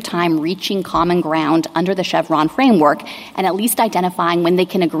easier time reaching common ground under the Chevron framework and at least identifying when they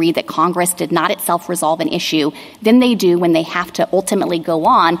can agree that Congress did not itself resolve an issue than they do when they have to ultimately go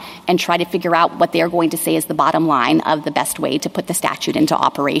on and try to figure out what they are going to say is the bottom line of the best way to put the statute into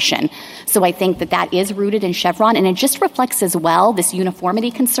operation. So I think that is rooted in Chevron, and it just reflects as well this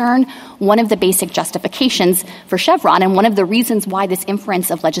uniformity concern, one of the basic justifications for Chevron and one of the reasons why this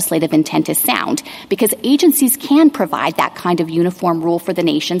inference of legislative intent is sound. Because agencies can provide that kind of uniform rule for the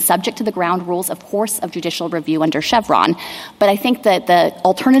nation, subject to the ground rules, of course, of judicial review under Chevron. But I think that the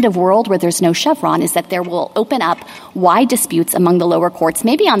alternative world where there's no Chevron is that there will open up wide disputes among the lower courts,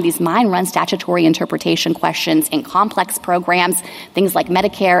 maybe on these mine-run statutory interpretation questions in complex programs, things like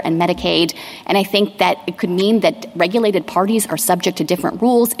Medicare and Medicaid. And I think that it could mean that regulated parties are subject to different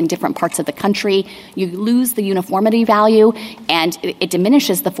rules in different parts of the country. You lose the uniformity value, and it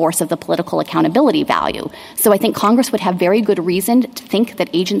diminishes the force of the political accountability value. So I think Congress would have very good reason to think that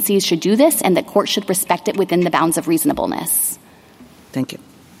agencies should do this and that courts should respect it within the bounds of reasonableness. Thank you.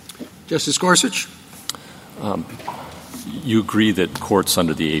 Justice Gorsuch? You agree that courts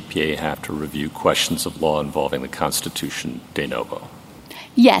under the APA have to review questions of law involving the Constitution de novo?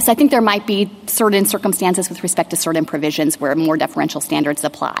 Yes, I think there might be certain circumstances with respect to certain provisions where more deferential standards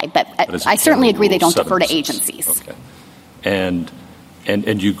apply, but I certainly agree they don't defer to agencies. Okay.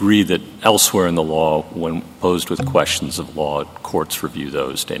 And you agree that elsewhere in the law, when posed with questions of law, courts review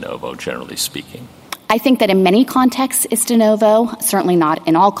those de novo, generally speaking? I think that in many contexts it's de novo, certainly not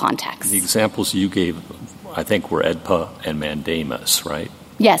in all contexts. The examples you gave, I think, were AEDPA and mandamus, right?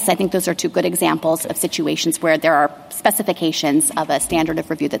 Yes, I think those are two good examples of situations where there are specifications of a standard of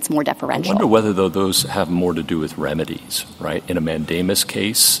review that's more deferential. I wonder whether, though, those have more to do with remedies, right? In a mandamus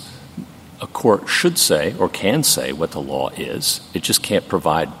case, a court should say or can say what the law is. It just can't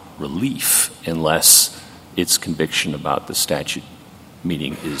provide relief unless its conviction about the statute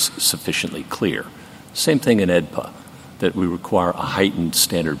meaning is sufficiently clear. Same thing in AEDPA, that we require a heightened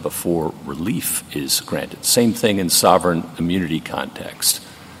standard before relief is granted. Same thing in sovereign immunity context.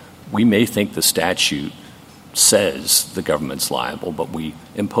 We may think the statute says the government's liable, but we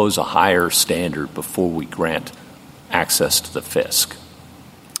impose a higher standard before we grant access to the fisc.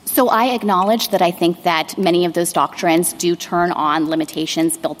 So I acknowledge that I think that many of those doctrines do turn on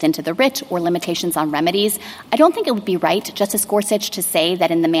limitations built into the writ or limitations on remedies. I don't think it would be right, Justice Gorsuch, to say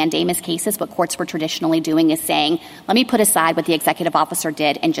that in the mandamus cases what courts were traditionally doing is saying, let me put aside what the executive officer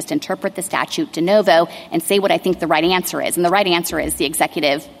did and just interpret the statute de novo and say what I think the right answer is. And the right answer is the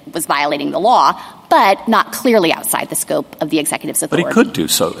executive was violating the law, but not clearly outside the scope of the executive's authority. But he could do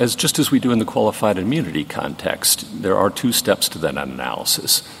so, just as we do in the qualified immunity context. There are two steps to that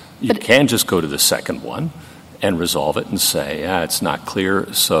analysis. You can just go to the second one and resolve it and say, it's not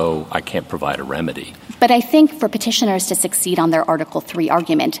clear, so I can't provide a remedy. But I think for petitioners to succeed on their Article 3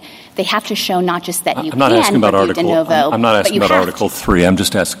 argument, they have to show not just that you can review de novo, I'm not asking about Article 3. I'm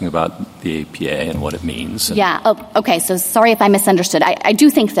just asking about the APA and what it means. Okay. So sorry if I misunderstood. I do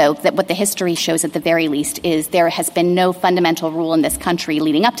think, though, that what the history shows at the very least is there has been no fundamental rule in this country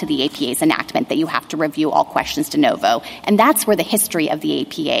leading up to the APA's enactment that you have to review all questions de novo. And that's where the history of the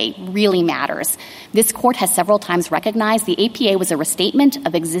APA really matters. This court has several times recognized the APA was a restatement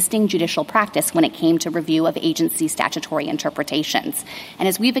of existing judicial practice when it came to review of agency statutory interpretations. And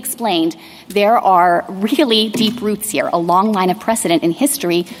as we've explained, there are really deep roots here, a long line of precedent in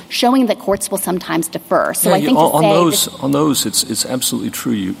history showing that courts will sometimes defer. So I think on those, it's absolutely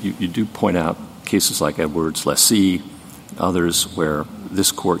true. You do point out cases like Edwards, Lessee, others where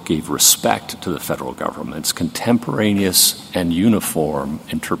this court gave respect to the federal government's contemporaneous and uniform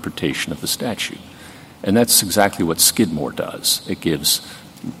interpretation of the statute. And that's exactly what Skidmore does. It gives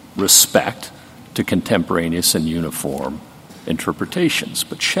respect to contemporaneous and uniform interpretations.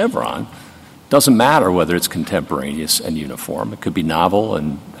 But Chevron doesn't matter whether it's contemporaneous and uniform. It could be novel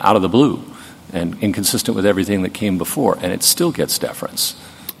and out of the blue and inconsistent with everything that came before, and it still gets deference.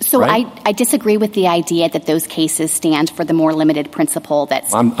 So right? I disagree with the idea that those cases stand for the more limited principle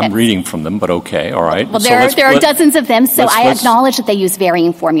that's... I'm reading from them, but okay, all right. Well, there are dozens of them, so I acknowledge that they use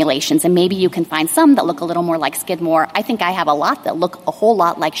varying formulations, and maybe you can find some that look a little more like Skidmore. I think I have a lot that look a whole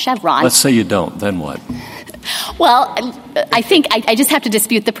lot like Chevron. Let's say you don't, then what? Well, I think I just have to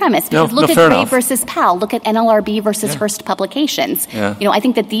dispute the premise. Because look at Gray versus Powell. Look at NLRB versus Hearst Publications. Yeah. I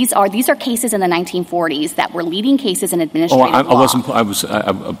think that these are cases in the 1940s that were leading cases in administrative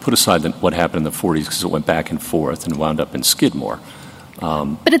law. I put aside what happened in the 40s because it went back and forth and wound up in Skidmore.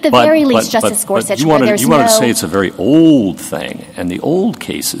 But at the very least, Justice Gorsuch, you wanted to say it's a very old thing, and the old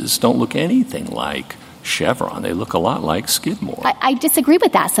cases don't look anything like Chevron. They look a lot like Skidmore. I disagree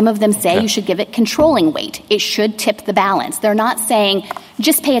with that. Some of them say you should give it controlling weight. It should tip the balance. They're not saying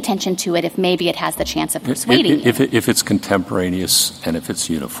just pay attention to it if maybe it has the chance of persuading you. If it's contemporaneous and if it's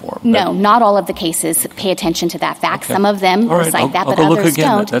uniform. No, not all of the cases pay attention to that fact. Some of them recite that, but I'll others look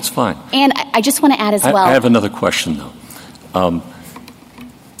again. don't. That's fine. And I just want to add as well. I have another question, though.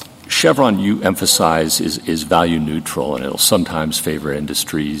 Chevron, you emphasize, is value neutral, and it'll sometimes favor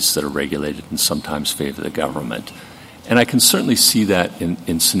industries that are regulated and sometimes favor the government. And I can certainly see that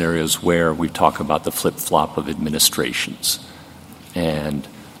in scenarios where we talk about the flip-flop of administrations and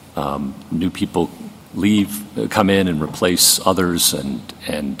new people come in and replace others,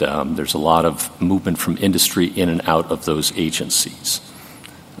 and there's a lot of movement from industry in and out of those agencies.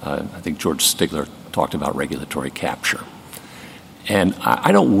 I think George Stigler talked about regulatory capture. And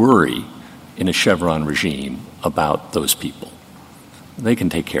I don't worry in a Chevron regime about those people. They can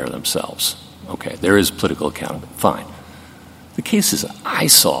take care of themselves. Okay, there is political accountability. Fine. The cases I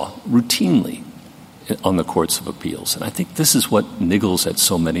saw routinely on the courts of appeals, and I think this is what niggles at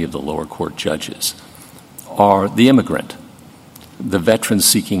so many of the lower court judges, are the immigrant, the veteran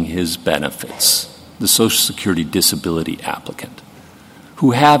seeking his benefits, the Social Security disability applicant,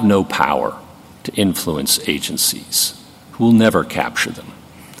 who have no power to influence agencies, who will never capture them,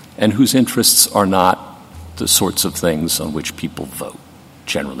 and whose interests are not the sorts of things on which people vote,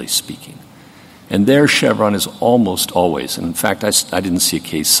 generally speaking. And there Chevron is almost always, and in fact I didn't see a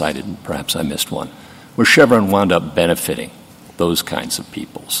case cited, and perhaps I missed one, where Chevron wound up benefiting those kinds of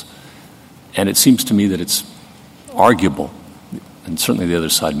peoples. And it seems to me that it's arguable, and certainly the other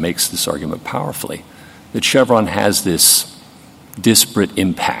side makes this argument powerfully, that Chevron has this disparate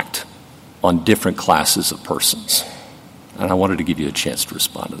impact on different classes of persons. And I wanted to give you a chance to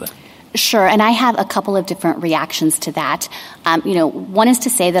respond to that. Sure, and I have a couple of different reactions to that. One is to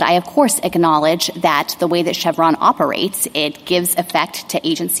say that I, of course, acknowledge that the way that Chevron operates, it gives effect to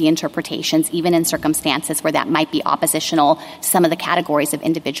agency interpretations, even in circumstances where that might be oppositional to some of the categories of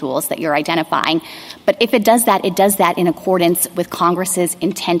individuals that you're identifying. But if it does that in accordance with Congress's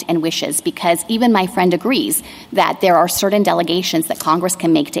intent and wishes, because even my friend agrees that there are certain delegations that Congress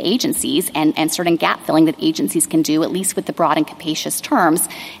can make to agencies and certain gap-filling that agencies can do, at least with the broad and capacious terms.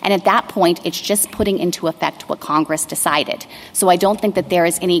 And at that point, it's just putting into effect what Congress decided. So I don't think that there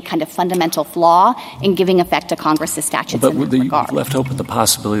is any kind of fundamental flaw in giving effect to Congress's statutes in that regard. But left open the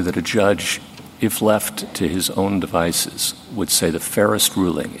possibility that a judge, if left to his own devices, would say the fairest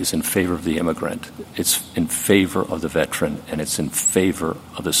ruling is in favor of the immigrant, it's in favor of the veteran, and it's in favor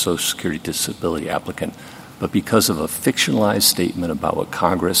of the Social Security disability applicant. But because of a fictionalized statement about what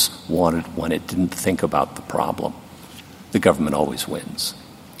Congress wanted when it didn't think about the problem, the government always wins.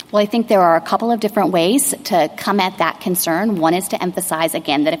 Well, I think there are a couple of different ways to come at that concern. One is to emphasize,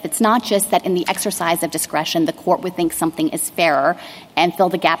 again, that if it's not just that in the exercise of discretion the court would think something is fairer and fill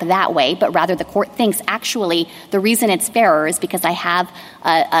the gap that way, but rather the court thinks actually the reason it's fairer is because I have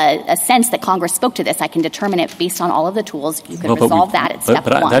a sense that Congress spoke to this. I can determine it based on all of the tools. You can resolve that at step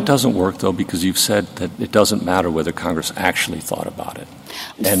one. That doesn't work, though, because you've said that it doesn't matter whether Congress actually thought about it.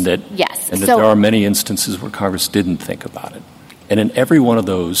 And that, there are many instances where Congress didn't think about it. And in every one of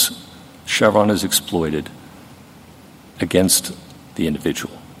those, Chevron is exploited against the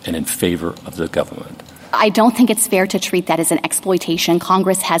individual and in favor of the government. I don't think it's fair to treat that as an exploitation.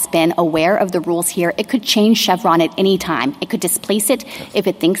 Congress has been aware of the rules here. It could change Chevron at any time. It could displace it if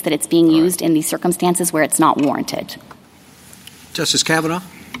it thinks that it's being used in these circumstances where it's not warranted. Justice Kavanaugh?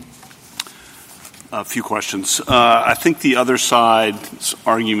 A few questions. I think the other side's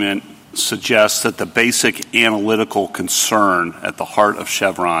argument suggests that the basic analytical concern at the heart of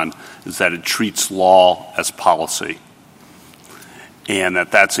Chevron is that it treats law as policy, and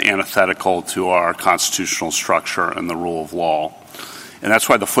that's antithetical to our constitutional structure and the rule of law. And that's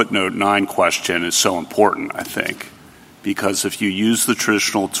why the footnote 9 question is so important, I think, because if you use the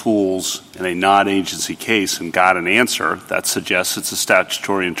traditional tools in a non-agency case and got an answer, that suggests it's a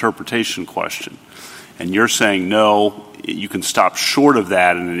statutory interpretation question. And you're saying, no, you can stop short of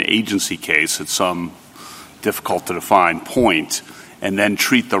that in an agency case at some difficult-to-define point and then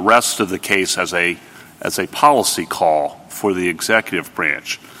treat the rest of the case as a policy call for the executive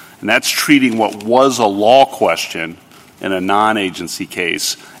branch. And that's treating what was a law question in a non-agency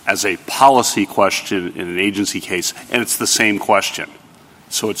case as a policy question in an agency case, and it's the same question.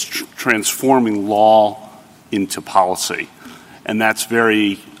 So it's transforming law into policy. And that's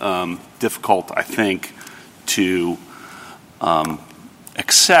very difficult, I think, to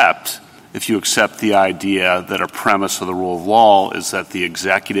accept if you accept the idea that a premise of the rule of law is that the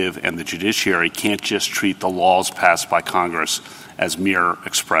executive and the judiciary can't just treat the laws passed by Congress as mere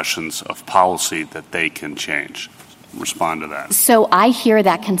expressions of policy that they can change. Respond to that. So I hear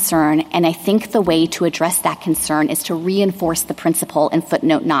that concern, and I think the way to address that concern is to reinforce the principle in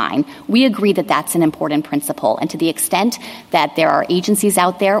footnote 9. We agree that that's an important principle, and to the extent that there are agencies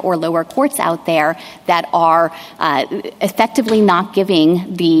out there or lower courts out there that are effectively not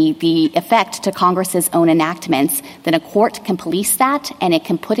giving the effect to Congress's own enactments, then a court can police that, and it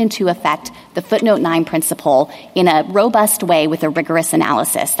can put into effect the footnote 9 principle in a robust way with a rigorous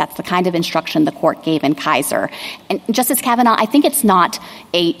analysis. That's the kind of instruction the court gave in Kaiser. And Justice Kavanaugh, I think it's not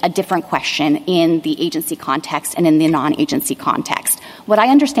a different question in the agency context and in the non-agency context. What I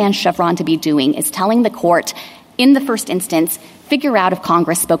understand Chevron to be doing is telling the court, in the first instance, figure out if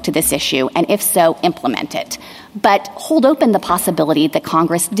Congress spoke to this issue, and if so, implement it. But hold open the possibility that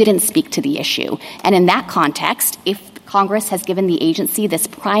Congress didn't speak to the issue. And in that context, if Congress has given the agency this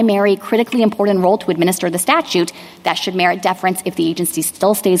primary, critically important role to administer the statute, that should merit deference if the agency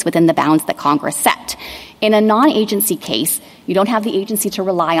still stays within the bounds that Congress set. In a non-agency case, you don't have the agency to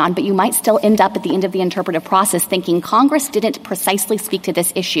rely on, but you might still end up at the end of the interpretive process thinking Congress didn't precisely speak to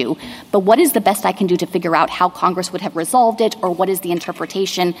this issue, but what is the best I can do to figure out how Congress would have resolved it, or what is the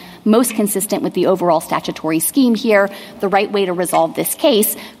interpretation most consistent with the overall statutory scheme here, the right way to resolve this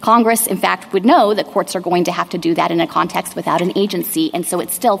case? Congress, in fact, would know that courts are going to have to do that in a context without an agency, and so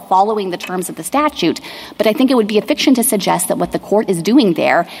it's still following the terms of the statute. But I think it would be a fiction to suggest that what the court is doing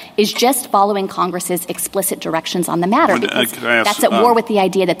there is just following Congress's explicit directions on the matter, because that's at war with the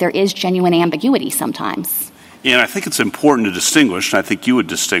idea that there is genuine ambiguity sometimes. And I think it's important to distinguish, and I think you would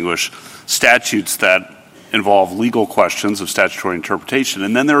distinguish, statutes that involve legal questions of statutory interpretation.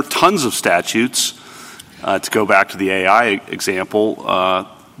 And then there are tons of statutes, to go back to the AI example,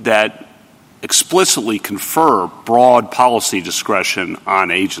 that explicitly confer broad policy discretion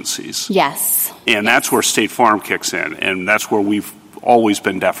on agencies. Yes. And that's where State Farm kicks in, and that's where we've always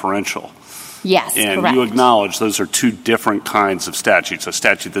been deferential. Yes, and correct. You acknowledge those are two different kinds of statutes. A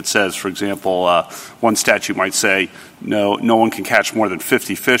statute that says, for example, one statute might say no one can catch more than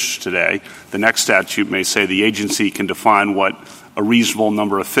 50 fish today. The next statute may say the agency can define what a reasonable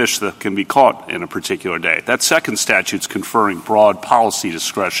number of fish that can be caught in a particular day. That second statute's conferring broad policy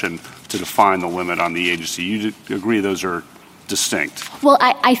discretion to define the limit on the agency. You agree those are distinct? Well,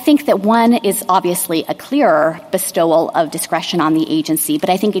 I think that one is obviously a clearer bestowal of discretion on the agency, but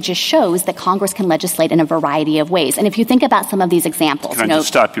I think it just shows that Congress can legislate in a variety of ways. And if you think about some of these examples... Can I just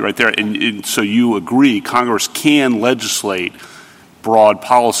stop you right there? And so you agree Congress can legislate broad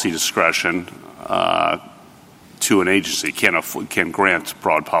policy discretion to an agency, can grant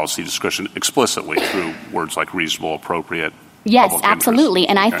broad policy discretion explicitly through words like reasonable, appropriate... Yes, absolutely.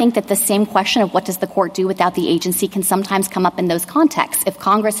 And I think that the same question of what does the court do without the agency can sometimes come up in those contexts. If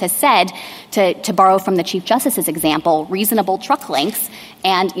Congress has said, to borrow from the Chief Justice's example, reasonable truck lengths,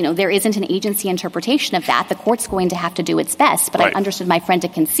 and there isn't an agency interpretation of that, the court's going to have to do its best. But right. I understood my friend to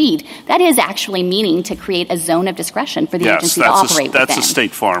concede. That is actually meaning to create a zone of discretion for the agency to operate within. That's a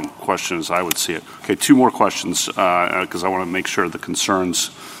State Farm question as I would see it. Okay, two more questions because I want to make sure the concerns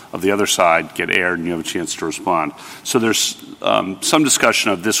of the other side get aired and you have a chance to respond. So there's some discussion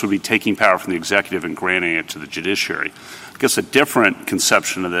of this would be taking power from the executive and granting it to the judiciary. I guess a different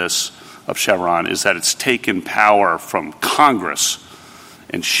conception of this, of Chevron, is that it's taken power from Congress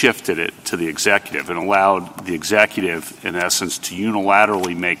and shifted it to the executive and allowed the executive, in essence, to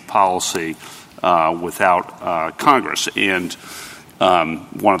unilaterally make policy without Congress. And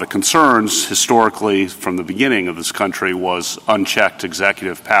one of the concerns historically from the beginning of this country was unchecked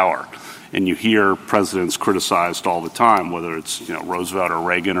executive power. And you hear presidents criticized all the time, whether it's Roosevelt or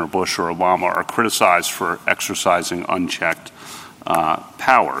Reagan or Bush or Obama, are criticized for exercising unchecked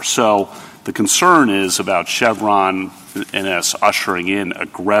power. So the concern is about Chevron and us ushering in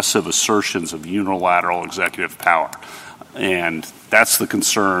aggressive assertions of unilateral executive power. And that's the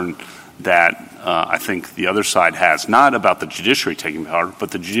concern that I think the other side has, not about the judiciary taking power,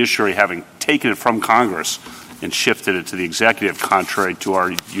 but the judiciary having taken it from Congress and shifted it to the executive, contrary to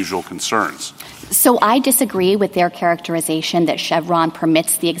our usual concerns. So I disagree with their characterization that Chevron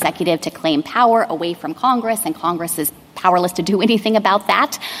permits the executive to claim power away from Congress, and Congress is powerless to do anything about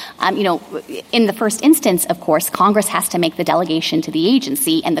that. In the first instance, of course, Congress has to make the delegation to the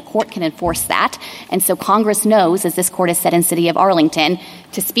agency, and the court can enforce that. And so Congress knows, as this court has said in City of Arlington,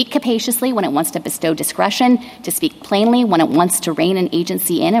 to speak capaciously when it wants to bestow discretion, to speak plainly when it wants to rein an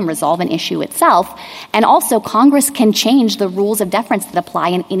agency in and resolve an issue itself. And also, Congress can change the rules of deference that apply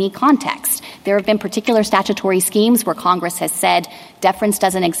in any context. There have been particular statutory schemes where Congress has said deference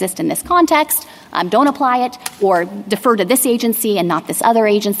doesn't exist in this context, don't apply it, or defer to this agency and not this other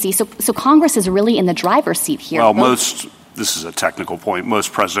agency. So Congress is really in the driver's seat here. Well, this is a technical point.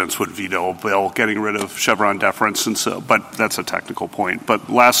 Most presidents would veto a bill getting rid of Chevron deference, but that's a technical point.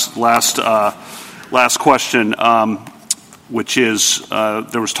 But last question, which is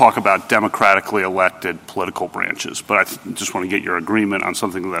there was talk about democratically elected political branches, but I just want to get your agreement on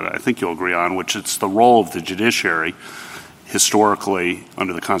something that I think you'll agree on, which is the role of the judiciary historically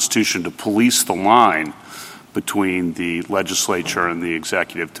under the Constitution to police the line between the legislature and the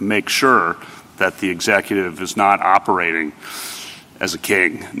executive to make sure that the executive is not operating as a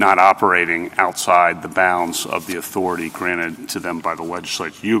king, not operating outside the bounds of the authority granted to them by the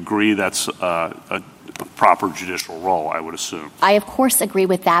legislature. You agree that's a proper judicial role, I would assume? I, of course, agree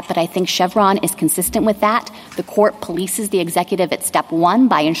with that, but I think Chevron is consistent with that. The court polices the executive at step one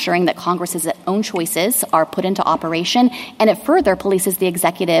by ensuring that Congress's own choices are put into operation, and it further polices the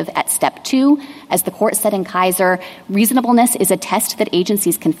executive at step two. As the court said in Kaiser, reasonableness is a test that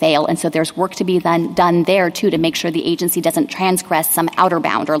agencies can fail, and so there's work to be done there, too, to make sure the agency doesn't transgress some outer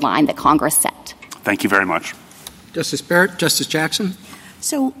bound or line that Congress set. Thank you very much. Justice Barrett, Justice Jackson?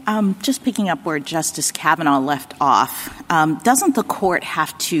 So just picking up where Justice Kavanaugh left off, doesn't the court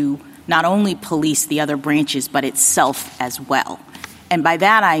have to not only police the other branches but itself as well? And by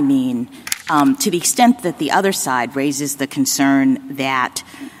that I mean to the extent that the other side raises the concern that,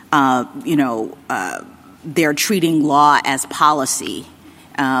 they're treating law as policy,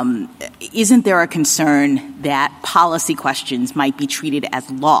 isn't there a concern that policy questions might be treated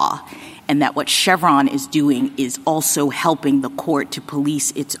as law? And that what Chevron is doing is also helping the court to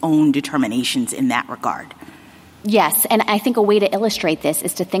police its own determinations in that regard. Yes, and I think a way to illustrate this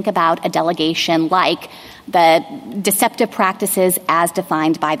is to think about a delegation like the deceptive practices as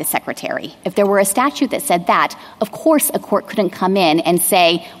defined by the secretary. If there were a statute that said that, of course a court couldn't come in and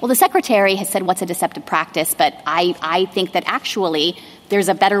say, well, the secretary has said what's a deceptive practice, but I think that actually there's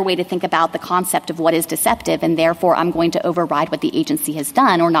a better way to think about the concept of what is deceptive, and therefore I'm going to override what the agency has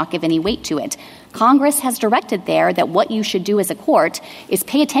done or not give any weight to it. Congress has directed there that what you should do as a court is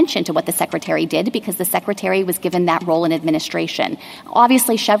pay attention to what the secretary did because the secretary was given that role in administration.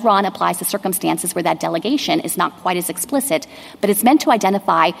 Obviously, Chevron applies to circumstances where that delegation is not quite as explicit, but it's meant to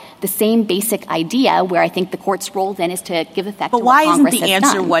identify the same basic idea where I think the court's role then is to give effect to what Congress has done. But why isn't the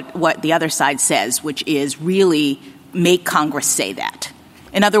answer what the other side says, which is really make Congress say that?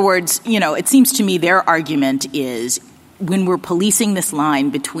 In other words, it seems to me their argument is when we're policing this line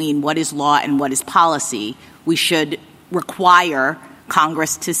between what is law and what is policy, we should require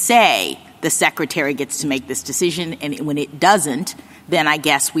Congress to say the secretary gets to make this decision, and when it doesn't, then I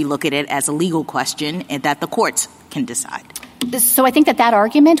guess we look at it as a legal question and that the courts can decide. So I think that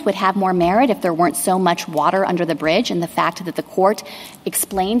argument would have more merit if there weren't so much water under the bridge, and the fact that the court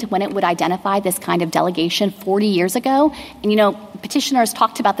explained when it would identify this kind of delegation 40 years ago. And, petitioners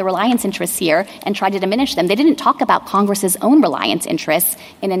talked about the reliance interests here and tried to diminish them. They didn't talk about Congress's own reliance interests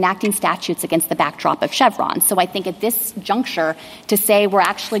in enacting statutes against the backdrop of Chevron. So I think at this juncture to say we're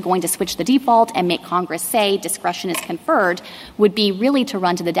actually going to switch the default and make Congress say discretion is conferred would be really to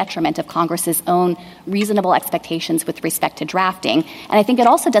run to the detriment of Congress's own reasonable expectations with respect to drafting. And I think it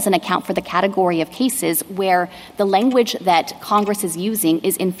also doesn't account for the category of cases where the language that Congress is using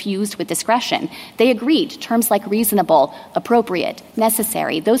is infused with discretion. They agreed terms like reasonable, appropriate,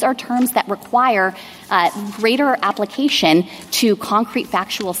 necessary. Those are terms that require greater application to concrete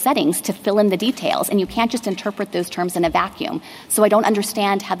factual settings to fill in the details, and you can't just interpret those terms in a vacuum. So I don't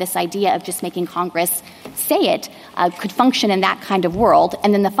understand how this idea of just making Congress say it could function in that kind of world.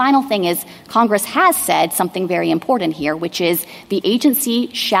 And then the final thing is Congress has said something very important here, which is the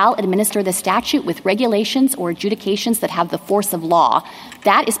agency shall administer the statute with regulations or adjudications that have the force of law.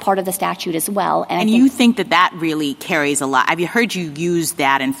 That is part of the statute as well. And you think that really carries a lot. I've heard you use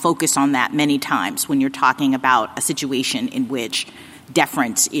that and focus on that many times when you're talking about a situation in which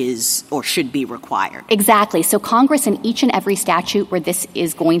deference is or should be required. Exactly. So Congress in each and every statute where this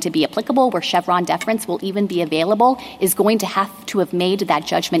is going to be applicable, where Chevron deference will even be available, is going to have made that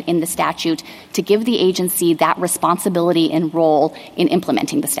judgment in the statute to give the agency that responsibility and role in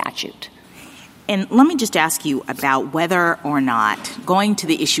implementing the statute. And let me just ask you about whether or not, going to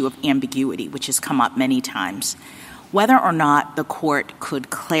the issue of ambiguity, which has come up many times, whether or not the court could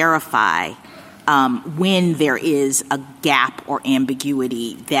clarify when there is a gap or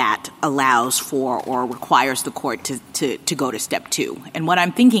ambiguity that allows for or requires the court to go to step two. And what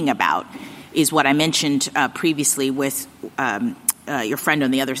I'm thinking about is what I mentioned previously with your friend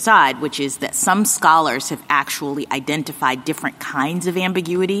on the other side, which is that some scholars have actually identified different kinds of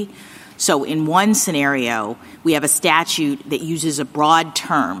ambiguity. So in one scenario, we have a statute that uses a broad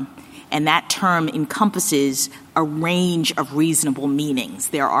term, and that term encompasses a range of reasonable meanings.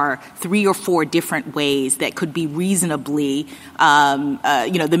 There are 3 or 4 different ways that could be reasonably,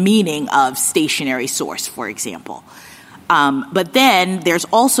 the meaning of stationary source, for example. But then there's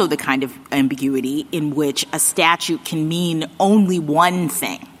also the kind of ambiguity in which a statute can mean only one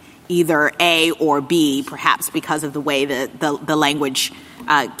thing, either A or B, perhaps because of the way the language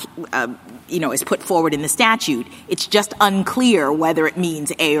is put forward in the statute. It's just unclear whether it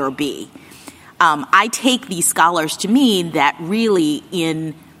means A or B. I take these scholars to mean that really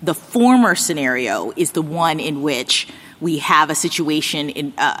in the former scenario is the one in which we have a situation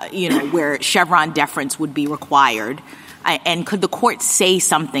where Chevron deference would be required. And could the court say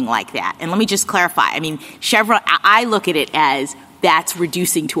something like that? And let me just clarify. I mean, Chevron, I look at it as that's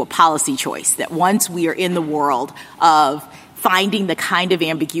reducing to a policy choice, that once we are in the world of finding the kind of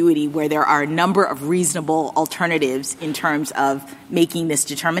ambiguity where there are a number of reasonable alternatives in terms of making this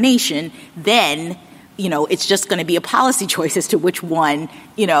determination, then, it's just going to be a policy choice as to which one,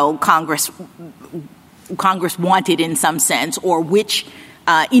 Congress wanted in some sense, or which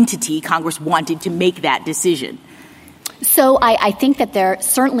entity Congress wanted to make that decision. So I think that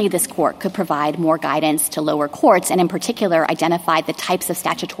certainly this court could provide more guidance to lower courts and in particular identify the types of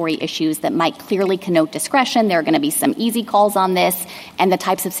statutory issues that might clearly connote discretion. There are going to be some easy calls on this, and the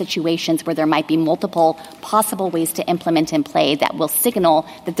types of situations where there might be multiple possible ways to implement and play that will signal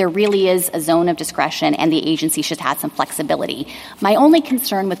that there really is a zone of discretion and the agency should have some flexibility. My only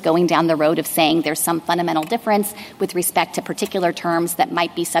concern with going down the road of saying there's some fundamental difference with respect to particular terms that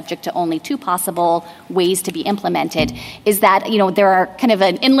might be subject to only 2 possible ways to be implemented is that, there are kind of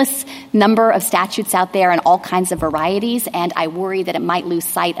an endless number of statutes out there and all kinds of varieties, and I worry that it might lose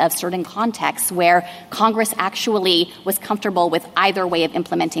sight of certain contexts where Congress actually was comfortable with either way of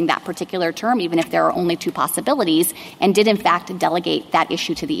implementing that particular term, even if there are only 2 possibilities, and did in fact delegate that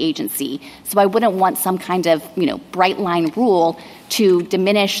issue to the agency. So I wouldn't want some kind of, bright line rule to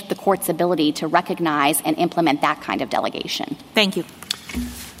diminish the court's ability to recognize and implement that kind of delegation. Thank you.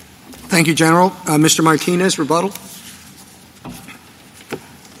 Thank you, General. Mr. Martinez, rebuttal.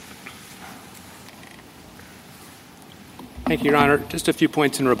 Thank you, Your Honor. Just a few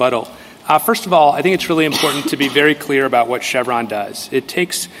points in rebuttal. First of all, I think it's really important to be very clear about what Chevron does. It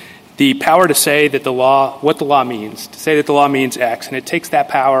takes the power to say that what the law means, to say that the law means X, and it takes that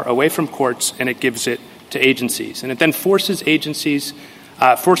power away from courts and it gives it to agencies. And it then forces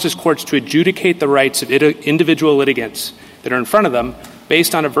courts to adjudicate the rights of individual litigants that are in front of them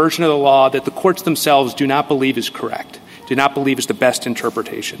based on a version of the law that the courts themselves do not believe is correct, do not believe is the best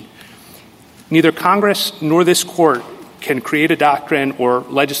interpretation. Neither Congress nor this court can create a doctrine or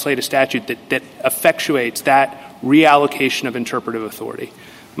legislate a statute that effectuates that reallocation of interpretive authority.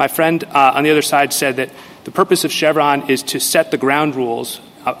 My friend on the other side said that the purpose of Chevron is to set the ground rules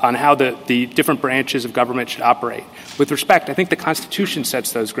on how the different branches of government should operate. With respect, I think the Constitution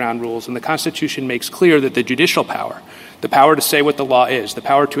sets those ground rules, and the Constitution makes clear that the judicial power, the power to say what the law is, the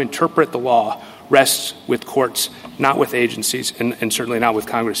power to interpret the law, rests with courts, not with agencies, and certainly not with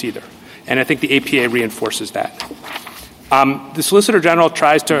Congress either. And I think the APA reinforces that. The Solicitor General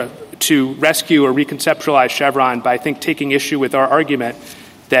tries to rescue or reconceptualize Chevron by, I think, taking issue with our argument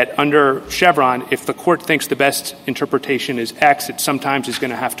that under Chevron, if the court thinks the best interpretation is X, it sometimes is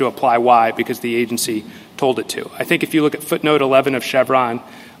going to have to apply Y because the agency told it to. I think if you look at footnote 11 of Chevron,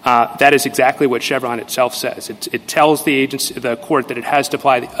 That is exactly what Chevron itself says. It tells the court that it has to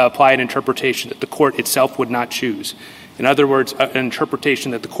apply an interpretation that the court itself would not choose. In other words, an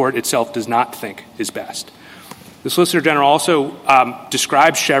interpretation that the court itself does not think is best. The Solicitor General also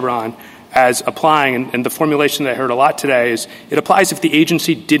describes Chevron as applying, and the formulation that I heard a lot today is it applies if the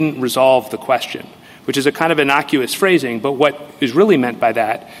agency didn't resolve the question, which is a kind of innocuous phrasing, but what is really meant by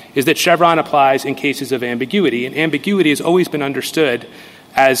that is that Chevron applies in cases of ambiguity, and ambiguity has always been understood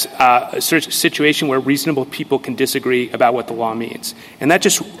as a situation where reasonable people can disagree about what the law means. And that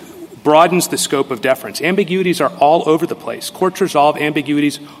just broadens the scope of deference. Ambiguities are all over the place. Courts resolve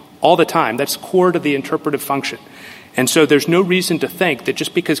ambiguities all the time. That's core to the interpretive function. And so there's no reason to think that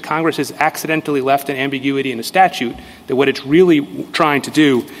just because Congress has accidentally left an ambiguity in a statute, that what it's really trying to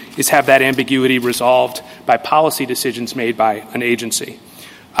do is have that ambiguity resolved by policy decisions made by an agency.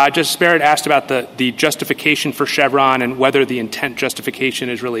 Justice Barrett asked about the justification for Chevron and whether the intent justification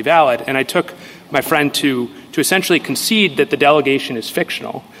is really valid. And I took my friend to essentially concede that the delegation is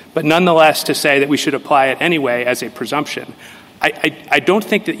fictional, but nonetheless to say that we should apply it anyway as a presumption. I don't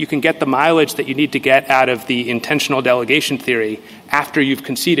think that you can get the mileage that you need to get out of the intentional delegation theory after you've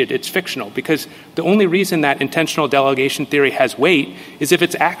conceded it's fictional, because the only reason that intentional delegation theory has weight is if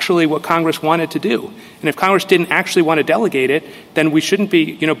it's actually what Congress wanted to do. And if Congress didn't actually want to delegate it, then we shouldn't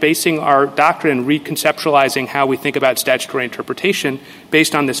be, basing our doctrine, reconceptualizing how we think about statutory interpretation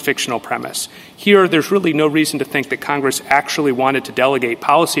based on this fictional premise. Here, there's really no reason to think that Congress actually wanted to delegate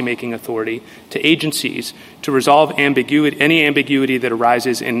policymaking authority to agencies to resolve any ambiguity that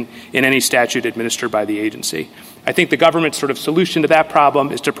arises in any statute administered by the agency. I think the government's sort of solution to that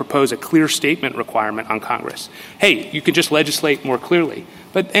problem is to propose a clear statement requirement on Congress. Hey, you can just legislate more clearly.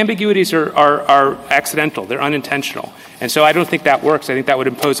 But ambiguities are accidental. They're unintentional. And so I don't think that works. I think that would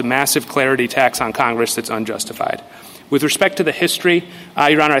impose a massive clarity tax on Congress that's unjustified. With respect to the history,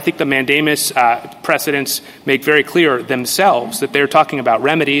 Your Honor, I think the mandamus precedents make very clear themselves that they're talking about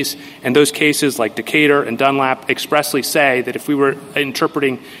remedies, and those cases like Decatur and Dunlap expressly say that if we were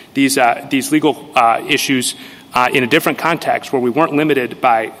interpreting these legal issues in a different context where we weren't limited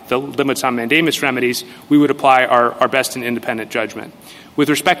by the limits on mandamus remedies, we would apply our best and independent judgment. With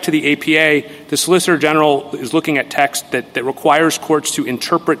respect to the APA, the Solicitor General is looking at text that requires courts to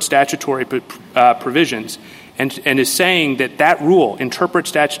interpret statutory provisions and is saying that rule, interpret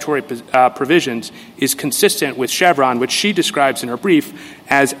statutory provisions, is consistent with Chevron, which she describes in her brief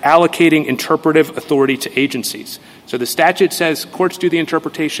as allocating interpretive authority to agencies. So the statute says courts do the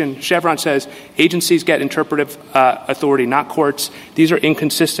interpretation. Chevron says agencies get interpretive authority, not courts. These are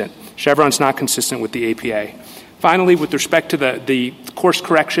inconsistent. Chevron's not consistent with the APA. Finally, with respect to the course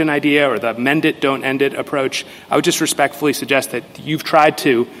correction idea or the mend it, don't end it approach, I would just respectfully suggest that you've tried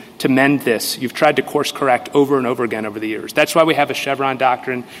to mend this. You've tried to course correct over and over again over the years. That's why we have a Chevron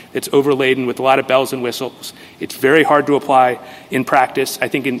doctrine that's overladen with a lot of bells and whistles. It's very hard to apply in practice. I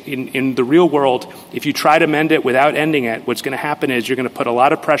think in the real world, if you try to mend it without ending it, what's going to happen is you're going to put a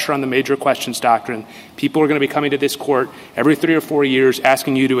lot of pressure on the major questions doctrine. People are going to be coming to this court every 3 or 4 years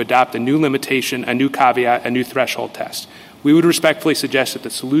asking you to adopt a new limitation, a new caveat, a new threshold test. We would respectfully suggest that the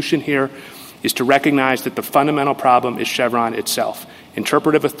solution here is to recognize that the fundamental problem is Chevron itself.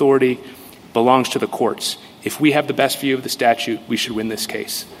 Interpretive authority belongs to the courts. If we have the best view of the statute, we should win this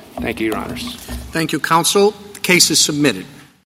case. Thank you, Your Honors. Thank you, counsel. The case is submitted.